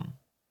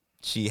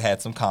 She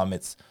had some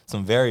comments,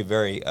 some very,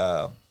 very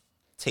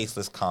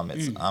tasteless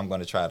comments. I'm going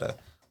to try to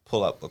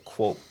pull up a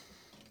quote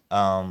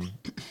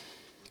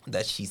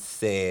that she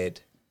said.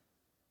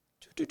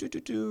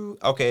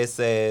 Okay, it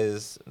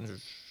says,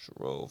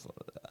 all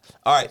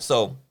right,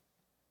 so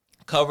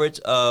coverage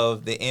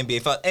of the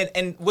NBA.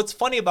 And what's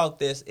funny about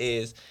this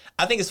is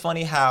I think it's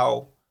funny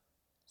how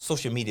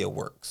social media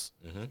works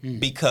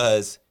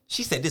because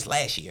she said this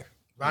last year.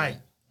 Right.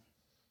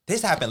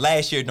 This happened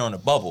last year during the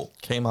bubble.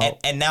 Came out.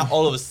 And now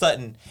all of a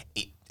sudden,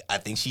 I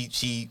think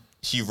she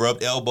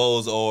rubbed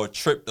elbows or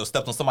tripped or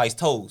stepped on somebody's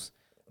toes.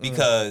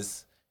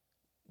 Because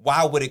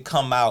why would it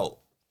come out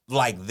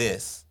like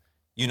this?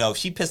 You know,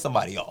 she pissed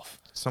somebody off.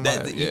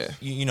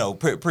 You know,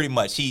 pretty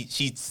much. She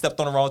stepped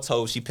on the wrong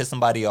toes. She pissed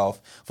somebody off.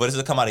 For this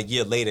to come out a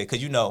year later,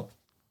 because, you know,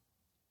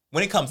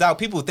 when it comes out,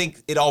 people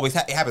think it always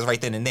it happens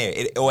right then and there.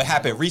 It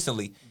happened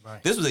recently.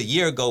 Right. This was a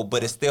year ago,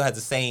 but it still has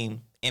the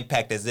same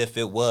impact as if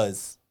it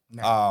was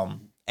now.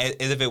 As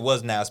if it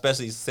was now,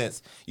 especially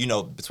since, you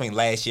know, between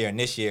last year and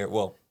this year,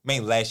 well,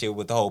 mainly last year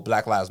with the whole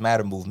Black Lives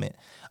Matter movement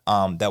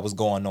that was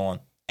going on.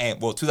 And,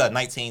 well,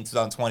 2019,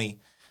 2020,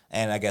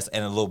 and I guess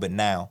and a little bit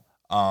now.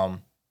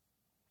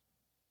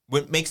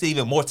 What makes it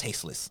even more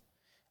tasteless.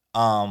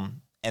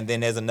 And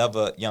then there's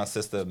another young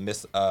sister,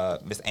 Miss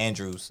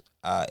Andrews.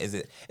 Is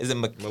it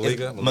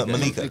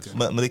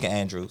Malika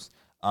Andrews?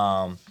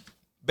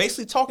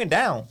 Basically talking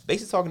down.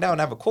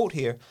 I have a quote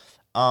here.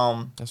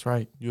 That's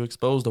right. You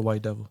exposed the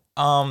white devil.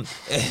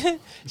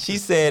 She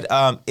said,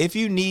 if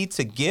you need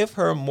to give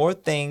her more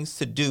things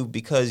to do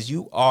because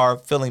you are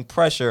feeling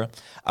pressure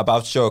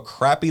about your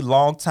crappy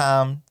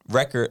long-time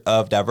record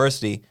of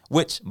diversity,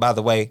 which, by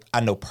the way, I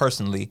know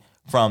personally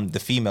from the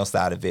female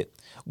side of it,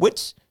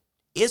 which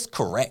is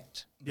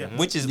correct. Yeah.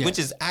 Which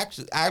is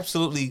actually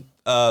absolutely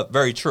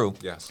very true.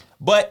 Yes.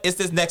 But it's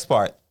this next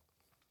part.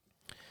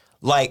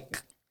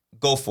 Like,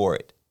 go for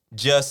it.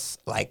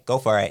 Just go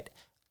for it.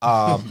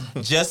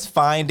 Just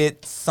find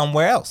it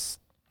somewhere else.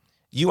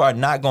 You are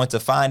not going to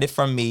find it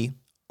from me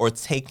or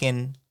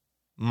taking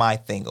my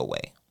thing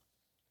away.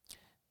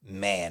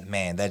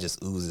 Man, that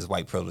just oozes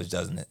white privilege,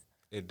 doesn't it?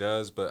 It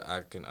does, but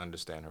I can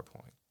understand her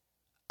point.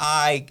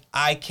 I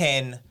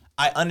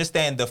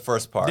understand the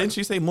first part. Didn't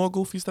she say more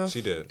goofy stuff?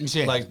 She did.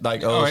 She was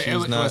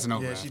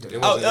not. Yeah, she did.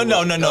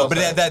 No. But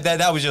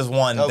that was just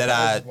one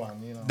that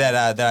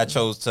I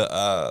chose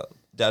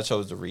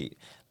to read.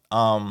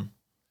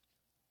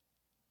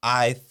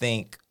 I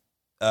think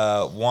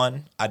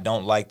one, I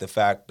don't like the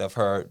fact of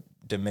her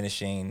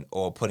diminishing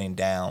or putting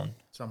down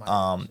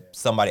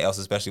somebody else,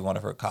 especially one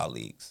of her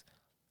colleagues.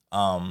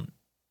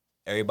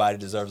 Everybody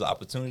deserves an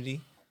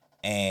opportunity.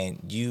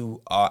 And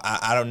you are,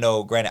 I don't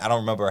know, granted, I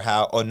don't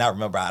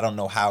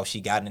know how she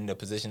got in the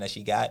position that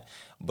she got,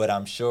 but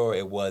I'm sure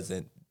it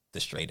wasn't the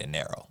straight and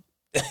narrow.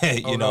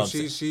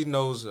 She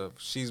knows,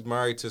 she's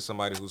married to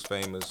somebody who's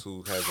famous,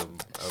 who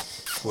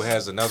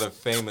has another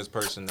famous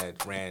person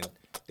that ran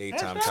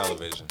daytime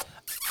television.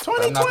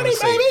 2020,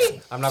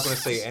 baby. I'm not going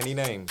to say any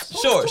names.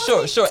 Sure.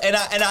 And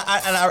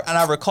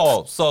I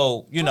recall,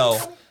 so, you know,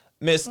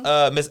 Miss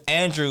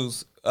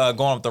Andrews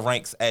going up the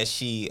ranks as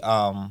she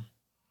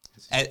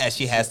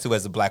has to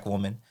as a black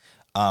woman,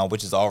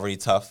 which is already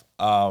tough.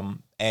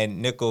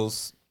 And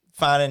Nichols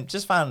finding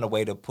a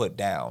way to put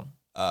down.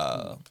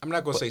 I'm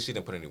not going to say she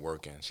didn't put any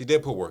work in. She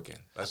did put work in.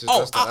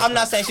 I'm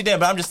not saying she didn't,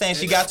 but I'm just saying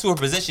she got to her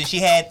position. She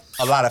had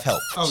a lot of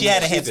help. She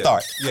had a head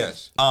start.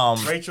 Yes.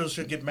 Rachel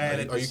should get mad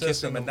at the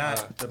system and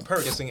not the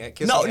person.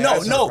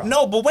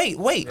 No, but wait.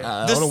 Wait.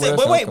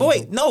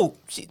 No,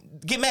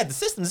 get mad at the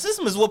system. The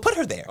system is what put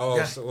her there.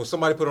 Oh, so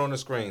somebody put it on the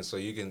screen, so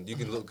you can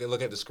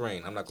look at the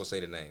screen. I'm not going to say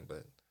the name,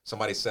 but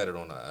somebody said it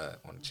on the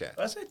chat.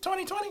 I said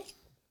 2020.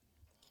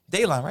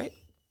 Dayline, right?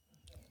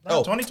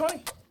 No,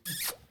 2020.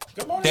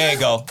 Good morning. There you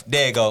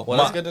go. Well,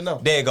 that's good to know.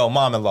 There you go,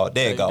 mom-in-law.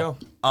 There you go.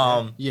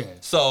 Yeah.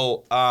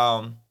 So,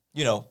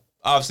 you know,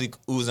 obviously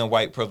oozing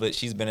white privilege.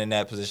 She's been in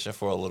that position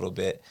for a little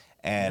bit,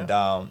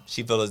 and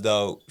she feels as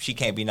though she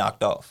can't be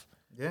knocked off.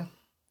 Yeah.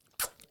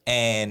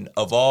 And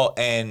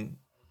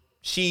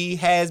she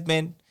has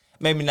been,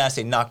 maybe not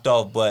say knocked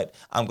off, but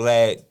I'm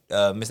glad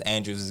Miss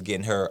Andrews is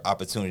getting her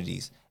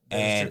opportunities.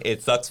 And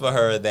it sucks for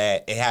her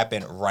that it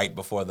happened right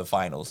before the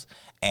finals.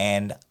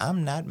 And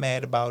I'm not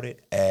mad about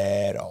it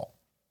at all.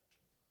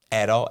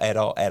 At all.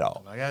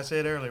 Like I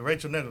said earlier,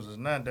 Rachel Nichols is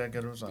not that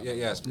good of a song. Yeah,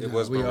 yes, it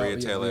was Maria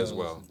Taylor as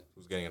well,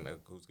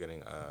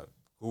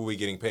 who we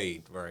getting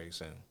paid very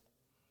soon.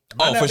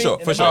 Oh, for sure.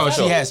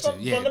 She has to.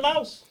 Yeah. From the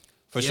mouse.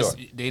 For sure.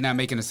 They're not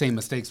making the same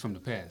mistakes from the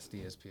past.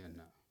 ESPN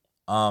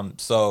now.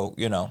 So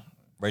you know,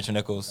 Rachel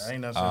Nichols. I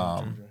ain't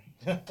not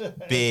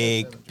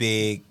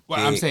big.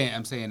 Well, I'm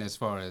saying as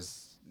far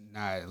as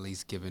not at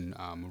least giving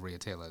Maria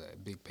Taylor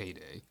that big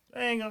payday.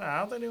 I don't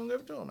think they're gonna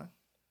give it to her, man.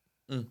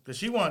 Because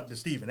she want the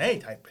Stephen A.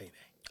 type payday.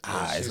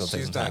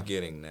 She's not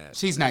getting that.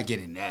 She's not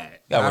getting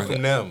that. Not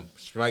from them.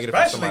 She might get it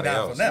from somebody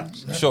else. From them.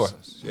 Sure.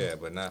 Yeah,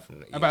 but not from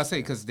the I'm about to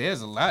say, because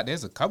there's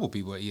a couple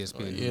people at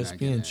ESPN.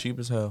 ESPN cheap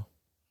as hell.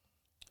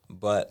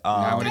 But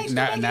not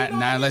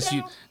unless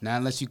you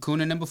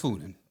cooning and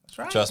buffooning. That's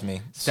right. Trust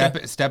me.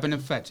 Stepping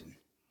and fetching.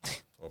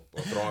 Or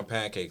throwing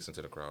pancakes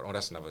into the crowd. Oh,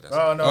 that's another. That's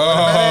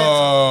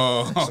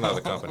another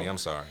company. I'm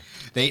sorry.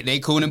 They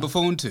coon and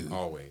buffoon too.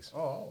 Always.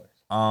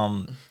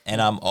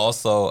 And I'm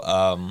also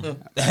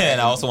and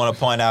I also want to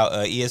point out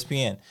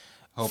ESPN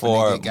Hoping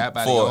they get got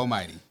by the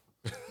Almighty.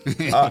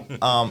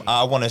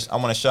 I want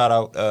to shout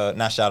out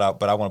not shout out,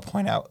 but I want to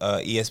point out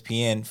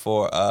ESPN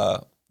for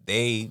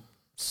they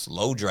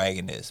slow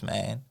dragging this,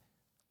 man.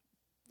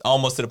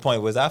 almost to the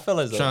point where I feel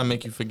as though Trying to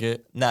make you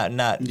forget. not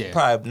Yeah.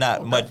 probably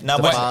not much not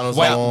The much. finals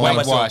are on.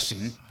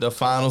 Whitewashing. The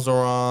finals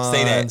are on.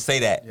 Say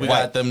that. We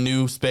White- got them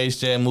new Space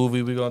Jam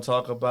movie we're gonna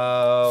talk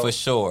about. for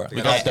sure.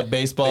 We got the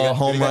baseball They got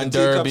home run the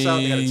teacups derby. out.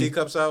 They got the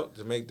teacups out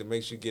to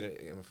make sure you get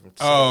it from.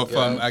 Oh, yeah.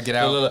 from I get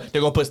out.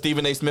 They're gonna put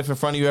Stephen A. Smith in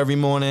front of you every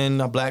morning,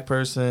 a black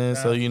person.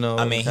 So you know.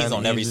 I mean, he's kinda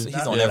on every easy.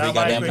 he's on every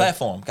goddamn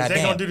platform. They're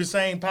gonna Goddamn. do the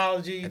same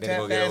apology And then tap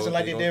go get dancing old-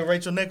 like they they go- did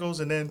Rachel Nichols,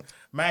 and then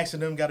Max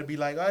and them got to be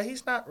like, oh,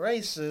 he's not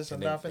racist or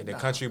And nothing. then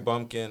Country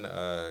Bumpkin,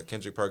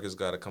 Kendrick Perkins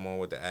got to come on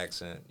with the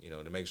accent,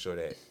 to make sure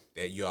that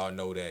you all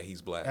know that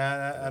he's black.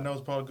 I know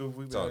it's part of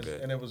Goofy, It's all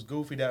good. and it was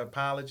Goofy that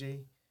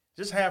apology.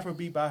 Just have her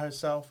be by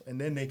herself,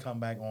 and then they come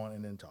back on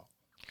and then talk.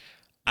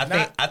 I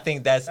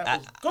think that's That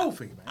was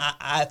Goofy,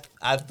 man.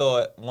 I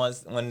thought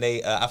once when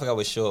they I forgot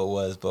what show it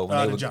was, but when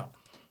they The were jump.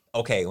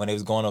 okay when they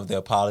was going over the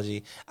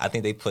apology, I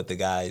think they put the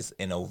guys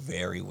in a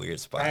very weird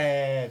spot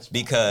Bad spot.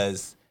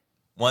 because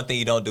one thing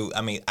you don't do.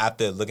 I mean,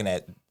 after looking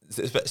at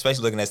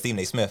especially looking at Stephen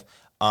A. Smith,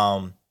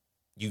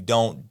 you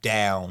don't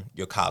down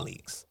your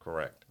colleagues,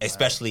 Correct.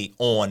 especially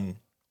on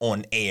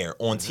air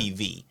on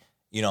TV.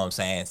 You know what I'm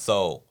saying?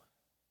 So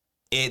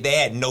they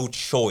had no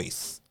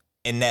choice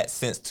in that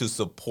sense to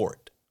support.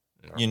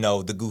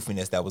 The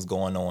goofiness that was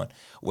going on,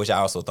 which I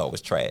also thought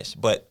was trash.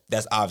 But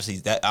that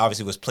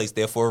obviously was placed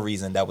there for a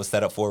reason. That was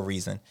set up for a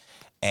reason.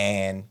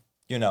 And,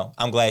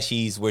 I'm glad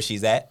she's where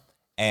she's at.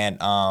 And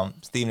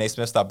Stephen A.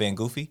 Smith stopped being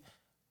goofy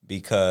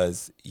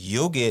because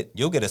you'll get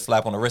a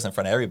slap on the wrist in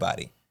front of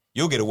everybody.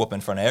 You'll get a whoop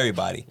in front of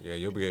everybody. Yeah,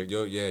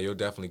 you'll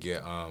definitely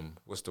get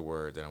what's the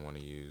word that I want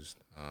to use?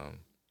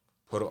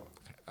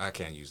 I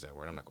can't use that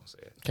word. I'm not gonna say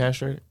it.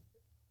 Castrated.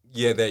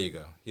 Yeah, there you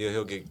go.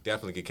 He'll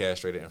definitely get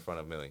castrated in front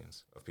of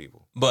millions of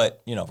people.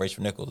 But,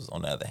 Rachel Nichols,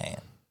 on the other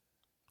hand,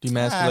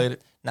 Demasculated.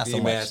 not so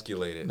much.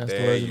 Demasculated. That's the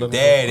There word you're you go. looking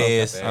There it Okay.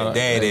 is. All right.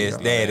 There it is. you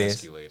go. There it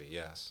is. Demasculated,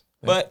 yes.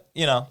 But,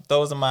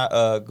 those are my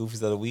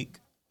goofies of the week.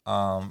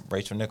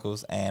 Rachel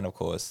Nichols and, of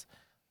course,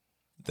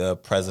 the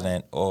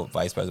president or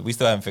vice president. We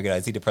still haven't figured out,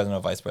 is he the president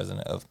or vice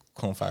president of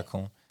Kun Fa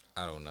Kun?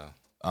 I don't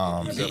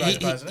know. He's the vice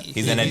president.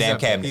 He's in the damn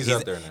cabinet. He's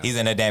up there now. He's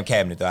in the damn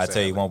cabinet, though. I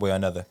tell you Sadly. one way or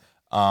another.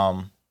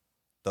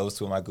 Those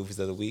two are my goofies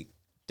of the week.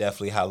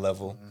 Definitely high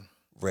level.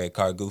 Red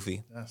card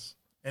goofy. Yes.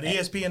 And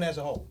ESPN as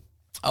a whole.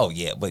 Oh,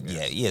 yeah. But,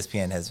 yeah,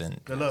 ESPN has been...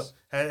 Good look.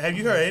 Have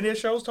you heard any of the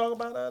shows talk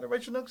about the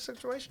Rachel Nichols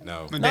situation?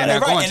 No. But No, they're they're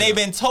not right. going And to. they've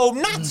been told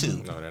not to.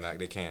 No, they're not.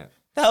 They can't.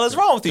 The hell is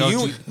wrong with you?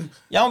 Don't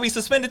Y'all don't be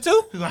suspended,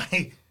 too?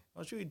 Like,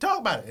 don't you talk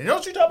about it. And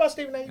don't you talk about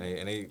Stephen A.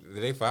 And did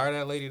they fire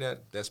that lady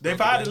that's They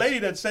fired the lady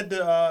that sent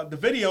the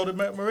video to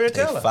Maria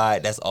They Taylor.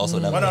 fired. That's also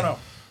another... No.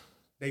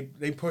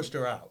 They pushed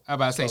her out. I'm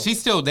about to say she's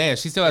still there.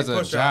 She still has a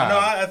Pushed her out. No,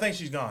 job. I think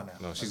she's gone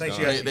now. No, she's I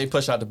think gone. She They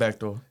push out the back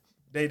door.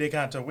 they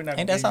kind of told we're not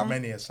Ain't going that to give you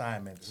something? many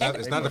assignments.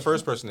 It's not the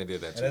first person they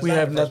did that to. That's We not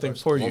have the first nothing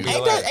person. for you. Won't be Ain't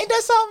the that, last. ain't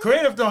that something?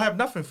 Creative don't have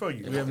nothing for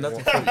you. We have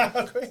nothing for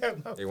you.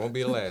 Creative, no. It won't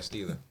be the last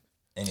either.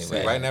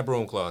 Anyway. Right in that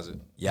broom closet.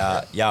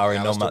 Y'all already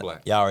know Alistair my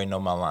Black. y'all already know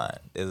my line.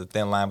 There's a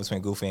thin line between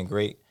goofy and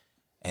great,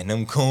 and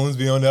them coons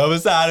be on the other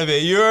side of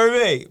it. You heard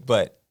me?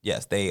 But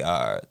yes, they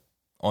are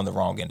on the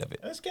wrong end of it.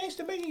 That's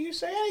gangster making you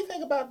say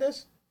anything about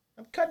this.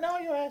 I'm cutting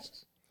all your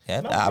asses.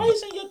 Yeah, I'm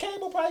raising your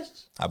cable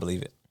prices. I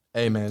believe it.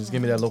 Hey man, just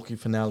give me that Loki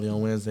finale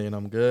on Wednesday and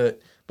I'm good.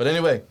 But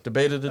anyway,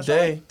 debate of the That's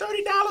day.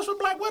 only $30 for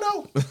Black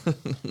Widow,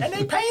 and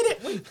they paid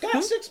it. We got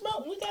 $6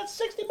 million. We got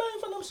 $60 million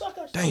from them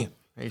suckers. Damn,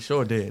 they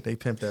sure did. They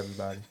pimped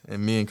everybody,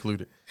 and me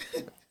included.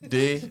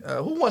 D,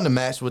 who won the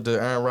match with the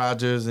Aaron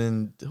Rodgers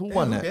and who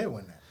won Who that? did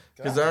win that?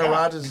 Because Aaron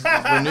Rodgers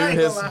I renewed ain't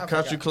his gonna lie, I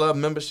country forgot. club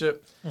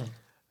membership.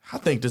 I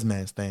think this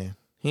man's staying.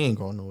 He ain't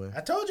going nowhere.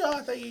 I told y'all.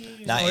 I think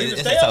he Nah, he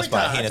it's stay a tough every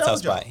spot. time. He in I a tough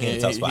told y'all. spot. He in a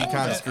tough He spot.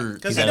 kind of screwed.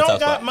 Because He's he in a don't tough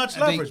got spot. much I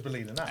think- leverage,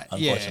 believe it or not.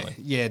 Unfortunately.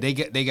 Yeah,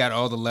 they got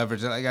all the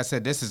leverage. Like I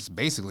said, this is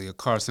basically a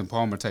Carson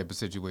Palmer type of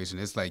situation.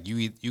 It's like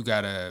you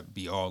gotta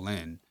be all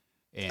in.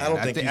 And I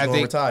don't think he's going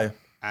to retire.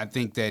 I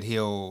think that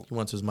he'll. He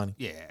wants his money.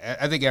 Yeah,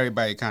 I think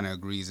everybody kind of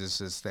agrees. It's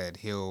just that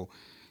he'll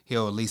at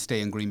least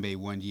stay in Green Bay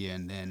 1 year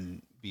and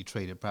then be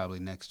traded probably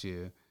next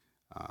year.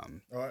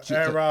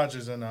 Aaron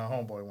Rodgers and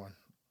Homeboy won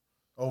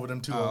over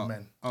them two old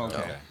men.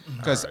 Okay.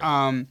 Because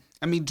I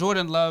mean,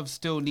 Jordan Love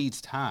still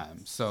needs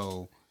time.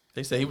 So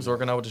They say he was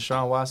working out with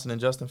Deshaun Watson and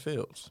Justin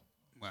Fields.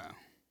 wow.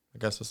 I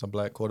guess it's a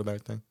black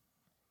quarterback thing.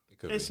 It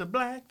could It's be. a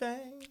black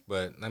thing.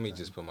 But let me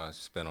just put my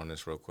spin on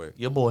this real quick.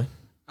 Your boy.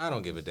 I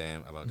don't give a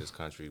damn about this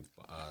country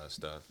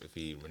stuff. If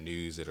he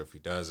renews it or if he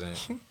doesn't.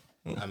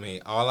 I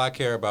mean, all I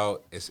care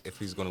about is if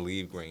he's going to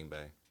leave Green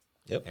Bay.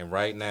 Yep. And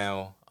right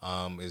now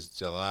is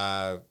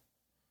July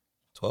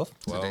 12th.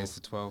 12th. Today's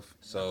the 12th.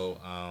 So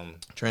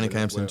Training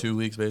camp's in 2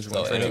 weeks,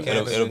 basically. So Training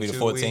camp is it'll in be the 2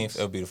 14th. weeks.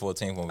 It'll be the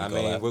 14th when we I go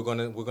mean,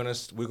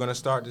 live. we're gonna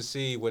start to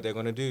see what they're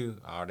gonna do.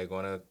 Are they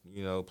gonna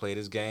play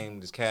this game,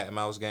 this cat and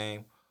mouse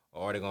game,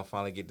 or are they gonna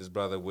finally get this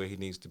brother where he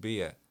needs to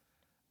be at?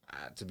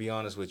 To be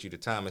honest with you, the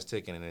time is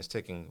ticking and it's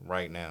ticking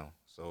right now.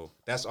 So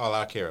that's all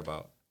I care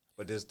about.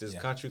 But this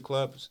country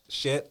club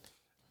shit,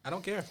 I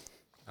don't care.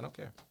 I don't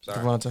care. Sorry.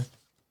 Devontae.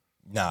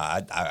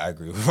 Nah, I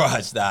agree with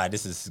Raj. Nah,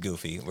 this is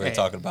goofy. We're Hey.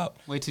 talking about.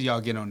 Wait till y'all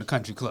get on the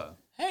country club.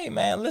 Hey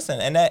man,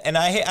 listen, and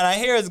I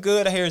hear it's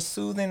good. I hear it's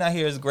soothing. I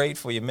hear it's great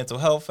for your mental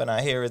health, and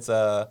I hear it's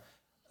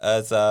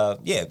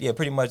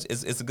pretty much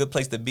it's a good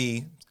place to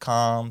be,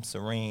 calm,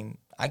 serene.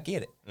 I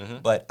get it,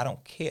 but I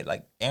don't care.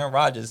 Like Aaron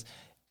Rodgers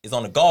is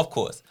on the golf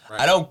course.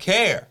 Right. I don't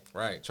care.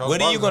 Right. Charles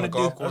what are you going to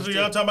do? That's what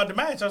y'all talking about the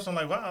match. I'm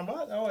like,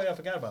 what? Oh, I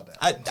forgot about that.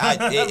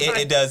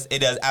 It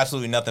does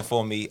absolutely nothing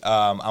for me.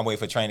 I'm waiting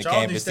for training Charles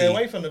camp to stay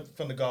away from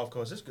the golf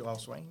course. This golf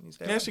swing.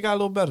 He actually got a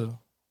little better though.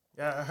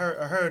 Yeah, I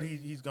heard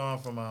he's gone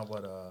from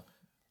what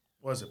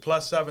was it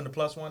 +7 to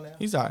 +1 now?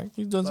 He's all right.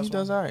 He does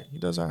all right.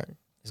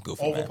 It's good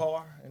for over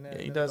par.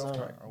 He does all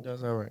right. He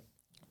does all right.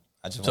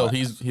 So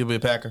he'll be a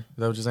Packer. Is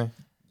that what you're saying?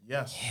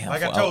 Yes. Yeah,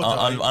 like I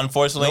told you.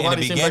 Unfortunately, in the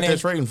beginning, like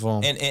trading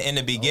for him. In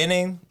the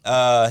beginning,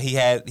 he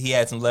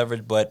had some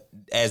leverage, but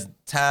as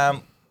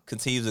time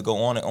continues to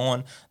go on and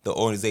on, the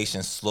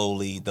organization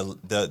slowly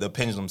the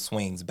pendulum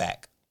swings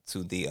back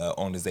to the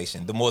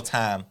organization. The more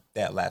time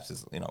that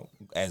lapses,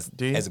 as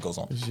it goes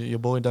on. Your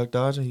boy Duck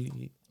Dodger,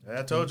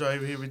 I told you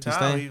he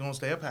retired. He's gonna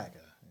stay a Packer.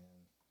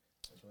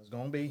 That's what it's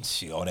gonna be.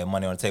 Shit, all that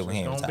money on the table. He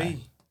ain't retired.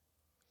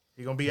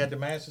 He gonna be at the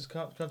Masters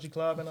Country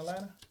Club in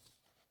Atlanta,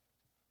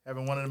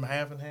 having one of them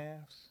half and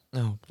halves.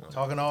 No,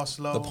 talking all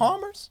slow. The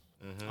Palmers.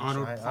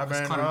 Arnold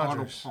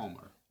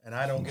Palmer. And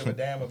I don't give a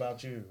damn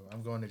about you.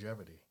 I'm going to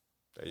Jeopardy.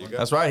 There you go.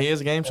 That's right. He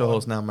is a game show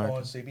host now, Mark.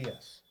 On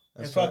CBS.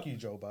 And fuck you,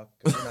 Joe Buck,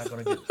 because you're not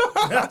going to get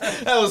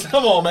it.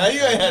 Come on, man.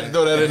 You ain't had to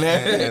throw that in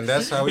there. And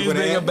that's how we He's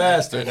being a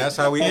bastard. That's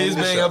how we end the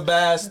show. He's being a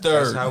bastard.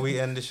 That's how we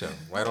end the show.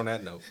 Right on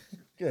that note.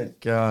 Good.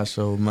 Gosh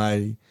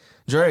almighty.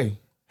 Dre,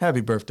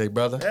 happy birthday,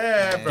 brother.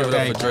 Yeah, Give it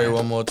up for Dre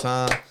one more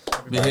time.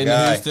 Be hitting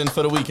Houston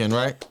for the weekend,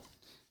 right?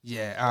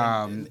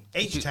 Yeah.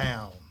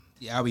 H-Town.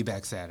 Yeah, I'll be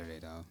back Saturday,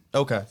 though.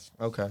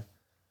 Okay.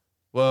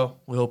 Well,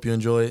 we hope you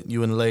enjoy it,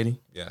 you and the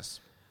lady. Yes.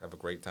 Have a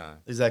great time.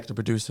 Executive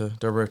producer,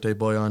 their birthday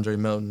boy, Andre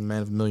Melton,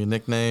 man of a million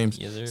nicknames.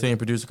 Yes, sir. Senior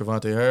producer,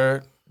 Cavante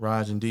Hurd,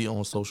 Raj and D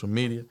on social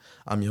media.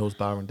 I'm your host,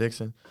 Byron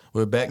Dixon.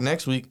 We're back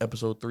next week,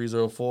 episode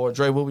 304.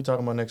 Dre, what we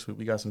talking about next week?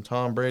 We got some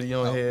Tom Brady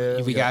on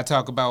here. We got to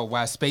talk about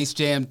why Space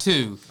Jam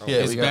 2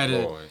 is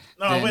better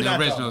than the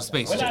original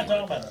Space Jam.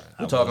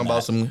 We're talking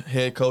about some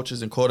head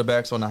coaches and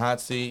quarterbacks on the hot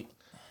seat.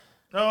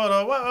 No,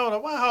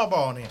 why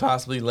Harbaugh on here?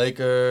 Possibly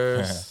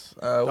Lakers.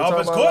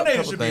 Offense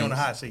coordinator should be on the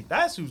hot seat.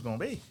 That's who's going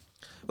to be.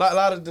 A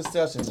lot of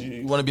discussions.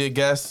 You want to be a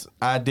guest,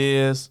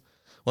 ideas,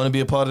 want to be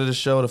a part of the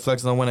show,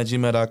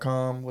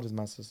 theflexonone@gmail.com. What is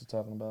my sister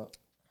talking about?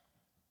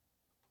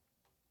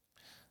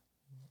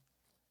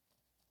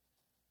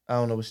 I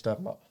don't know what she's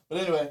talking about. But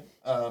anyway,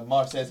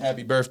 Mark says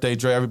happy birthday,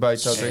 Dre. Everybody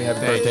tell Dre happy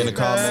birthday in the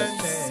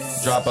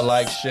comments. Drop a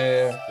like,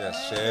 share.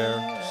 Yes,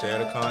 share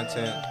the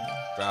content.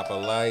 Drop a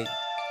like.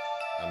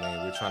 I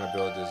mean, we're trying to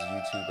build this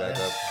YouTube back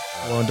up.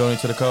 Want to donate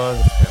to the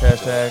cause?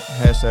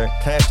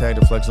 Hashtag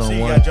the Flex Zone 1. See,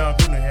 you got John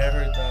Gruden here. I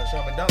heard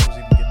Sean McDonald was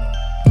even getting on.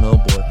 No,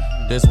 boy.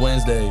 This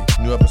Wednesday,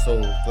 new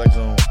episode of Flex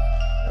Zone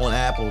on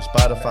Apple,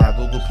 Spotify,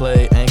 Google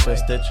Play, Anchor,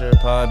 Stitcher,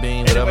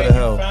 Podbean, whatever the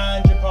hell.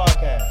 Find your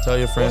podcast. Tell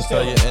your friends,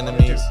 tell your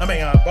enemies.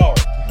 Borrow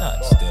it. Nah,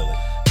 steal it.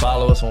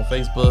 Follow us on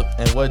Facebook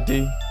and what,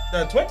 D?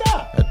 The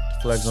Twitter.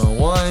 At Flex Zone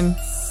 1.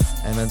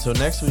 And until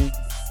next week,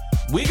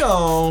 we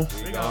gone.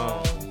 We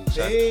gone.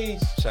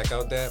 Check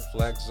out that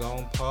Flex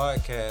Zone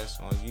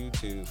podcast on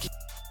YouTube.